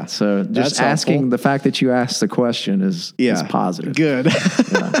 Yeah. So just That's asking, helpful. the fact that you asked the question is positive. Good.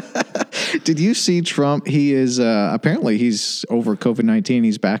 Did you see Trump? He is apparently he's over COVID-19.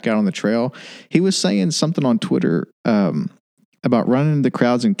 He's back out on the trail. He was saying something on Twitter about running into the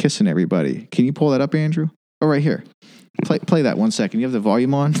crowds and kissing everybody. Can you pull that up, Andrew? Oh, right here. Play that 1 second. You have the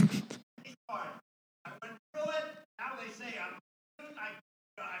volume on?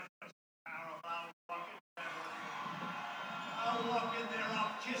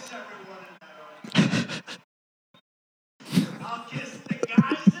 I'll kiss the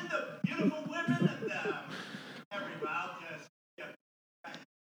guys and the beautiful women and everybody.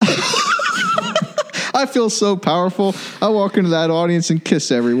 I feel so powerful. I walk into that audience and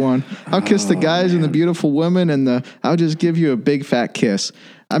kiss everyone. I'll kiss the guys and the beautiful women, and I'll just give you a big fat kiss.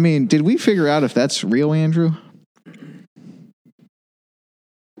 I mean, did we figure out if that's real, Andrew?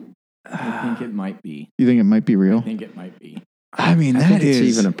 I think it might be. You think it might be real? I think it might be. I mean, I think is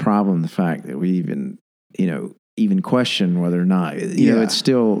it's even a problem, the fact that we even question whether or not, it's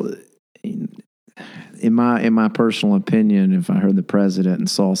still, in my personal opinion, if I heard the president and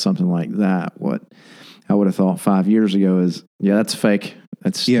saw something like that, what I would have thought 5 years ago is, that's fake.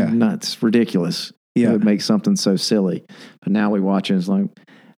 That's nuts, ridiculous. Yeah. It would make something so silly. But now we watch it, it's like,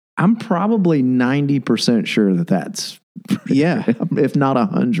 I'm probably 90% sure that that's, if not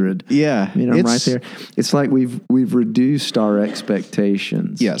 100. Yeah. Right there. It's like we've reduced our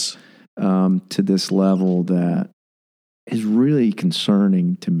expectations. Yes. To this level that is really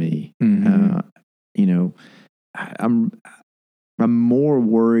concerning to me. Mm-hmm. I'm more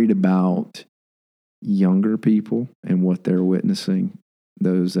worried about younger people and what they're witnessing.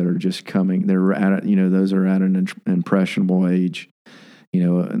 Those that are just coming, they're at those are at an impressionable age.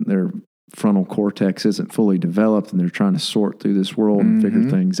 And their frontal cortex isn't fully developed, and they're trying to sort through this world and figure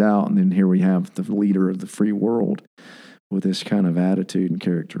things out. And then here we have the leader of the free world with this kind of attitude and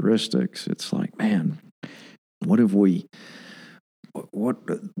characteristics. It's like, man, what's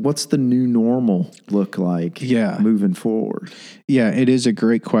the new normal look like moving forward? Yeah, it is a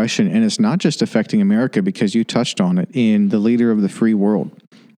great question. And it's not just affecting America, because you touched on it, in the leader of the free world,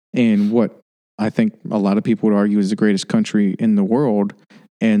 and what I think a lot of people would argue is the greatest country in the world.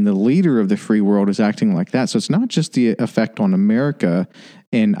 And the leader of the free world is acting like that. So it's not just the effect on America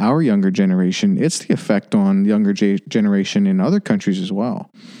and our younger generation. It's the effect on younger generation in other countries as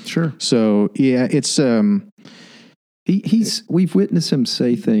well. Sure. So, yeah, it's... we've witnessed him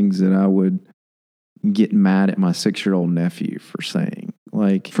say things that I would get mad at my 6-year-old nephew for saying.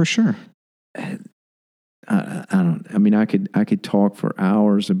 Like, for sure. I could talk for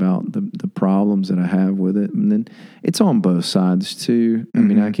hours about the problems that I have with it. And then it's on both sides too. I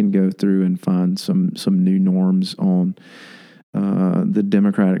mean, I can go through and find some new norms on the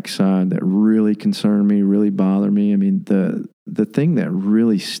Democratic side that really concern me, really bother me. I mean, the thing that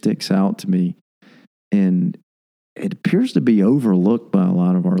really sticks out to me, and it appears to be overlooked by a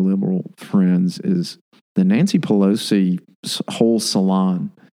lot of our liberal friends, is the Nancy Pelosi whole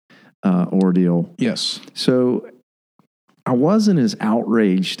salon ordeal. Yes. So I wasn't as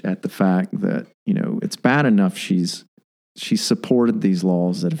outraged at the fact that, it's bad enough she supported these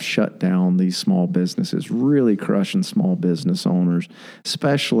laws that have shut down these small businesses, really crushing small business owners,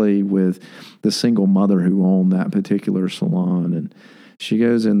 especially with the single mother who owned that particular salon. And she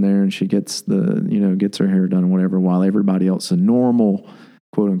goes in there and she gets gets her hair done and whatever, while everybody else, the normal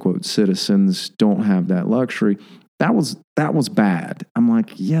quote unquote citizens, don't have that luxury. That was bad. I'm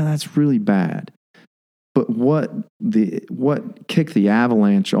like, yeah, that's really bad. But what kicked the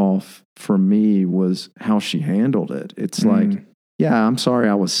avalanche off for me was how she handled it. It's like, yeah, I'm sorry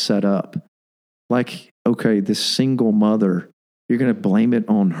I was set up. Like, okay, this single mother, you're going to blame it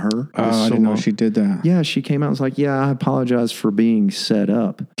on her? I didn't know she did that. Yeah, she came out and was like, yeah, I apologize for being set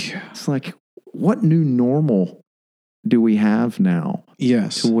up. Yeah. It's like, what new normal do we have now?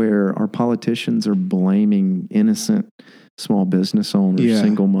 Yes. To where our politicians are blaming innocent small business owners,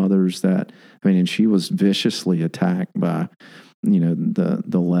 single mothers and she was viciously attacked by, the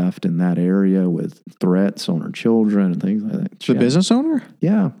left in that area with threats on her children and things like that. The business owner?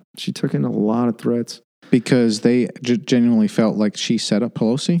 Yeah. She took in a lot of threats. Because they genuinely felt like she set up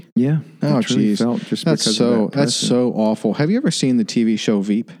Pelosi? Yeah. Oh, geez. That's so awful. Have you ever seen the TV show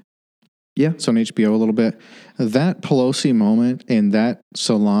Veep? Yeah. It's on HBO a little bit. That Pelosi moment in that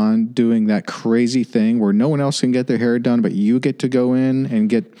salon doing that crazy thing where no one else can get their hair done, but you get to go in and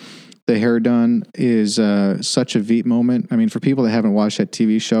get the hair done is such a Veep moment. I mean, for people that haven't watched that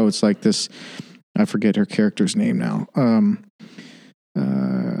TV show, it's like this. I forget her character's name now.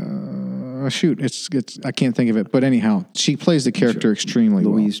 Shoot, it's I can't think of it. But anyhow, she plays the character extremely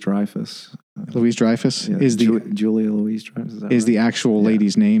Louise Dreyfus. well. Louise Dreyfus Yeah, is the Julia Louise Dreyfus. is the actual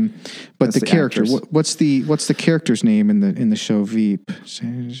lady's name, but That's the the character. actress. What's the character's name in the show Veep?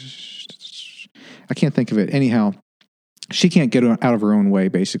 I can't think of it. Anyhow, she can't get out of her own way,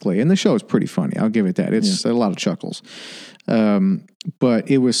 basically. And the show is pretty funny. I'll give it that. It's a lot of chuckles. But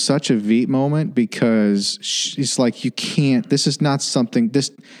it was such a Veep moment because she's like, you can't, this is not something,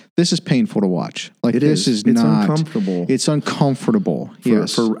 this is painful to watch. Like, this is It's not uncomfortable. It's uncomfortable.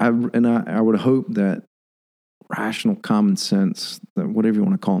 Yes. I would hope that rational common sense, whatever you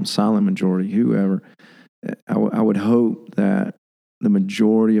want to call them, silent majority, whoever, I would hope that the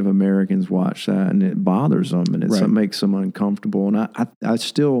majority of Americans watch that and it bothers them and it makes them uncomfortable. And I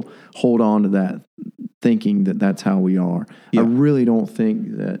still hold on to that, thinking that that's how we are. Yeah. I really don't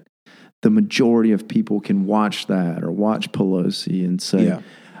think that the majority of people can watch that or watch Pelosi and say,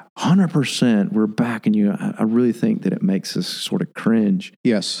 100%, we're backing you. I really think that it makes us sort of cringe.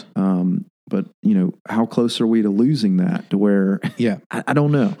 Yes. But, how close are we to losing that to where, I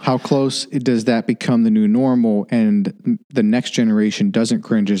don't know. How close does that become the new normal and the next generation doesn't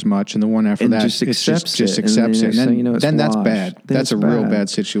cringe as much and the one after And that just accepts just it. accepts And it. then, And it's then that's washed. bad. Then That's it's a real bad. bad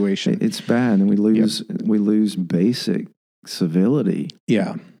situation. It's bad. And we lose basic civility.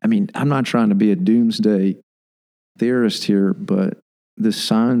 Yeah. I mean, I'm not trying to be a doomsday theorist here, but the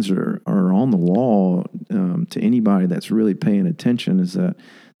signs are on the wall to anybody that's really paying attention is that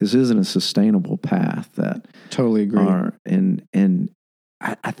this isn't a sustainable path. That Totally agree. And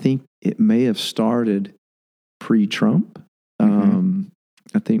I think it may have started pre-Trump.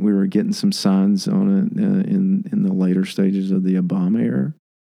 I think we were getting some signs on it in the later stages of the Obama era.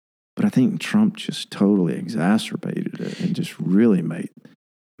 But I think Trump just totally exacerbated it and just really made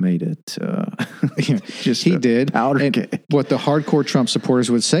it just he did. Powder And keg. what the hardcore Trump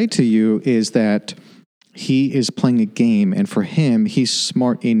supporters would say to you is that he is playing a game, and for him, he's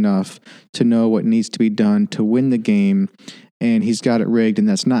smart enough to know what needs to be done to win the game, and he's got it rigged, and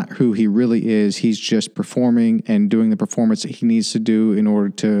that's not who he really is. He's just performing and doing the performance that he needs to do in order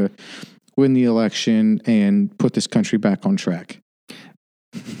to win the election and put this country back on track.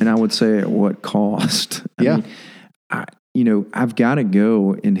 And I would say at what cost? Yeah. I mean, I've got to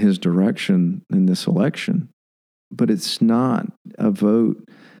go in his direction in this election, but it's not a vote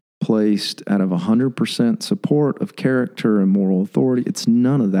placed out of 100% support of character and moral authority. It's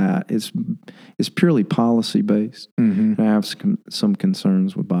none of that. It's purely policy based. Mm-hmm. I have some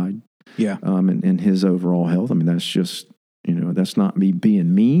concerns with Biden. Yeah. And his overall health. I mean, that's just, that's not me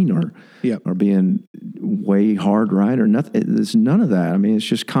being mean or being way hard right or nothing. There's none of that. I mean, it's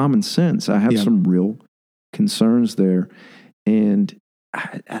just common sense. I have some real concerns there. And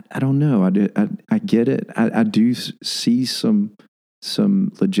I don't know. I get it. I do see some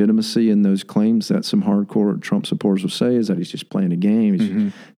legitimacy in those claims that some hardcore Trump supporters will say is that he's just playing a game. He's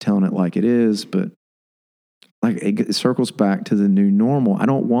just telling it like it is. But like it circles back to the new normal. I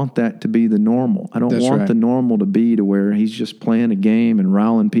don't want that to be the normal. I don't want the normal to be to where he's just playing a game and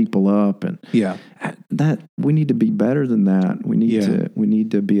riling people up. And that we need to be better than that. We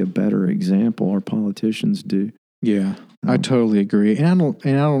need to be a better example. Our politicians do. Yeah, I totally agree.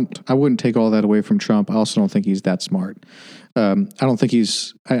 And I wouldn't take all that away from Trump. I also don't think he's that smart. I don't think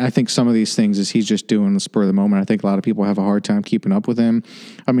I think some of these things is he's just doing the spur of the moment. I think a lot of people have a hard time keeping up with him.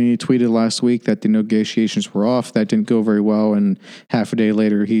 I mean, he tweeted last week that the negotiations were off. That didn't go very well. And half a day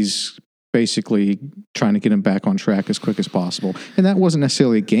later, he's basically trying to get him back on track as quick as possible. And that wasn't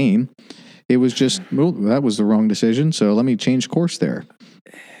necessarily a game. It was just, well, that was the wrong decision. So let me change course there.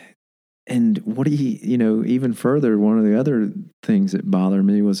 And what even further, one of the other things that bothered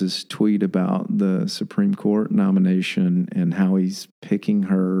me was his tweet about the Supreme Court nomination and how he's picking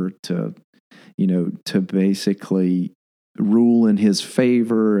her to basically rule in his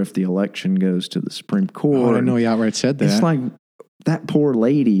favor if the election goes to the Supreme Court. Oh, I didn't know he outright said that. It's like that poor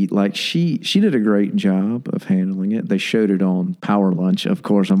lady, like she did a great job of handling it. They showed it on Power Lunch. Of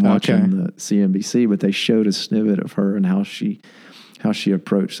course, I'm watching the CNBC, but they showed a snippet of her and how she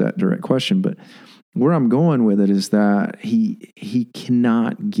approached that direct question. But where I'm going with it is that he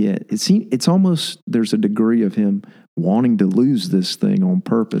cannot get it. It's almost there's a degree of him wanting to lose this thing on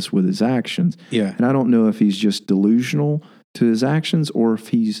purpose with his actions. Yeah. And I don't know if he's just delusional to his actions or if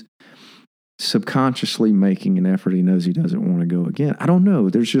he's subconsciously making an effort he knows he doesn't want to go again. I don't know.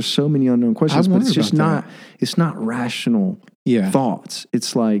 There's just so many unknown questions, but it's just not rational thoughts.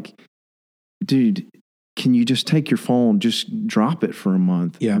 It's like, dude, can you just take your phone, just drop it for a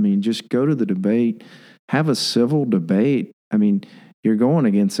month? Yeah. I mean, just go to the debate, have a civil debate. I mean, you're going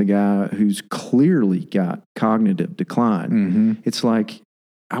against a guy who's clearly got cognitive decline. Mm-hmm. It's like,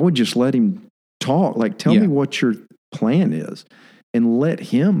 I would just let him talk. Like, tell me what your plan is and let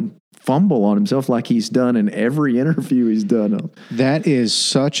him fumble on himself like he's done in every interview he's done. That is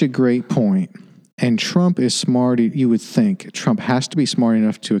such a great point. And Trump is smart. You would think Trump has to be smart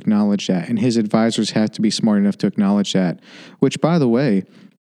enough to acknowledge that. And his advisors have to be smart enough to acknowledge that, which, by the way,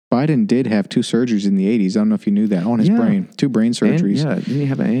 Biden did have 2 surgeries in the 80s. I don't know if you knew that, on his brain. 2 brain surgeries. Didn't he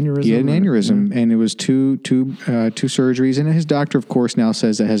have an aneurysm? He had an aneurysm, and it was two surgeries. And his doctor, of course, now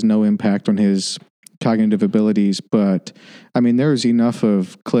says that has no impact on his cognitive abilities. But, I mean, there's enough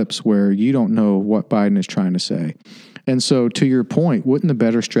of clips where you don't know what Biden is trying to say. And so, to your point, wouldn't the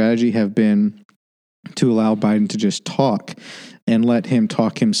better strategy have been to allow Biden to just talk and let him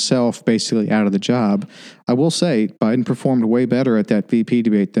talk himself basically out of the job? I will say Biden performed way better at that VP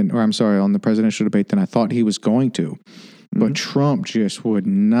debate on the presidential debate than I thought he was going to. But Trump just would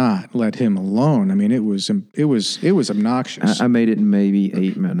not let him alone. I mean, it was obnoxious. I made it in maybe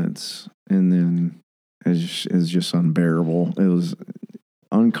 8 minutes, and then it's just unbearable. It was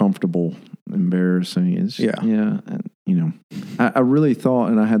uncomfortable, embarrassing. And, you know, I really thought,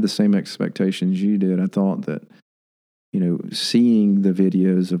 and I had the same expectations you did. I thought that, you know, seeing the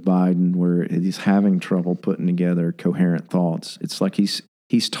videos of Biden where he's having trouble putting together coherent thoughts, it's like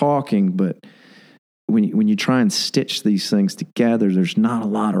he's talking, but when you try and stitch these things together, there's not a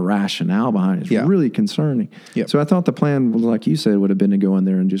lot of rationale behind it. It's really concerning. Yep. So I thought the plan, like you said, would have been to go in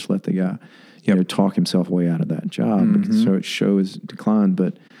there and just let the guy, you know, talk himself way out of that job. So it shows decline,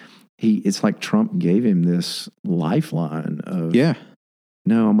 but it's like Trump gave him this lifeline of,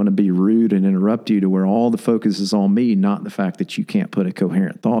 no, I'm going to be rude and interrupt you to where all the focus is on me, not the fact that you can't put a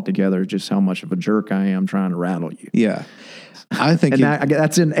coherent thought together, just how much of a jerk I am trying to rattle you. Yeah. I think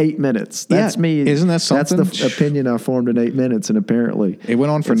that's in 8 minutes. That's me. Isn't that something? That's the opinion I formed in 8 minutes, and apparently it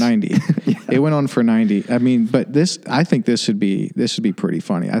went on for 90. It went on for 90. I mean, but I think this would be pretty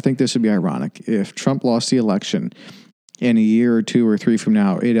funny. I think this would be ironic if Trump lost the election, and a year or 2 or 3 from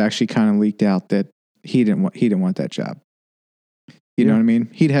now, it actually kind of leaked out that he didn't want that job. You know what I mean?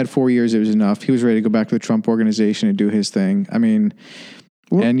 He'd had 4 years. It was enough. He was ready to go back to the Trump organization and do his thing. I mean,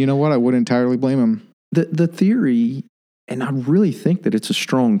 and you know what? I wouldn't entirely blame him. The theory, and I really think that it's a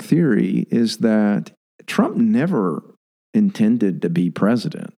strong theory, is that Trump never intended to be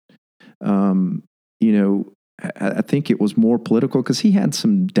president. You know, I think it was more political because he had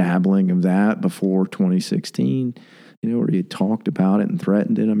some dabbling of that before 2016. You know, where he had talked about it and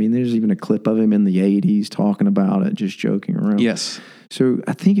threatened it. I mean, there's even a clip of him in the 80s talking about it, just joking around. Yes. So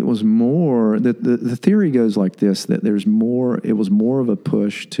I think it was more that the theory goes like this, that it was more of a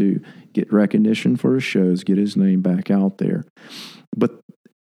push to get recognition for his shows, get his name back out there. But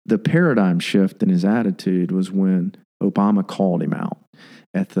the paradigm shift in his attitude was when Obama called him out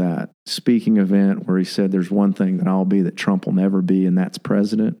at that speaking event where he said, there's one thing that I'll be that Trump will never be, and that's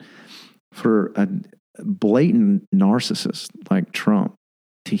president. For a blatant narcissist like Trump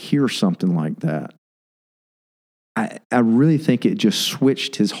to hear something like that, I really think it just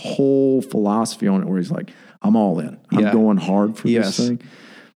switched his whole philosophy on it, where he's like, I'm all in. I'm going hard for this thing.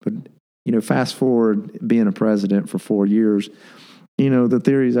 But, you know, fast forward being a president for 4 years, you know, the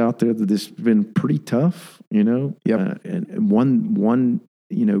theory's out there that this has been pretty tough, you know. And one,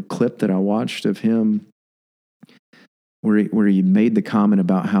 you know, clip that I watched of him where he made the comment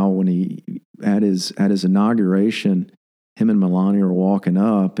about how when he at his inauguration, him and Melania were walking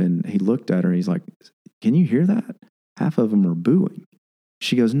up, and he looked at her and he's like, "Can you hear that? Half of them are booing."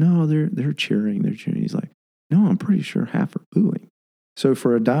 She goes, "No, they're cheering. They're cheering." He's like, "No, I'm pretty sure half are booing." So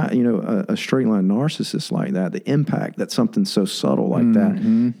for a straight line narcissist like that, the impact that something so subtle like that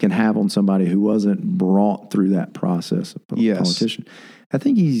can have on somebody who wasn't brought through that process of a politician. I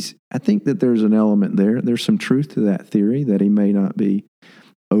think that there's an element there. There's some truth to that theory that he may not be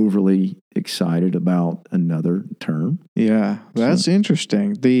overly excited about another term. Yeah, that's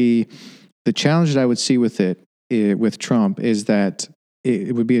interesting. The challenge that I would see with with Trump is that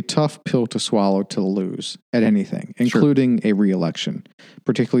it would be a tough pill to swallow to lose at anything, including a re-election,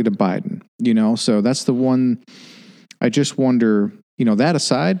 particularly to Biden. You know, so that's the one. I just wonder. You know, that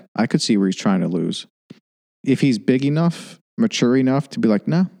aside, I could see where he's trying to lose. If he's big enough, mature enough to be like,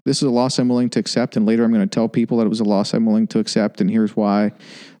 no, this is a loss I'm willing to accept, and later I'm going to tell people that it was a loss I'm willing to accept, and here's why.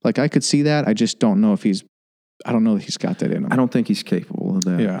 Like, I could see that. I just don't know if I don't know if he's got that in him. I don't think he's capable of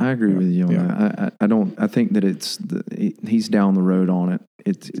that. Yeah, I agree with you on that. I don't. I think that he's down the road on it.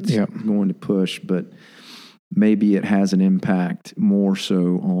 It's going to push, but maybe it has an impact more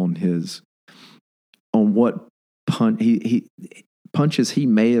so on his on what punches he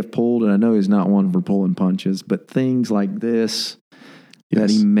may have pulled, and I know he's not one for pulling punches, but things like this that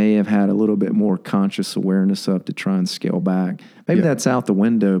he may have had a little bit more conscious awareness of to try and scale back. Maybe that's out the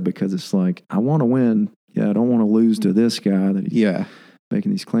window because it's like, I want to win. Yeah, I don't want to lose to this guy that he's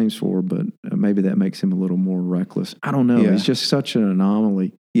making these claims for, but maybe that makes him a little more reckless. I don't know. Yeah. He's just such an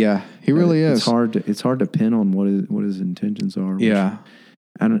anomaly. Yeah, he really is. It's hard to pin on what his intentions are. Yeah.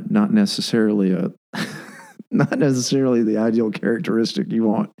 Not necessarily the ideal characteristic you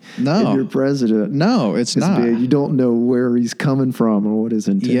want in your president. No, it's not. You don't know where he's coming from or what his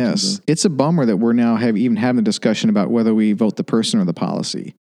intentions are. It's a bummer that we're now even having a discussion about whether we vote the person or the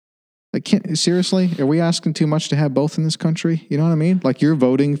policy. Like, seriously, are we asking too much to have both in this country? You know what I mean? Like, you're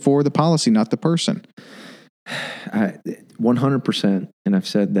voting for the policy, not the person. 100%. And I've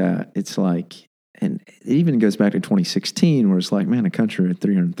said that. It's like, and it even goes back to 2016 where it's like, man, a country of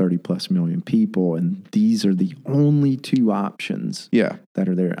 330 plus million people, and these are the only two options that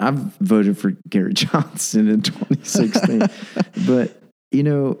are there. I've voted for Gary Johnson in 2016. But,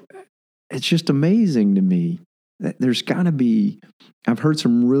 it's just amazing to me that there's got to be, I've heard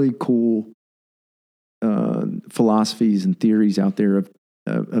some really cool philosophies and theories out there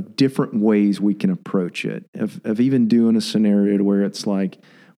of different ways we can approach it, of even doing a scenario where it's like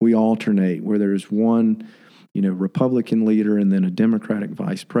we alternate, where there's one, Republican leader and then a Democratic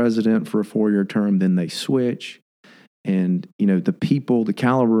vice president for a 4-year term, then they switch. And, the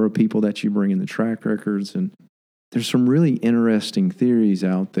caliber of people that you bring in, the track records, and there's some really interesting theories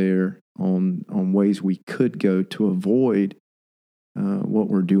out there on ways we could go to avoid what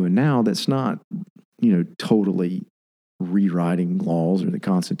we're doing now. That's not, totally rewriting laws or the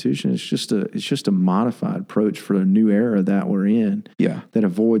Constitution. It's just a modified approach for a new era that we're in. Yeah, that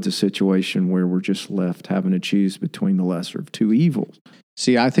avoids a situation where we're just left having to choose between the lesser of two evils.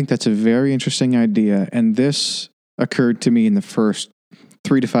 See, I think that's a very interesting idea, and this occurred to me in the first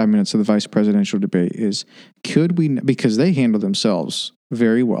 3 to 5 minutes of the vice presidential debate. Is could we, because they handle themselves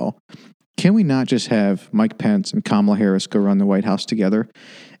very well, can we not just have Mike Pence and Kamala Harris go run the White House together?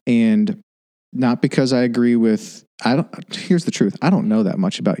 And not because I agree with, here's the truth. I don't know that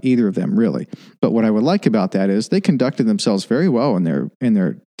much about either of them really. But what I would like about that is they conducted themselves very well in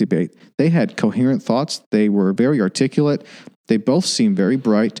their debate. They had coherent thoughts. They were very articulate. They both seemed very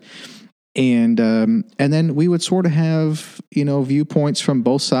bright. And then we would sort of have, viewpoints from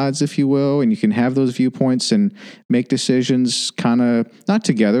both sides, if you will, and you can have those viewpoints and make decisions kind of not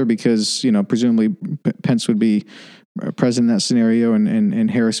together because, presumably Pence would be president in that scenario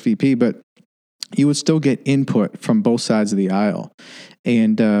and Harris VP, but you would still get input from both sides of the aisle.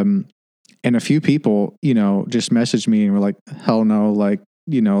 And a few people, just messaged me and were like, hell no, like,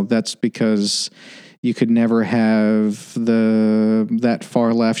 that's because you could never have that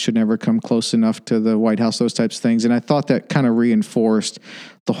far left should never come close enough to the White House, those types of things. And I thought that kind of reinforced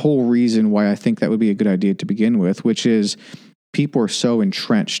the whole reason why I think that would be a good idea to begin with, which is people are so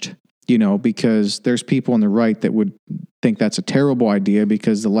entrenched, because there's people on the right that would think that's a terrible idea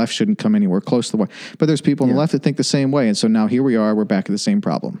because the left shouldn't come anywhere close to the White. But there's people on the left that think the same way. And so now here we are, we're back at the same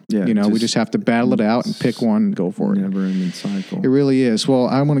problem. Yeah, we just have to battle it out and pick one and go for it. Never-ending cycle. It really is. Well,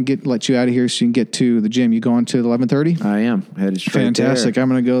 I want to let you out of here so you can get to the gym. You going to 11:30? I am. Headed straight Fantastic. there. I'm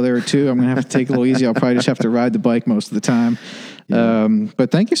going to go there too. I'm going to have to take it a little easy. I'll probably just have to ride the bike most of the time. Yeah.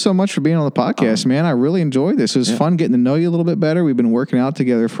 But thank you so much for being on the podcast, man. I really enjoyed this. It was fun getting to know you a little bit better. We've been working out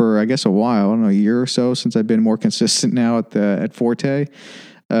together for, I guess, a while. I don't know, a year or so since I've been more consistent now at Forte.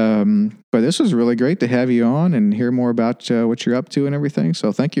 But this was really great to have you on and hear more about what you're up to and everything.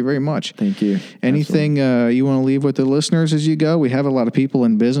 So thank you very much. Thank you. Anything you want to leave with the listeners as you go? We have a lot of people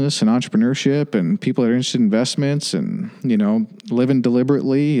in business and entrepreneurship and people that are interested in investments and, living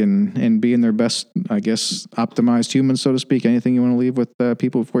deliberately and being their best, I guess, optimized humans, so to speak. Anything you want to leave with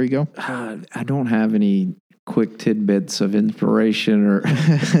people before you go? I don't have any quick tidbits of inspiration,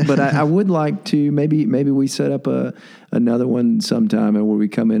 but I would like to maybe we set up another one sometime where we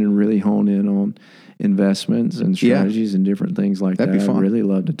come in and really hone in on investments and strategies and different things like That'd that. be fun. I'd really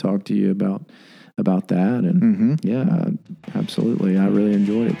love to talk to you about that. And absolutely. I really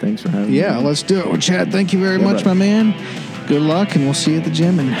enjoyed it. Thanks for having me. Yeah, let's do it. Well, Chad, thank you very much, my man. Good luck, and we'll see you at the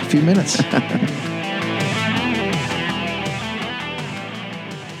gym in a few minutes.